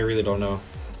 I really don't know.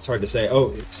 It's hard to say. Oh,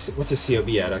 what's his COB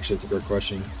at? Actually, it's a good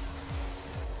question.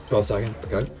 12 seconds.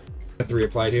 Okay. Got 3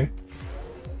 applied here.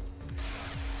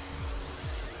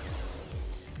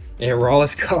 Yeah,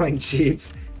 Rawless calling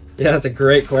cheats. Yeah, that's a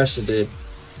great question, dude.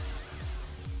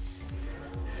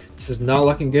 This is not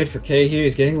looking good for K here.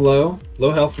 He's getting low.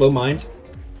 Low health, low mind.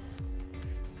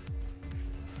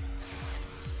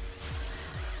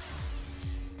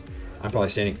 I'm probably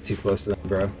standing too close to them,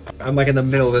 bro. I'm like in the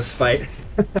middle of this fight.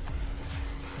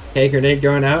 Okay, grenade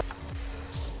going out.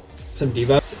 Some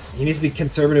debuffs. He needs to be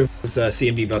conservative with his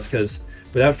CM debuffs because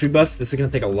without food buffs, this is going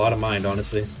to take a lot of mind,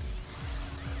 honestly.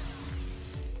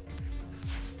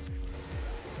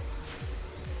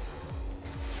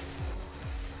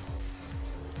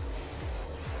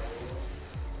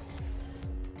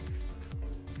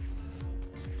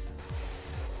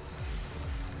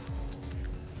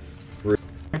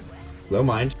 Low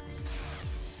mind.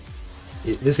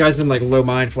 This guy's been like low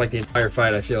mind for like the entire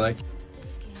fight, I feel like.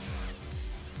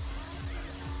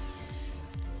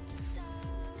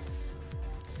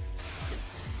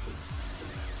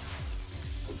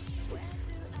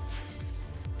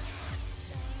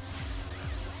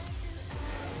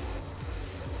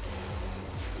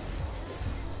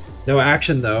 No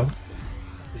action though.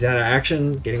 He's out of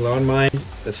action, getting low on mind.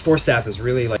 This force sap is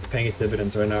really like paying its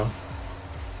dividends right now.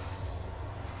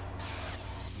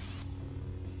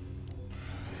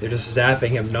 They're just zapping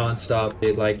him non-stop,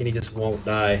 dude, like, and he just won't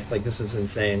die. Like, this is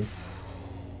insane.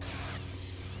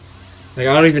 Like,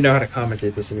 I don't even know how to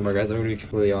commentate this anymore, guys. I'm gonna be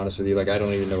completely honest with you. Like, I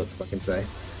don't even know what to fucking say.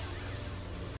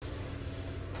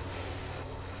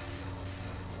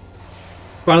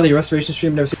 Finally, your restoration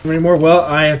stream, never seen him anymore. Well,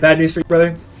 I have bad news for you,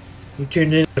 brother. You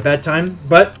tuned in at a bad time,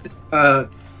 but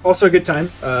also a good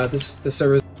time. This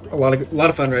server is a lot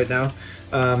of fun right now.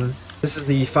 This is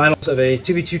the finals of a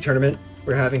 2v2 tournament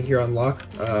we're having here on Lock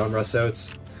on Russo.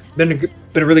 It's been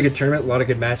a really good tournament, a lot of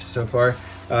good matches so far.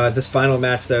 This final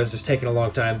match though is just taking a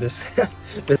long time. This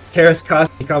Terrace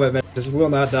Cosby combat match just will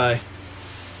not die.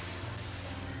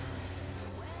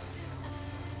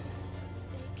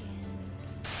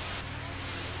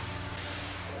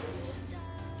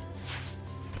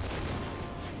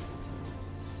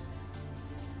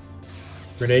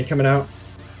 Grenade coming out.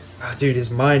 Oh, dude, his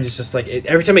mind is just like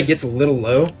every time it gets a little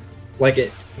low, like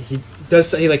he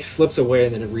like slips away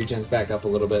and then it regens back up a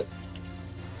little bit.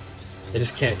 They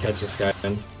just can't catch this guy,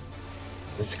 man.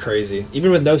 It's crazy.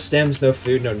 Even with no stems, no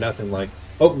food, no nothing. Like,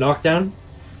 oh, knockdown.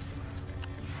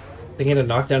 Thinking of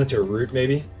knockdown into a root,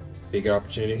 maybe. Be a good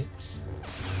opportunity.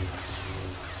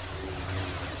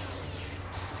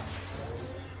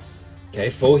 Okay,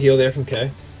 full heal there from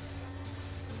K.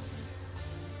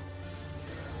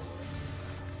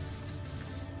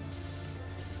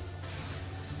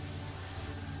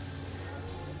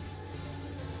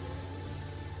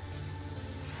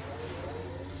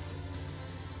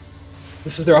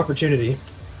 This is their opportunity.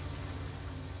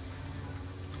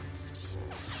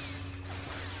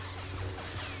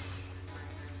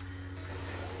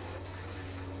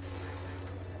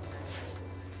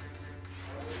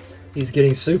 He's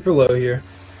getting super low here.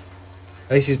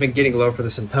 At least he's been getting low for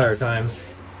this entire time.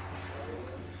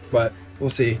 But we'll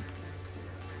see.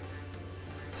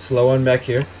 Slow on back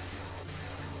here.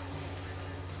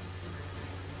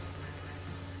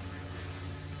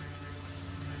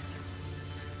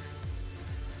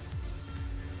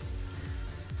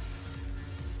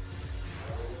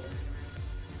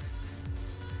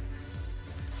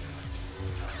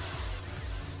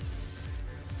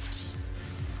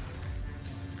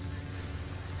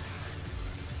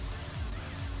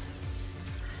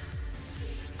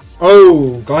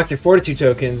 Oh, Galactic Fortitude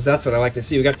tokens. That's what I like to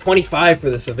see. We got 25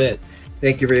 for this event.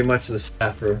 Thank you very much to the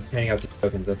staff for handing out the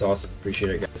tokens. That's awesome.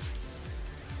 Appreciate it, guys.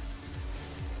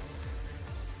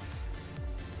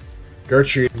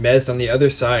 Gertrude, Mezd on the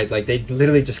other side. Like, they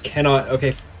literally just cannot...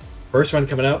 Okay, first one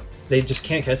coming out. They just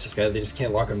can't catch this guy. They just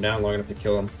can't lock him down long enough to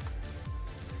kill him.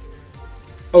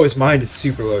 Oh, his mind is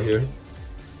super low here.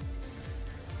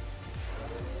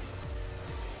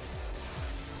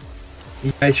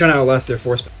 Yeah, he's trying to outlast their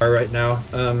force power right now.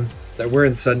 That we're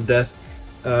in sudden death.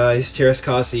 He's Terrace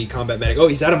Kasi, combat medic. Oh,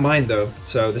 he's out of mind though,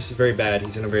 so this is very bad.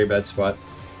 He's in a very bad spot.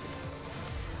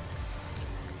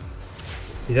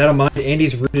 He's out of mind and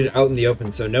he's rooted out in the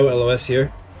open, so no LOS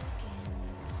here.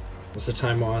 What's the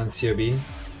time on COB?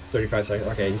 35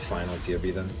 seconds. Okay, he's fine on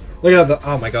COB then. Look at that.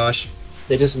 Oh my gosh.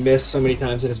 They just missed so many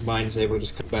times and his mind is able to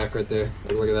just come back right there.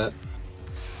 Like, look at that.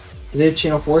 Did they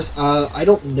channel force? I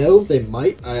don't know. They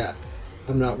might.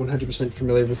 I'm not 100%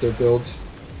 familiar with their builds.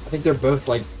 I think they're both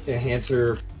like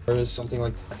enhancer or something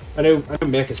like that. I know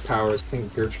Mech is powers. I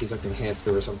think Gertrude's like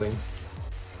enhancer or something.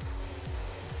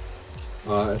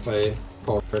 If I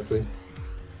recall correctly.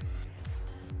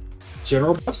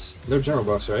 General buffs? They're general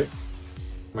buffs, right?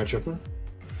 Am I tripping?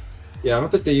 Yeah, I don't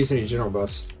think they use any general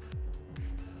buffs.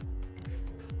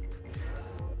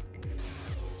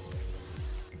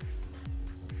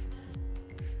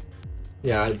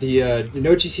 Yeah, the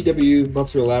no GCW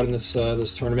buffs were allowed in this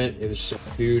this tournament. It was just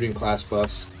food and class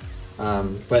buffs.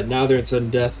 But now they're in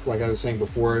sudden death, like I was saying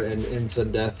before, and in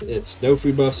sudden death, it's no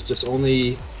food buffs, just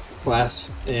only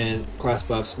class and class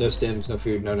buffs, no stims, no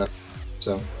food, no nothing.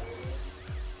 So.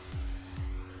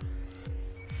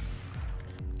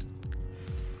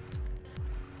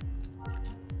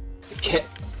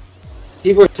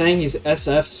 People are saying he's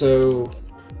SF, so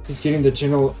he's getting the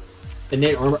general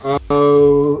innate armor.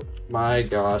 Oh my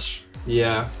gosh.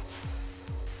 Yeah.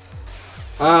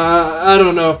 I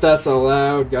don't know if that's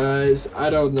allowed, guys. I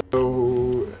don't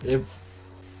know if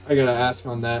I gotta ask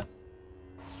on that.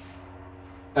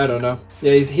 I don't know.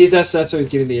 Yeah, he's SF, so he's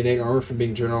getting the innate armor from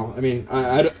being general. I mean,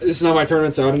 this is not my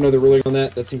tournament, so I don't know the ruling on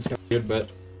that. That seems kind of good, but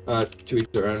to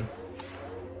each their own.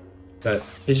 But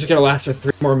he's just gonna last for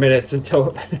 3 more minutes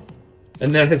until,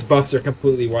 and then his buffs are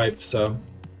completely wiped. So,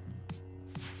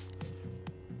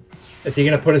 is he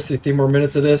gonna put us through 3 more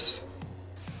minutes of this?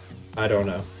 I don't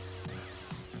know.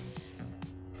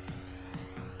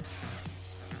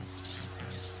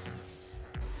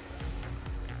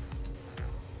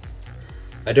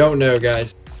 I don't know,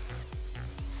 guys.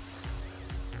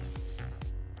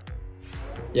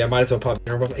 Yeah, might as well pop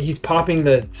general buff. He's popping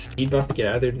the speed buff to get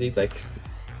out of there, dude. Like,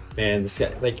 man, this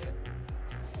guy, like,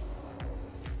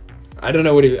 I don't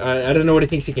know what I don't know what he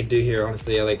thinks he can do here,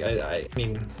 honestly. Like, I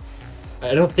mean,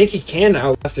 I don't think he can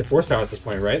outlast their force power at this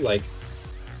point, right? Like,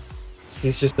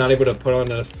 he's just not able to put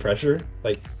on enough pressure.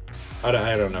 Like, I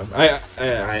don't know. I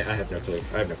have no clue.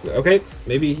 I have no clue. Okay,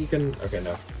 maybe he can. Okay,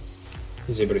 no,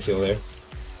 he's able to kill there.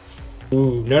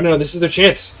 Ooh, no, this is their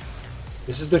chance.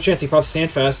 This is their chance. He pops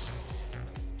Standfast.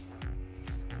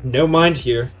 No mind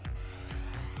here.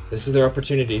 This is their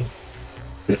opportunity.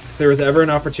 If there was ever an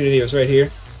opportunity, it was right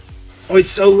here. Oh, he's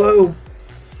so low.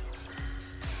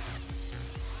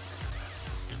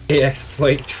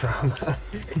 Exploit trauma.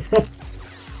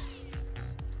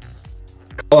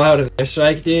 Call out an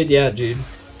airstrike, dude. Yeah, dude.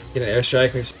 Get an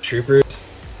airstrike, maybe some troopers.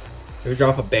 Maybe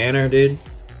drop a banner, dude.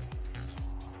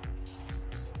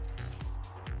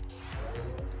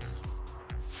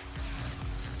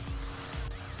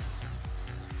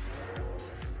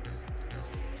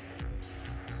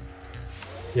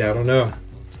 Yeah, I don't know.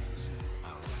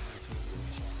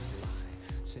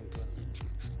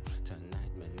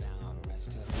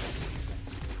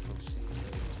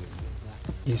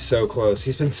 He's so close.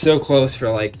 He's been so close for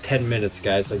like 10 minutes,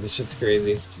 guys. Like, this shit's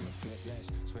crazy.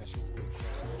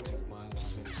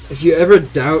 If you ever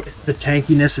doubt the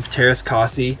tankiness of Terrace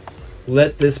Kasi,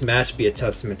 let this match be a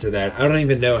testament to that. I don't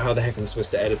even know how the heck I'm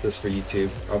supposed to edit this for YouTube,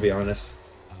 I'll be honest.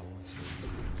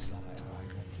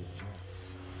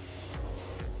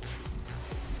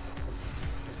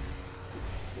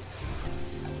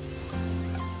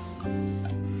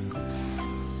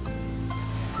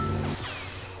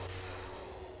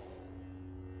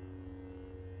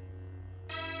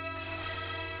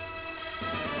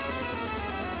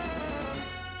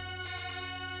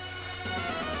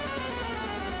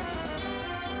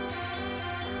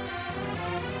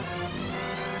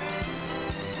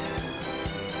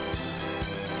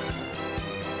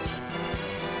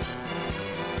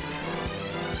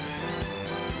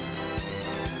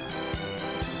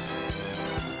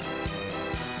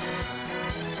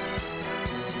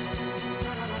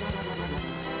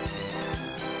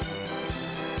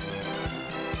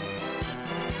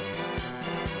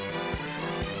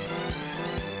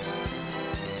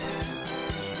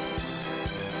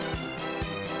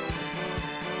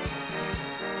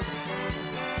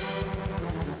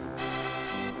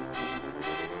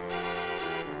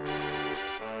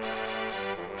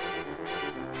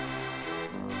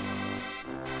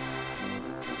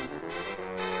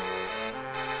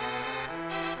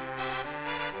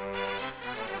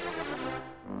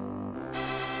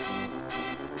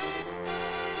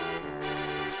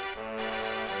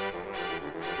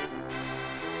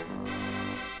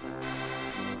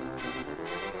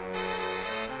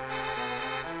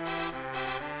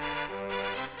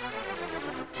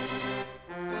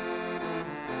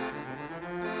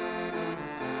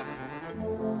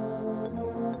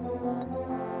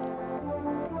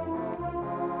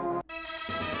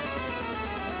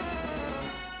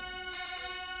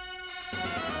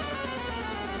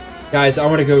 Guys, I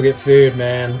want to go get food,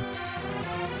 man.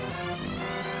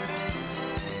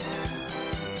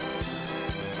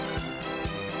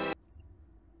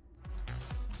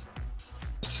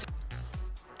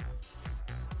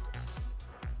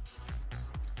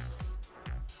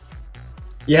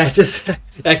 Yeah, just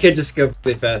I could just go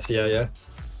pretty fast. Yeah.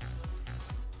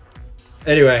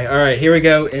 Anyway, all right, here we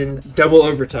go in double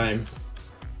overtime.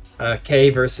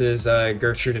 Kay versus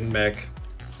Gertrude and Mech.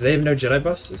 Do they have no Jedi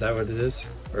buffs? Is that what it is?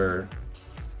 Or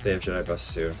they have Jedi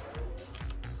buffs too?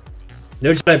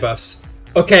 No Jedi buffs.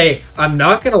 Okay, I'm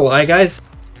not gonna lie, guys.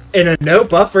 In a no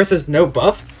buff versus no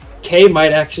buff, Kay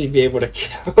might actually be able to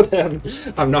kill them.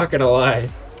 I'm not gonna lie.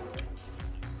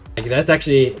 Like, that's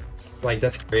actually, like,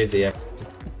 that's crazy.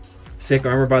 Sick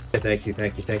armor bot. Thank you.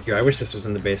 I wish this was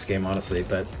in the base game, honestly,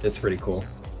 but it's pretty cool.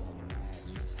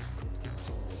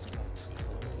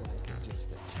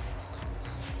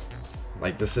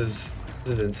 Like, this is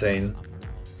insane.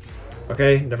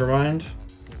 Okay, never mind.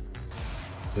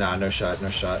 Nah, no shot.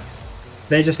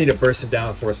 They just need to burst him down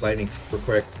with Force Lightning super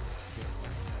quick.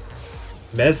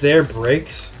 Mez there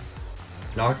breaks.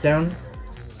 Knockdown.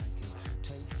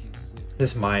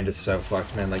 His mind is so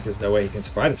fucked, man. Like, there's no way he can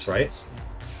survive this, right?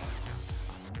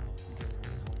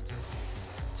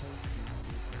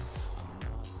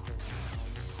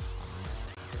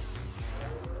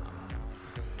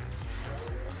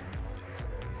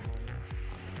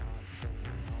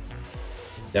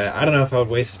 Yeah, I don't know if I would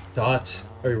waste dots,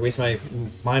 or waste my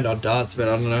mind on dots, but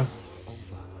I don't know.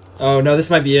 Oh, no, this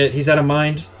might be it. He's out of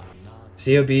mind.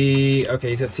 COB... Okay,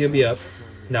 he's got COB up.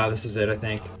 No, this is it, I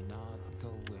think.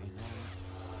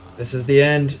 This is the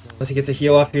end. Unless he gets a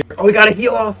heal off here. Oh, he got a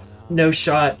heal off! No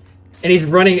shot. And he's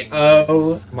running...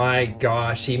 Oh my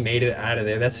gosh, he made it out of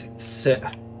there. That's so...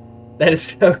 That is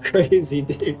so crazy,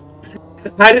 dude.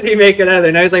 How did he make it out of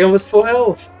there? Now he's like almost full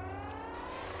health.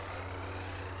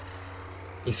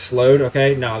 He's slowed,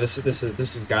 okay? No, this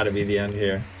has got to be the end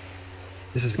here.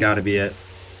 This has got to be it.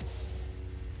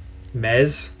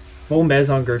 Mez. Full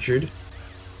Mez on Gertrude.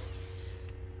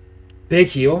 Big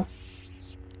heal.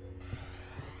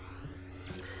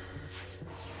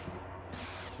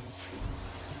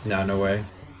 No way.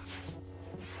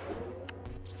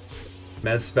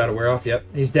 Mez is about to wear off. Yep,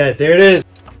 he's dead. There it is.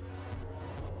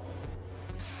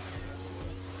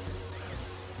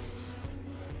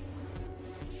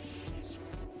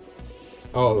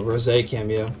 Oh, the Rosé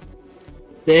cameo.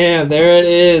 Damn, there it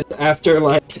is. After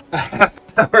like a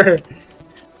half hour.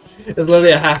 It's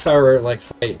literally a half-hour like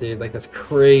fight, dude. Like, that's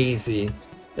crazy.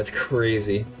 That's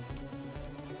crazy.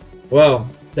 Well,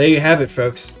 there you have it,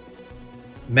 folks.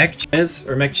 Mech Cheese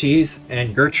or Mech Cheese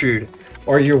and Gertrude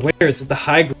are your winners of the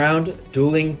High Ground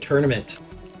Dueling Tournament,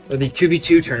 or the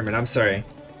 2v2 tournament. I'm sorry.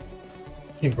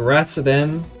 Congrats to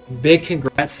them. Big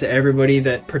congrats to everybody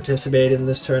that participated in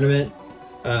this tournament.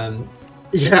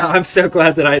 Yeah, I'm so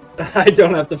glad that I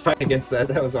don't have to fight against that.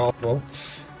 That was awful.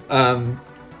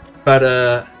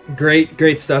 But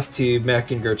great stuff to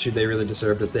Mech and Gertrude. They really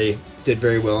deserved it. They did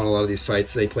very well in a lot of these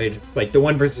fights. They played, like, the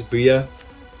one versus Booyah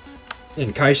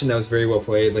and Kaishin, that was very well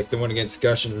played. Like, the one against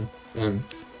Gush and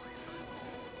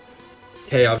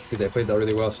Kay, obviously, they played that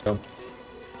really well. So,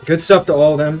 good stuff to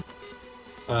all of them.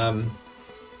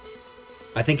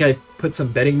 I think I put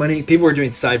some betting money. People were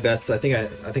doing side bets. I think I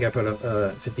put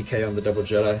a 50K on the double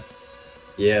Jedi.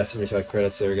 Yeah, 75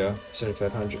 credits. There we go.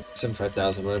 7,500,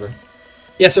 75,000, whatever.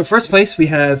 Yeah. So first place we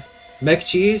have Mech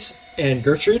Cheese and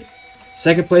Gertrude.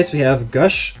 Second place we have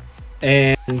Gush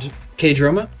and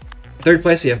K-Droma. Third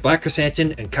place we have Black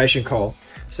Chrysanthemum and Kaishin Call.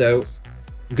 So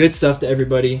good stuff to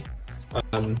everybody.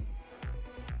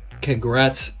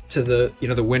 Congrats to the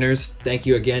the winners. Thank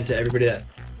you again to everybody that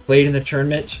played in the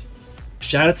tournament.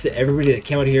 Shoutouts to everybody that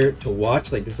came out here to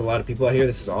watch. Like, there's a lot of people out here.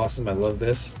 This is awesome. I love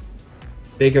this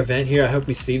big event here. I hope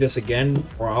we see this again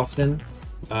more often.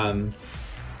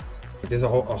 There's a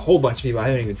whole bunch of people. I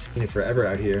haven't even seen it forever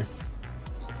out here.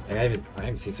 Like, I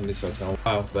haven't seen some of these folks in a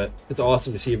while, but it's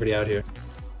awesome to see everybody out here.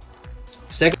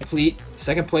 Second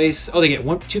place. Oh, they get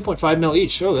 2.5 mil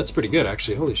each. Oh, that's pretty good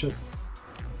actually. Holy shit.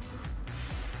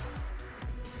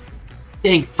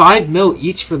 Dang, 5 mil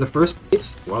each for the first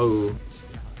place. Whoa.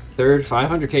 Third,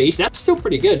 500K each. That's still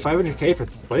pretty good. 500K for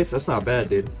third place. That's not bad,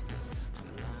 dude.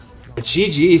 But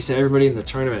GG's to everybody in the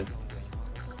tournament.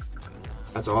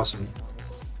 That's awesome.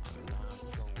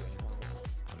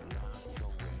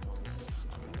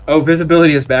 Oh,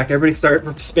 visibility is back. Everybody start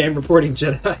spam reporting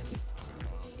Jedi.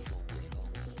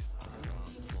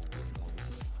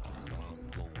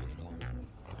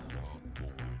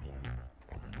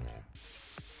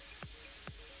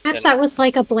 Perhaps that was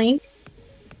like a blink.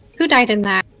 Who died in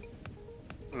that?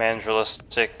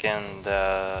 Mandrilistic and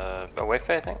Awake,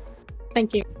 I think.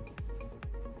 Thank you.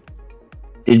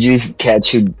 Did you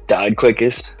catch who died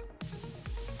quickest?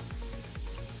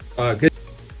 Good.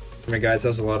 Guys, that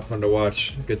was a lot of fun to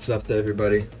watch. Good stuff to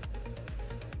everybody.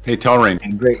 Hey,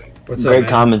 Telrain. Great What's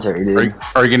commentary, dude.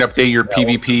 Are you gonna update your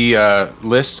PvP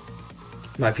list?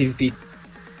 My PvP.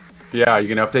 Yeah,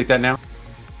 you gonna update that now?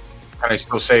 Can I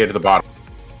still say it at the bottom?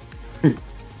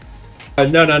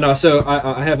 No. So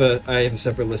I have a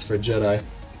separate list for Jedi.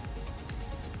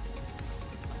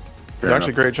 You're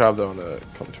actually great job though on the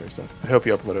commentary stuff. I hope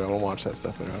you upload it. I want to watch that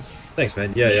stuff later on. Thanks,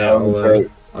 man. Yeah.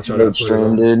 I'll try to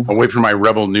stream, dude. I'll wait for my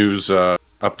Rebel News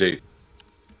update.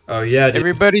 Oh yeah, dude.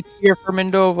 Everybody here from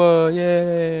Indova,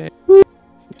 yay!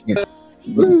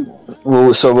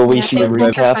 So will we see a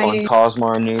recap on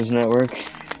Cosmar News Network?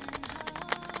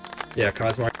 Yeah,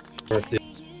 Cosmar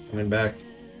coming back.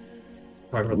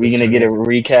 Are we gonna get a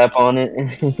recap on it?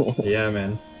 Yeah,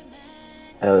 man.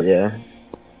 Hell yeah.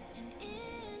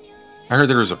 I heard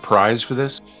there was a prize for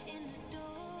this.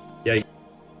 Yeah, it's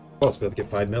supposed to get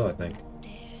 5 mil, I think.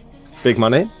 Big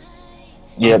money?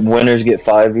 Yep, winners get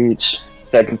 5 each.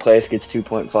 Second place gets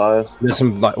 2.5. There's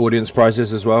some like audience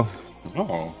prizes as well.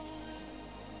 Oh.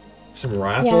 Some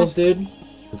raffles, dude?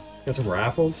 Got some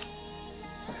raffles?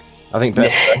 I think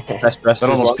best dressed. That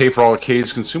almost pay for all of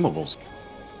K's consumables.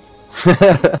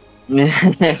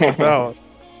 Just about.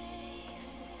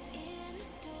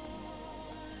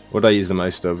 What do I use the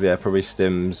most of? Yeah, probably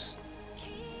stims,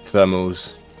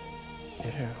 thermals.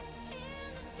 Yeah.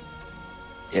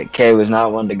 Yeah, K was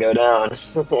not one to go down.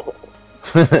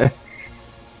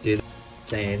 Dude,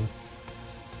 insane.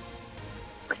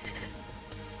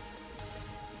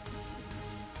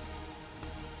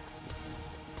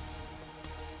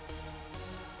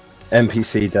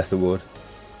 NPC Death Award.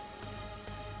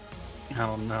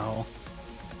 Oh no.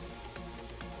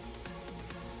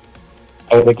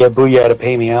 I would get Booyah to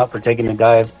pay me out for taking a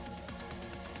dive.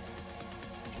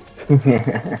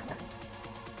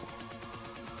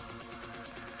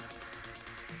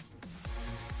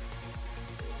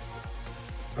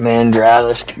 Man,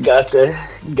 Dralis got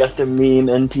the meme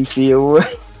NPC award.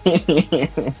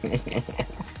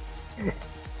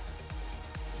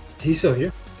 Is he still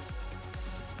here?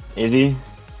 Is he?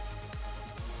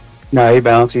 No, he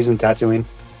bounced. He's in Tatooine.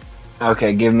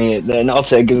 Okay, give me it then. I'll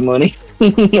take his money.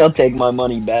 I'll take my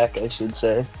money back, I should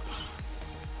say.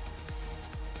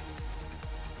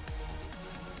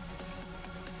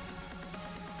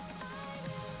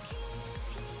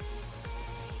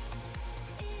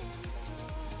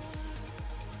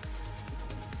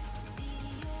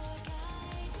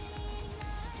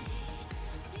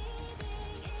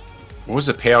 What was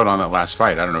the payout on that last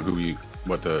fight? I don't know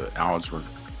what the odds were.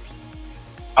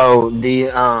 Oh,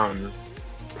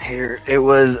 here it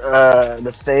was.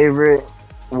 The favorite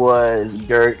was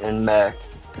Gert and Mech,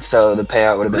 so the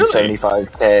payout would have been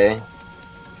 75K.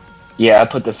 Yeah, I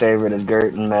put the favorite as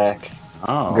Gert and Mech.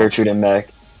 Oh. Gertrude and Mech.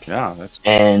 Yeah, that's.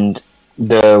 And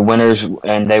The winners,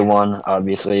 and they won,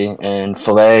 obviously. And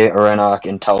Filet, Arenok,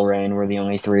 and Telrain were the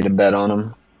only 3 to bet on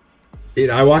them.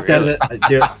 Dude, I walked out of it.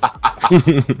 Dude,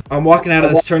 I'm walking out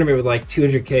of this tournament with like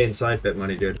 200k in side bet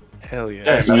money, dude. Hell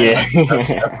yeah. Yeah.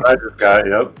 I just got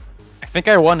it. Yep. I think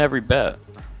I won every bet.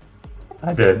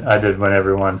 I did win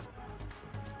every one.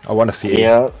 I won a few.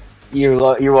 Yeah.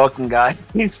 You're welcome, guys.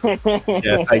 Thank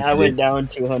I you. went down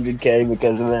 200k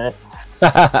because of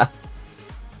that.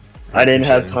 I didn't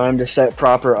have time to set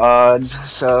proper odds,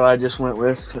 so I just went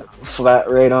with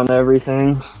flat rate on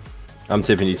everything. I'm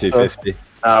tipping you 250.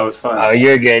 Oh, it was fun. Oh,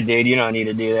 you're good, dude. You don't need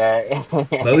to do that.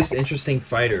 Most interesting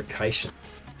fighter, Kaishin.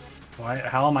 Why?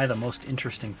 How am I the most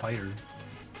interesting fighter?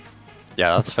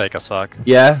 Yeah, that's fake as fuck.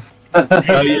 Yeah.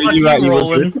 You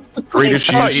were good. Great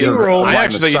achievement. I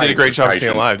actually think you did a great job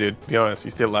staying alive, dude. Be honest,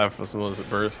 you stayed alive for some of those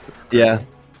bursts. Yeah,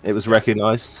 it was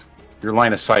recognized. Your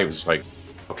line of sight was like,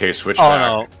 okay, switch Oh back.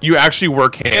 no. You actually were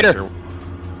cancer.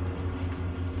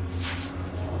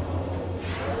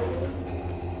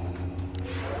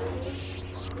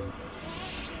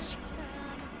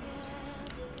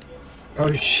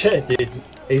 Oh shit, dude.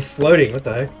 He's floating. What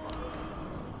the heck?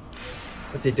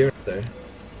 What's he doing up there?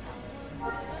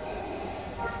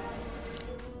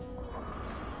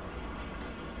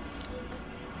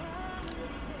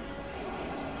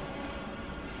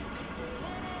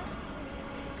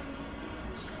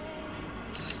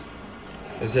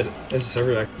 Is the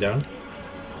server acting down?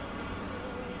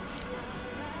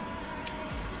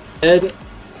 Ed.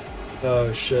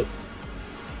 Oh shit.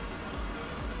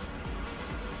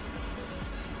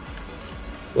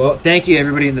 Well, thank you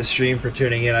everybody in the stream for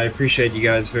tuning in. I appreciate you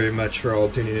guys very much for all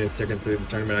tuning in and sticking through the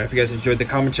tournament. I hope you guys enjoyed the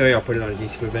commentary. I'll put it on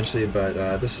YouTube eventually, but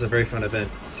this was a very fun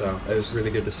event, so it was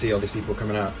really good to see all these people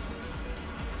coming out.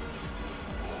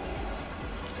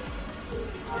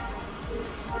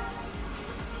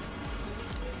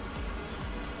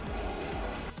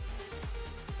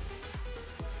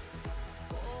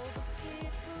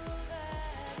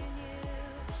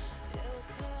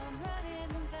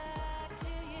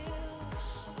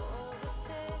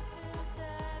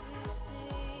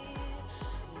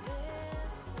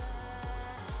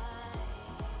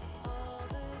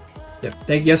 Yeah,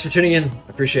 thank you guys for tuning in.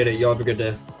 Appreciate it. Y'all have a good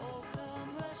day.